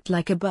even knocked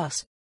like a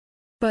bus.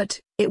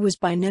 But it was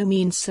by no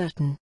means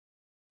certain.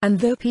 And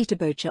though Peter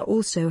Bocher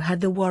also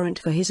had the warrant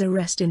for his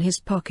arrest in his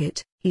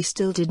pocket, he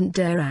still didn't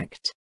dare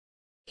act.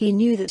 He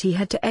knew that he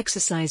had to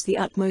exercise the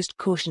utmost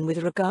caution with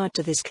regard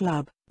to this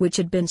club, which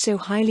had been so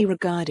highly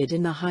regarded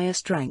in the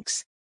highest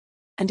ranks.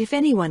 And if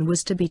anyone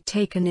was to be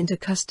taken into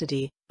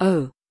custody,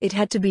 it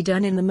had to be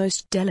done in the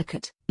most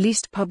delicate,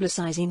 least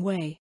publicizing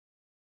way.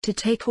 To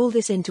take all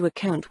this into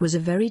account was a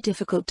very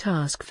difficult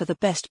task for the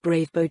best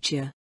brave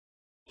Bocher.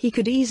 He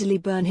could easily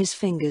burn his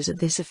fingers at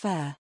this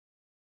affair.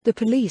 The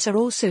police are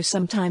also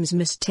sometimes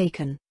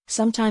mistaken,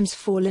 sometimes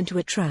fall into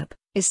a trap,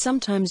 is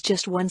sometimes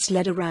just once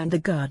led around the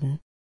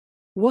garden.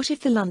 What if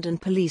the London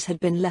police had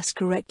been less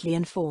correctly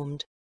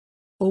informed?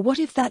 Or what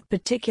if that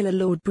particular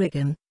Lord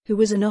Brigham, who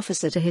was an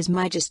officer to His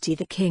Majesty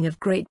the King of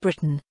Great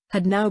Britain,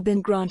 had now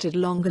been granted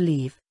longer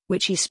leave,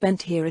 which he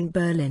spent here in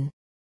Berlin?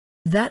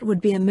 That would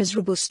be a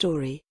miserable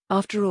story,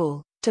 after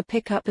all, to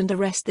pick up and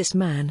arrest this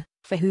man,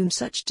 for whom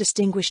such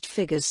distinguished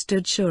figures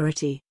stood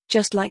surety,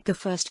 just like the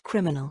first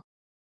criminal.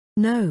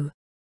 No.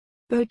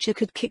 Bocher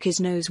could kick his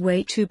nose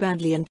way too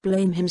badly and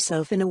blame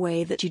himself in a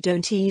way that you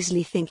don't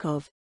easily think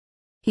of.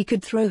 He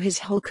could throw his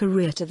whole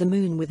career to the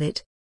moon with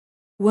it.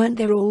 Weren't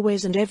there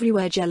always and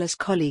everywhere jealous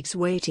colleagues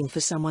waiting for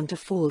someone to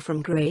fall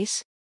from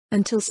grace?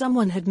 Until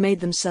someone had made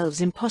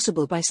themselves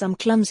impossible by some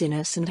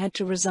clumsiness and had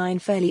to resign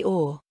fairly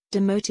or,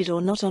 demoted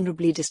or not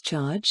honorably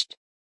discharged?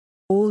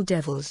 All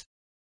devils.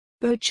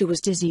 Bocher was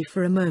dizzy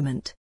for a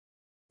moment.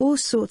 All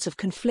sorts of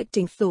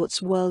conflicting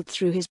thoughts whirled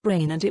through his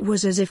brain and it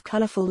was as if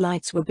colorful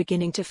lights were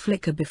beginning to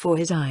flicker before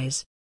his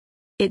eyes.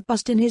 It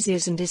buzzed in his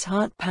ears and his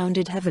heart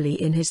pounded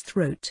heavily in his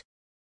throat.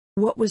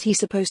 What was he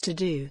supposed to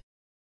do?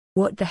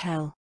 What the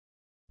hell?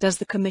 Does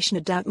the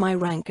commissioner doubt my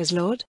rank as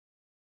lord?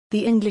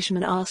 The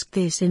Englishman asked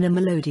this in a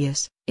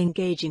melodious,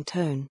 engaging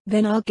tone.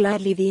 Then I'll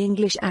gladly. The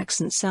English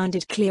accent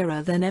sounded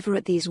clearer than ever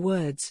at these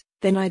words.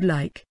 Then I'd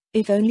like,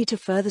 if only to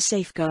further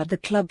safeguard the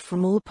club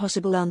from all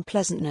possible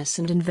unpleasantness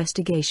and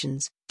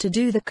investigations, to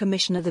do the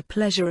commissioner the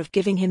pleasure of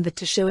giving him the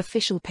to show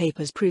official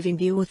papers proving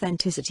the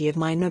authenticity of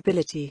my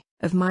nobility,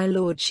 of my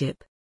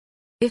lordship.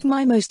 If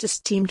my most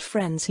esteemed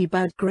friends, he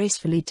bowed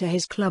gracefully to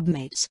his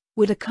clubmates,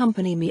 would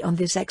accompany me on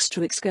this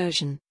extra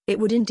excursion, it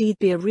would indeed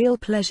be a real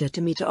pleasure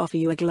to me to offer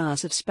you a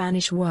glass of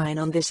Spanish wine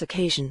on this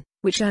occasion,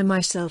 which I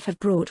myself have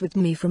brought with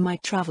me from my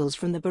travels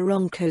from the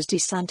Barrancos de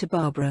Santa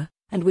Barbara,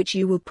 and which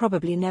you will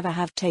probably never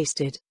have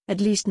tasted, at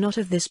least not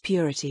of this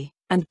purity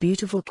and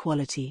beautiful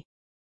quality.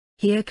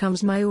 Here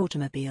comes my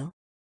automobile.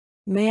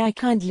 May I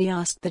kindly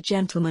ask the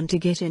gentleman to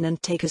get in and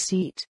take a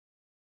seat?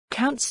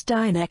 Count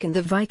Steineck and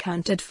the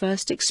Viscount had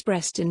first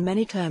expressed in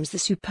many terms the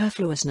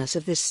superfluousness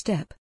of this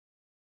step.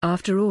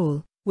 After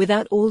all,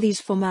 without all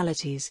these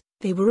formalities,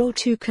 they were all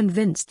too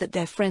convinced that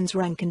their friend's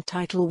rank and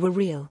title were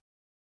real.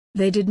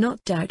 They did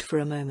not doubt for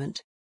a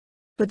moment.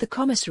 But the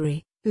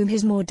commissary, whom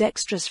his more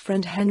dexterous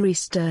friend Henry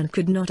Stern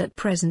could not at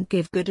present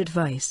give good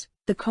advice,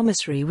 the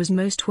commissary was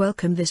most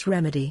welcome this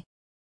remedy.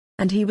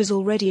 And he was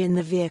already in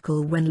the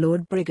vehicle when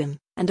Lord Brigham,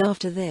 and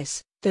after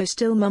this, though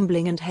still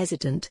mumbling and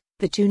hesitant,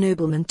 the two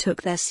noblemen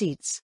took their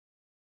seats.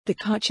 The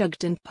car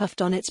chugged and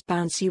puffed on its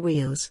bouncy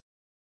wheels.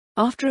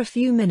 After a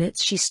few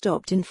minutes she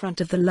stopped in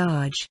front of the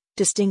large,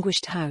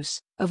 distinguished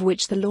house, of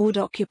which the lord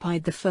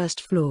occupied the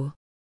first floor.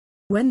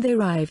 When they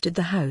arrived at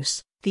the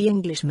house, the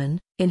Englishman,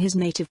 in his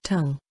native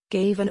tongue,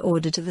 gave an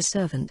order to the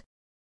servant.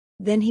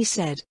 Then he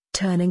said,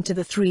 turning to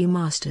the three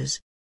masters,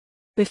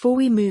 "Before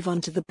we move on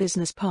to the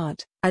business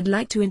part, I'd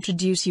like to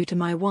introduce you to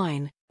my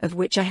wine, of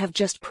which I have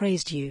just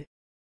praised you.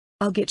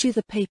 I'll get you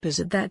the papers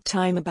at that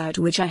time about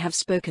which I have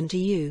spoken to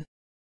you."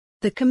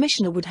 The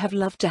commissioner would have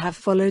loved to have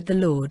followed the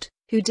lord,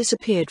 who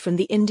disappeared from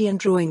the Indian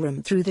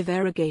drawing-room through the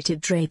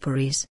variegated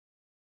draperies.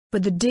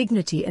 But the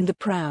dignity and the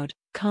proud,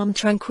 calm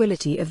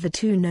tranquillity of the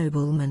two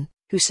noblemen,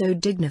 who so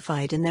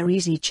dignified in their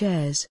easy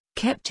chairs,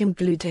 kept him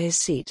glued to his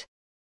seat.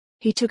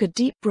 He took a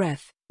deep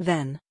breath,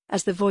 then,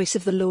 as the voice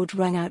of the lord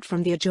rang out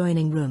from the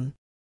adjoining room,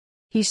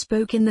 he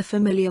spoke in the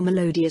familiar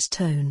melodious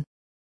tone.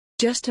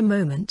 "Just a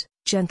moment,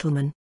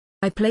 gentlemen.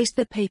 I placed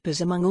the papers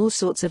among all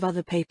sorts of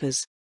other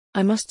papers.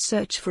 I must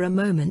search for a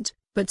moment,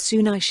 but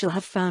soon I shall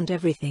have found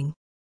everything."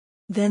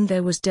 Then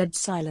there was dead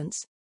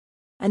silence.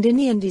 And in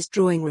the Indies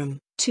drawing-room,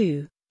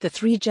 too, the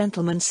three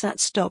gentlemen sat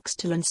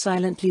stock-still and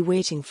silently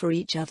waiting for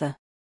each other.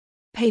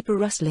 Paper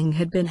rustling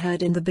had been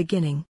heard in the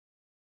beginning.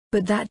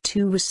 But that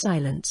too was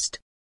silenced.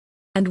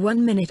 And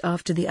 1 minute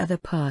after the other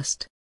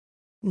passed.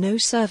 No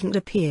servant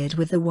appeared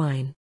with the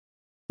wine.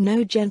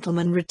 No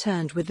gentleman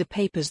returned with the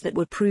papers that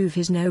would prove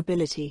his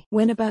nobility.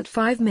 When about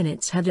 5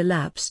 minutes had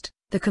elapsed,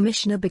 the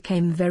commissioner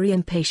became very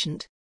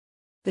impatient.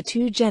 The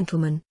two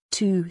gentlemen,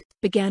 too,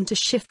 began to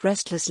shift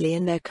restlessly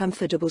in their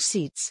comfortable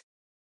seats.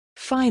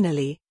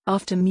 Finally,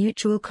 after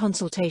mutual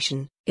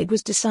consultation, it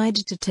was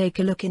decided to take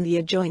a look in the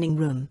adjoining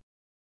room.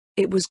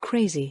 It was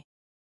crazy.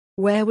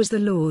 Where was the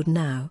lord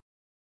now?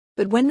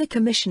 But when the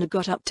commissioner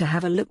got up to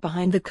have a look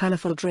behind the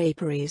colorful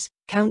draperies,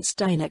 Count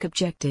Steineck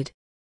objected.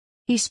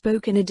 He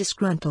spoke in a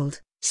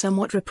disgruntled,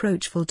 somewhat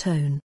reproachful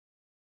tone.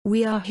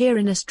 "We are here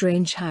in a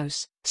strange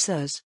house,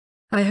 sirs.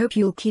 I hope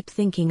you'll keep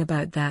thinking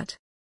about that."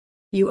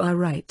 "You are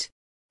right."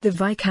 The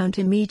Viscount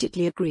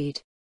immediately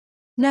agreed.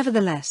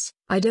 "Nevertheless,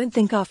 I don't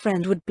think our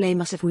friend would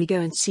blame us if we go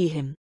and see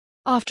him.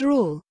 After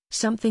all,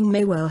 something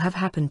may well have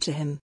happened to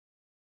him."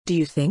 "Do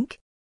you think?"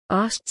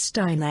 asked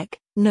Steinach.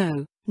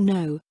 "No,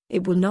 no,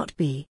 it will not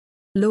be."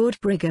 Lord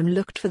Brigham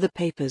looked for the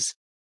papers.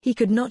 He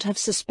could not have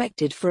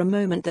suspected for a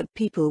moment that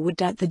people would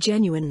doubt the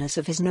genuineness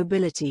of his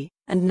nobility,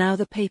 and now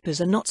the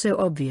papers are not so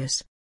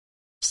obvious.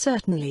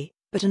 "Certainly,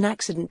 but an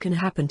accident can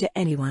happen to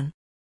anyone.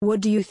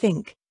 What do you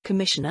think,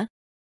 Commissioner?"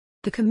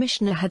 The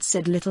Commissioner had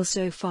said little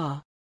so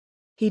far.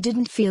 He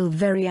didn't feel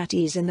very at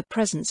ease in the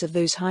presence of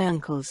those high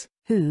uncles,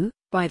 who,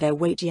 by their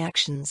weighty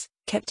actions,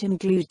 kept him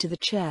glued to the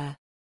chair.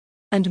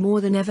 And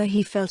more than ever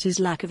he felt his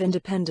lack of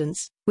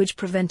independence, which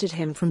prevented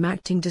him from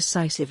acting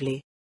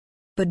decisively.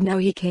 But now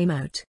he came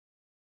out.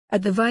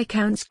 At the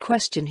Viscount's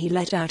question he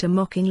let out a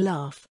mocking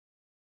laugh.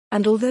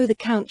 And although the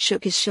Count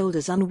shook his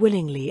shoulders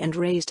unwillingly and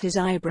raised his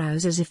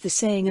eyebrows as if the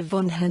saying of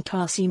von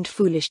Hentar seemed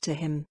foolish to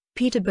him,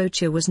 Peter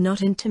Bocher was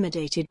not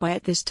intimidated by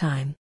it this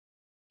time.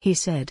 He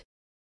said,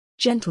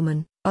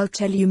 "Gentlemen, I'll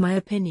tell you my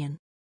opinion.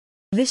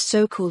 This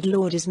so-called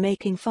lord is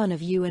making fun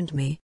of you and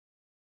me.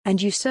 And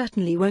you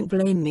certainly won't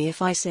blame me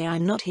if I say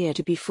I'm not here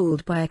to be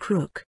fooled by a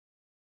crook.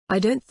 I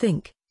don't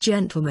think,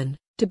 gentlemen,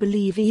 to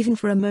believe even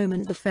for a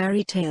moment the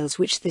fairy tales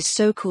which this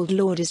so-called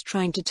lord is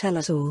trying to tell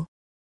us all.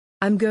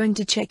 I'm going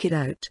to check it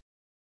out."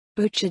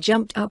 Bocher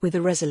jumped up with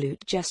a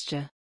resolute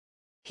gesture.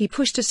 He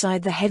pushed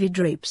aside the heavy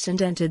drapes and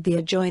entered the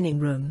adjoining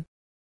room.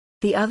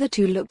 The other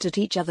two looked at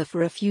each other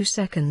for a few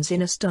seconds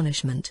in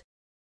astonishment.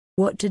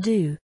 What to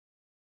do?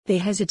 They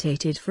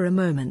hesitated for a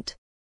moment.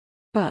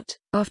 But,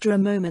 after a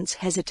moment's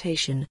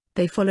hesitation,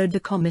 they followed the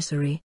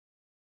commissary.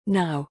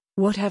 "Now,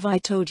 what have I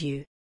told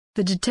you?"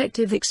 the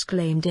detective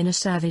exclaimed in a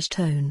savage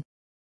tone.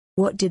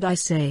 "What did I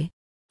say?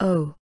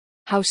 Oh,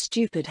 how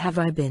stupid have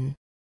I been!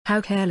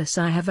 How careless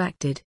I have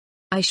acted!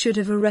 I should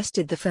have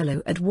arrested the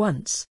fellow at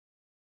once."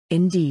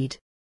 Indeed.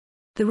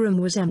 The room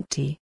was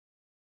empty.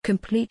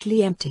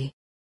 Completely empty.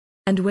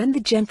 And when the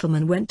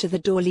gentlemen went to the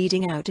door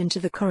leading out into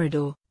the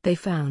corridor, they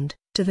found,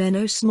 to their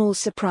no small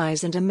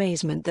surprise and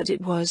amazement, that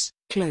it was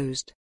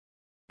closed.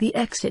 The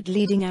exit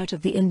leading out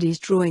of the Indies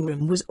drawing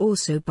room was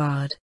also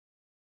barred.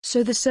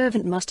 So the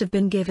servant must have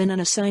been given an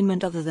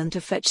assignment other than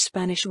to fetch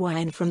Spanish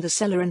wine from the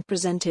cellar and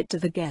present it to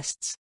the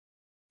guests.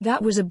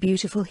 That was a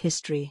beautiful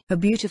history, a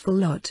beautiful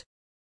lot.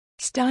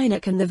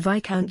 Steinach and the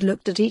Viscount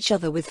looked at each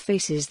other with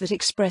faces that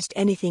expressed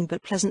anything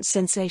but pleasant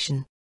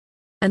sensation.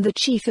 And the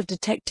chief of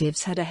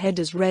detectives had a head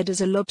as red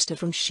as a lobster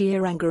from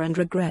sheer anger and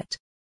regret.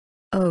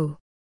 Oh,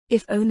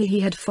 if only he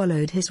had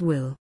followed his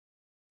will.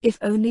 If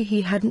only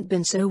he hadn't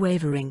been so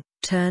wavering,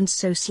 turned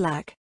so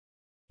slack.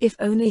 If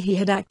only he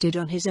had acted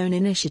on his own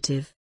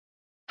initiative.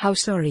 How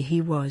sorry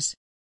he was.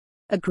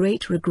 A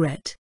great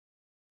regret.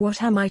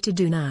 "What am I to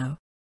do now?"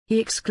 he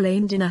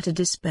exclaimed in utter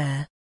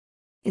despair.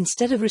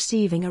 "Instead of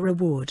receiving a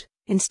reward,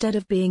 instead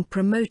of being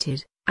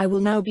promoted, I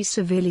will now be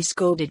severely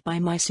scolded by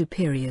my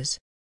superiors.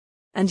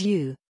 And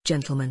you,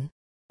 gentlemen,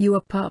 you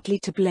are partly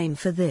to blame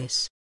for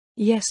this.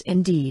 Yes,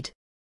 indeed.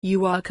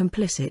 You are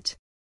complicit."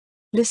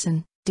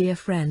 "Listen, dear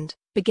friend,"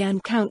 began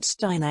Count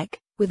Steinach,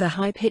 with a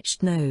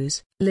high-pitched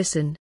nose.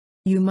 "Listen.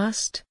 You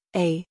must,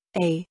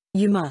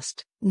 you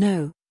must."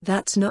 "No,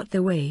 that's not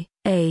the way."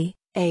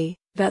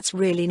 That's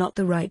really not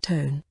the right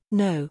tone."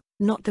 "No,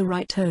 not the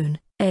right tone."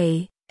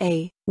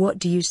 What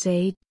do you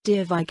say,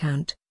 dear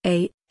Viscount?"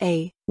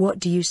 What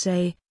do you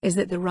say, is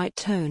that the right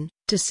tone,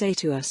 to say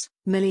to us,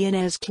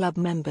 Millionaires Club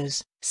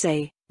members,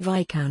 say,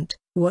 Viscount,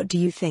 what do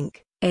you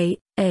think?"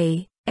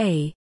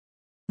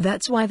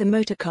 "That's why the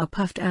motor car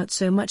puffed out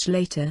so much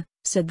later,"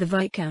 said the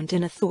Viscount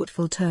in a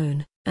thoughtful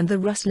tone, and the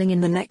rustling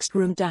in the next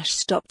room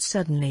stopped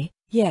suddenly.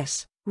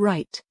 "Yes,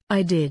 right,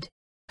 I did.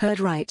 Heard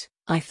right,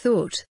 I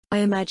thought, I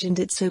imagined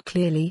it so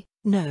clearly.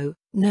 No,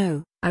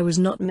 I was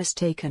not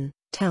mistaken.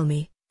 Tell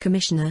me,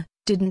 Commissioner,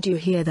 didn't you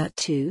hear that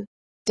too?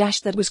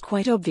 That was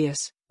quite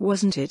obvious,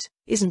 wasn't it,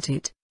 isn't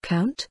it,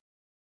 Count?"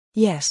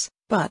 "Yes,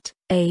 but,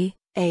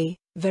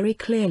 very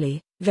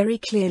clearly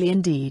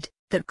indeed,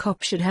 that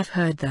cop should have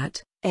heard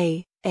that."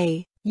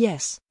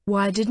 Yes,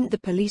 why didn't the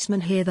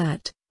policeman hear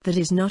that?" "That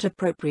is not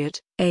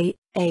appropriate."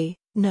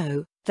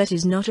 No, that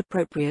is not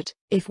appropriate.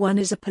 If one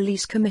is a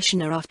police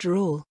commissioner after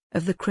all,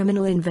 of the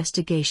Criminal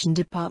Investigation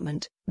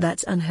Department,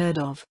 that's unheard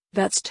of.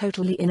 That's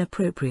totally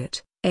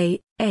inappropriate."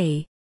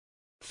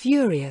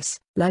 Furious,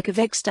 like a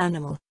vexed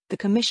animal, the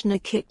commissioner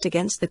kicked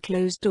against the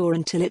closed door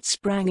until it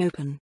sprang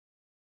open.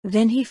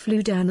 Then he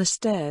flew down the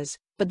stairs,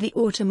 but the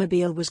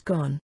automobile was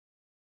gone.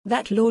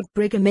 That Lord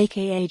Brigham,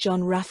 aka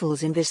John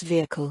Raffles, in this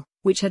vehicle,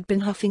 which had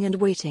been huffing and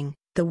waiting,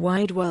 the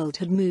wide world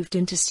had moved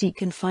in to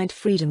seek and find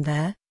freedom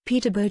there,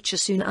 Peter Bocher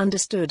soon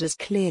understood as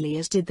clearly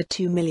as did the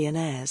two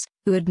millionaires,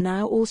 who had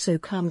now also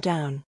come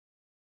down.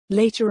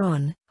 Later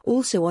on,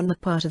 also on the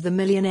part of the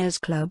Millionaires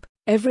Club,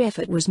 every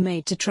effort was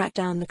made to track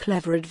down the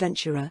clever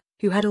adventurer,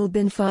 who had all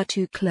been far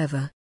too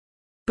clever.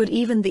 But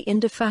even the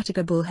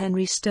indefatigable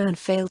Henry Stern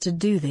failed to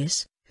do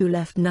this, who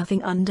left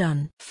nothing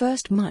undone.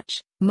 First,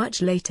 much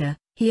later,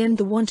 he and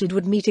the wanted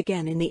would meet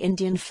again in the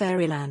Indian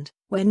fairyland,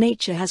 where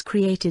nature has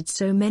created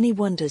so many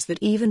wonders that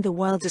even the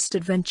wildest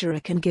adventurer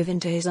can give in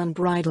to his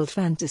unbridled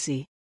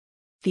fantasy.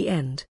 The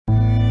end.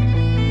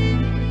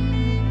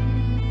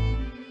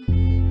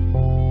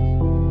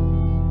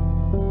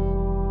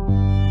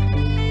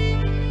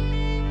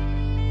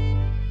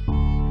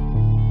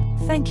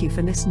 Thank you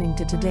for listening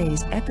to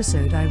today's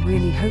episode. I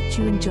really hoped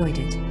you enjoyed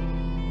it.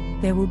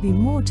 There will be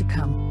more to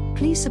come.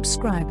 Please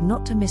subscribe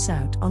not to miss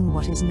out on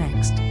what is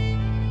next.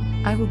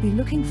 I will be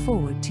looking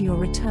forward to your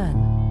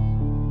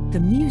return. The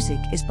music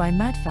is by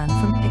Madfan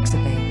from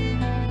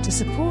Pixabay. To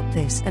support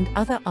this and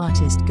other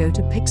artists, go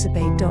to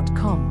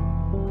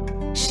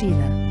pixabay.com.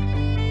 Sheila.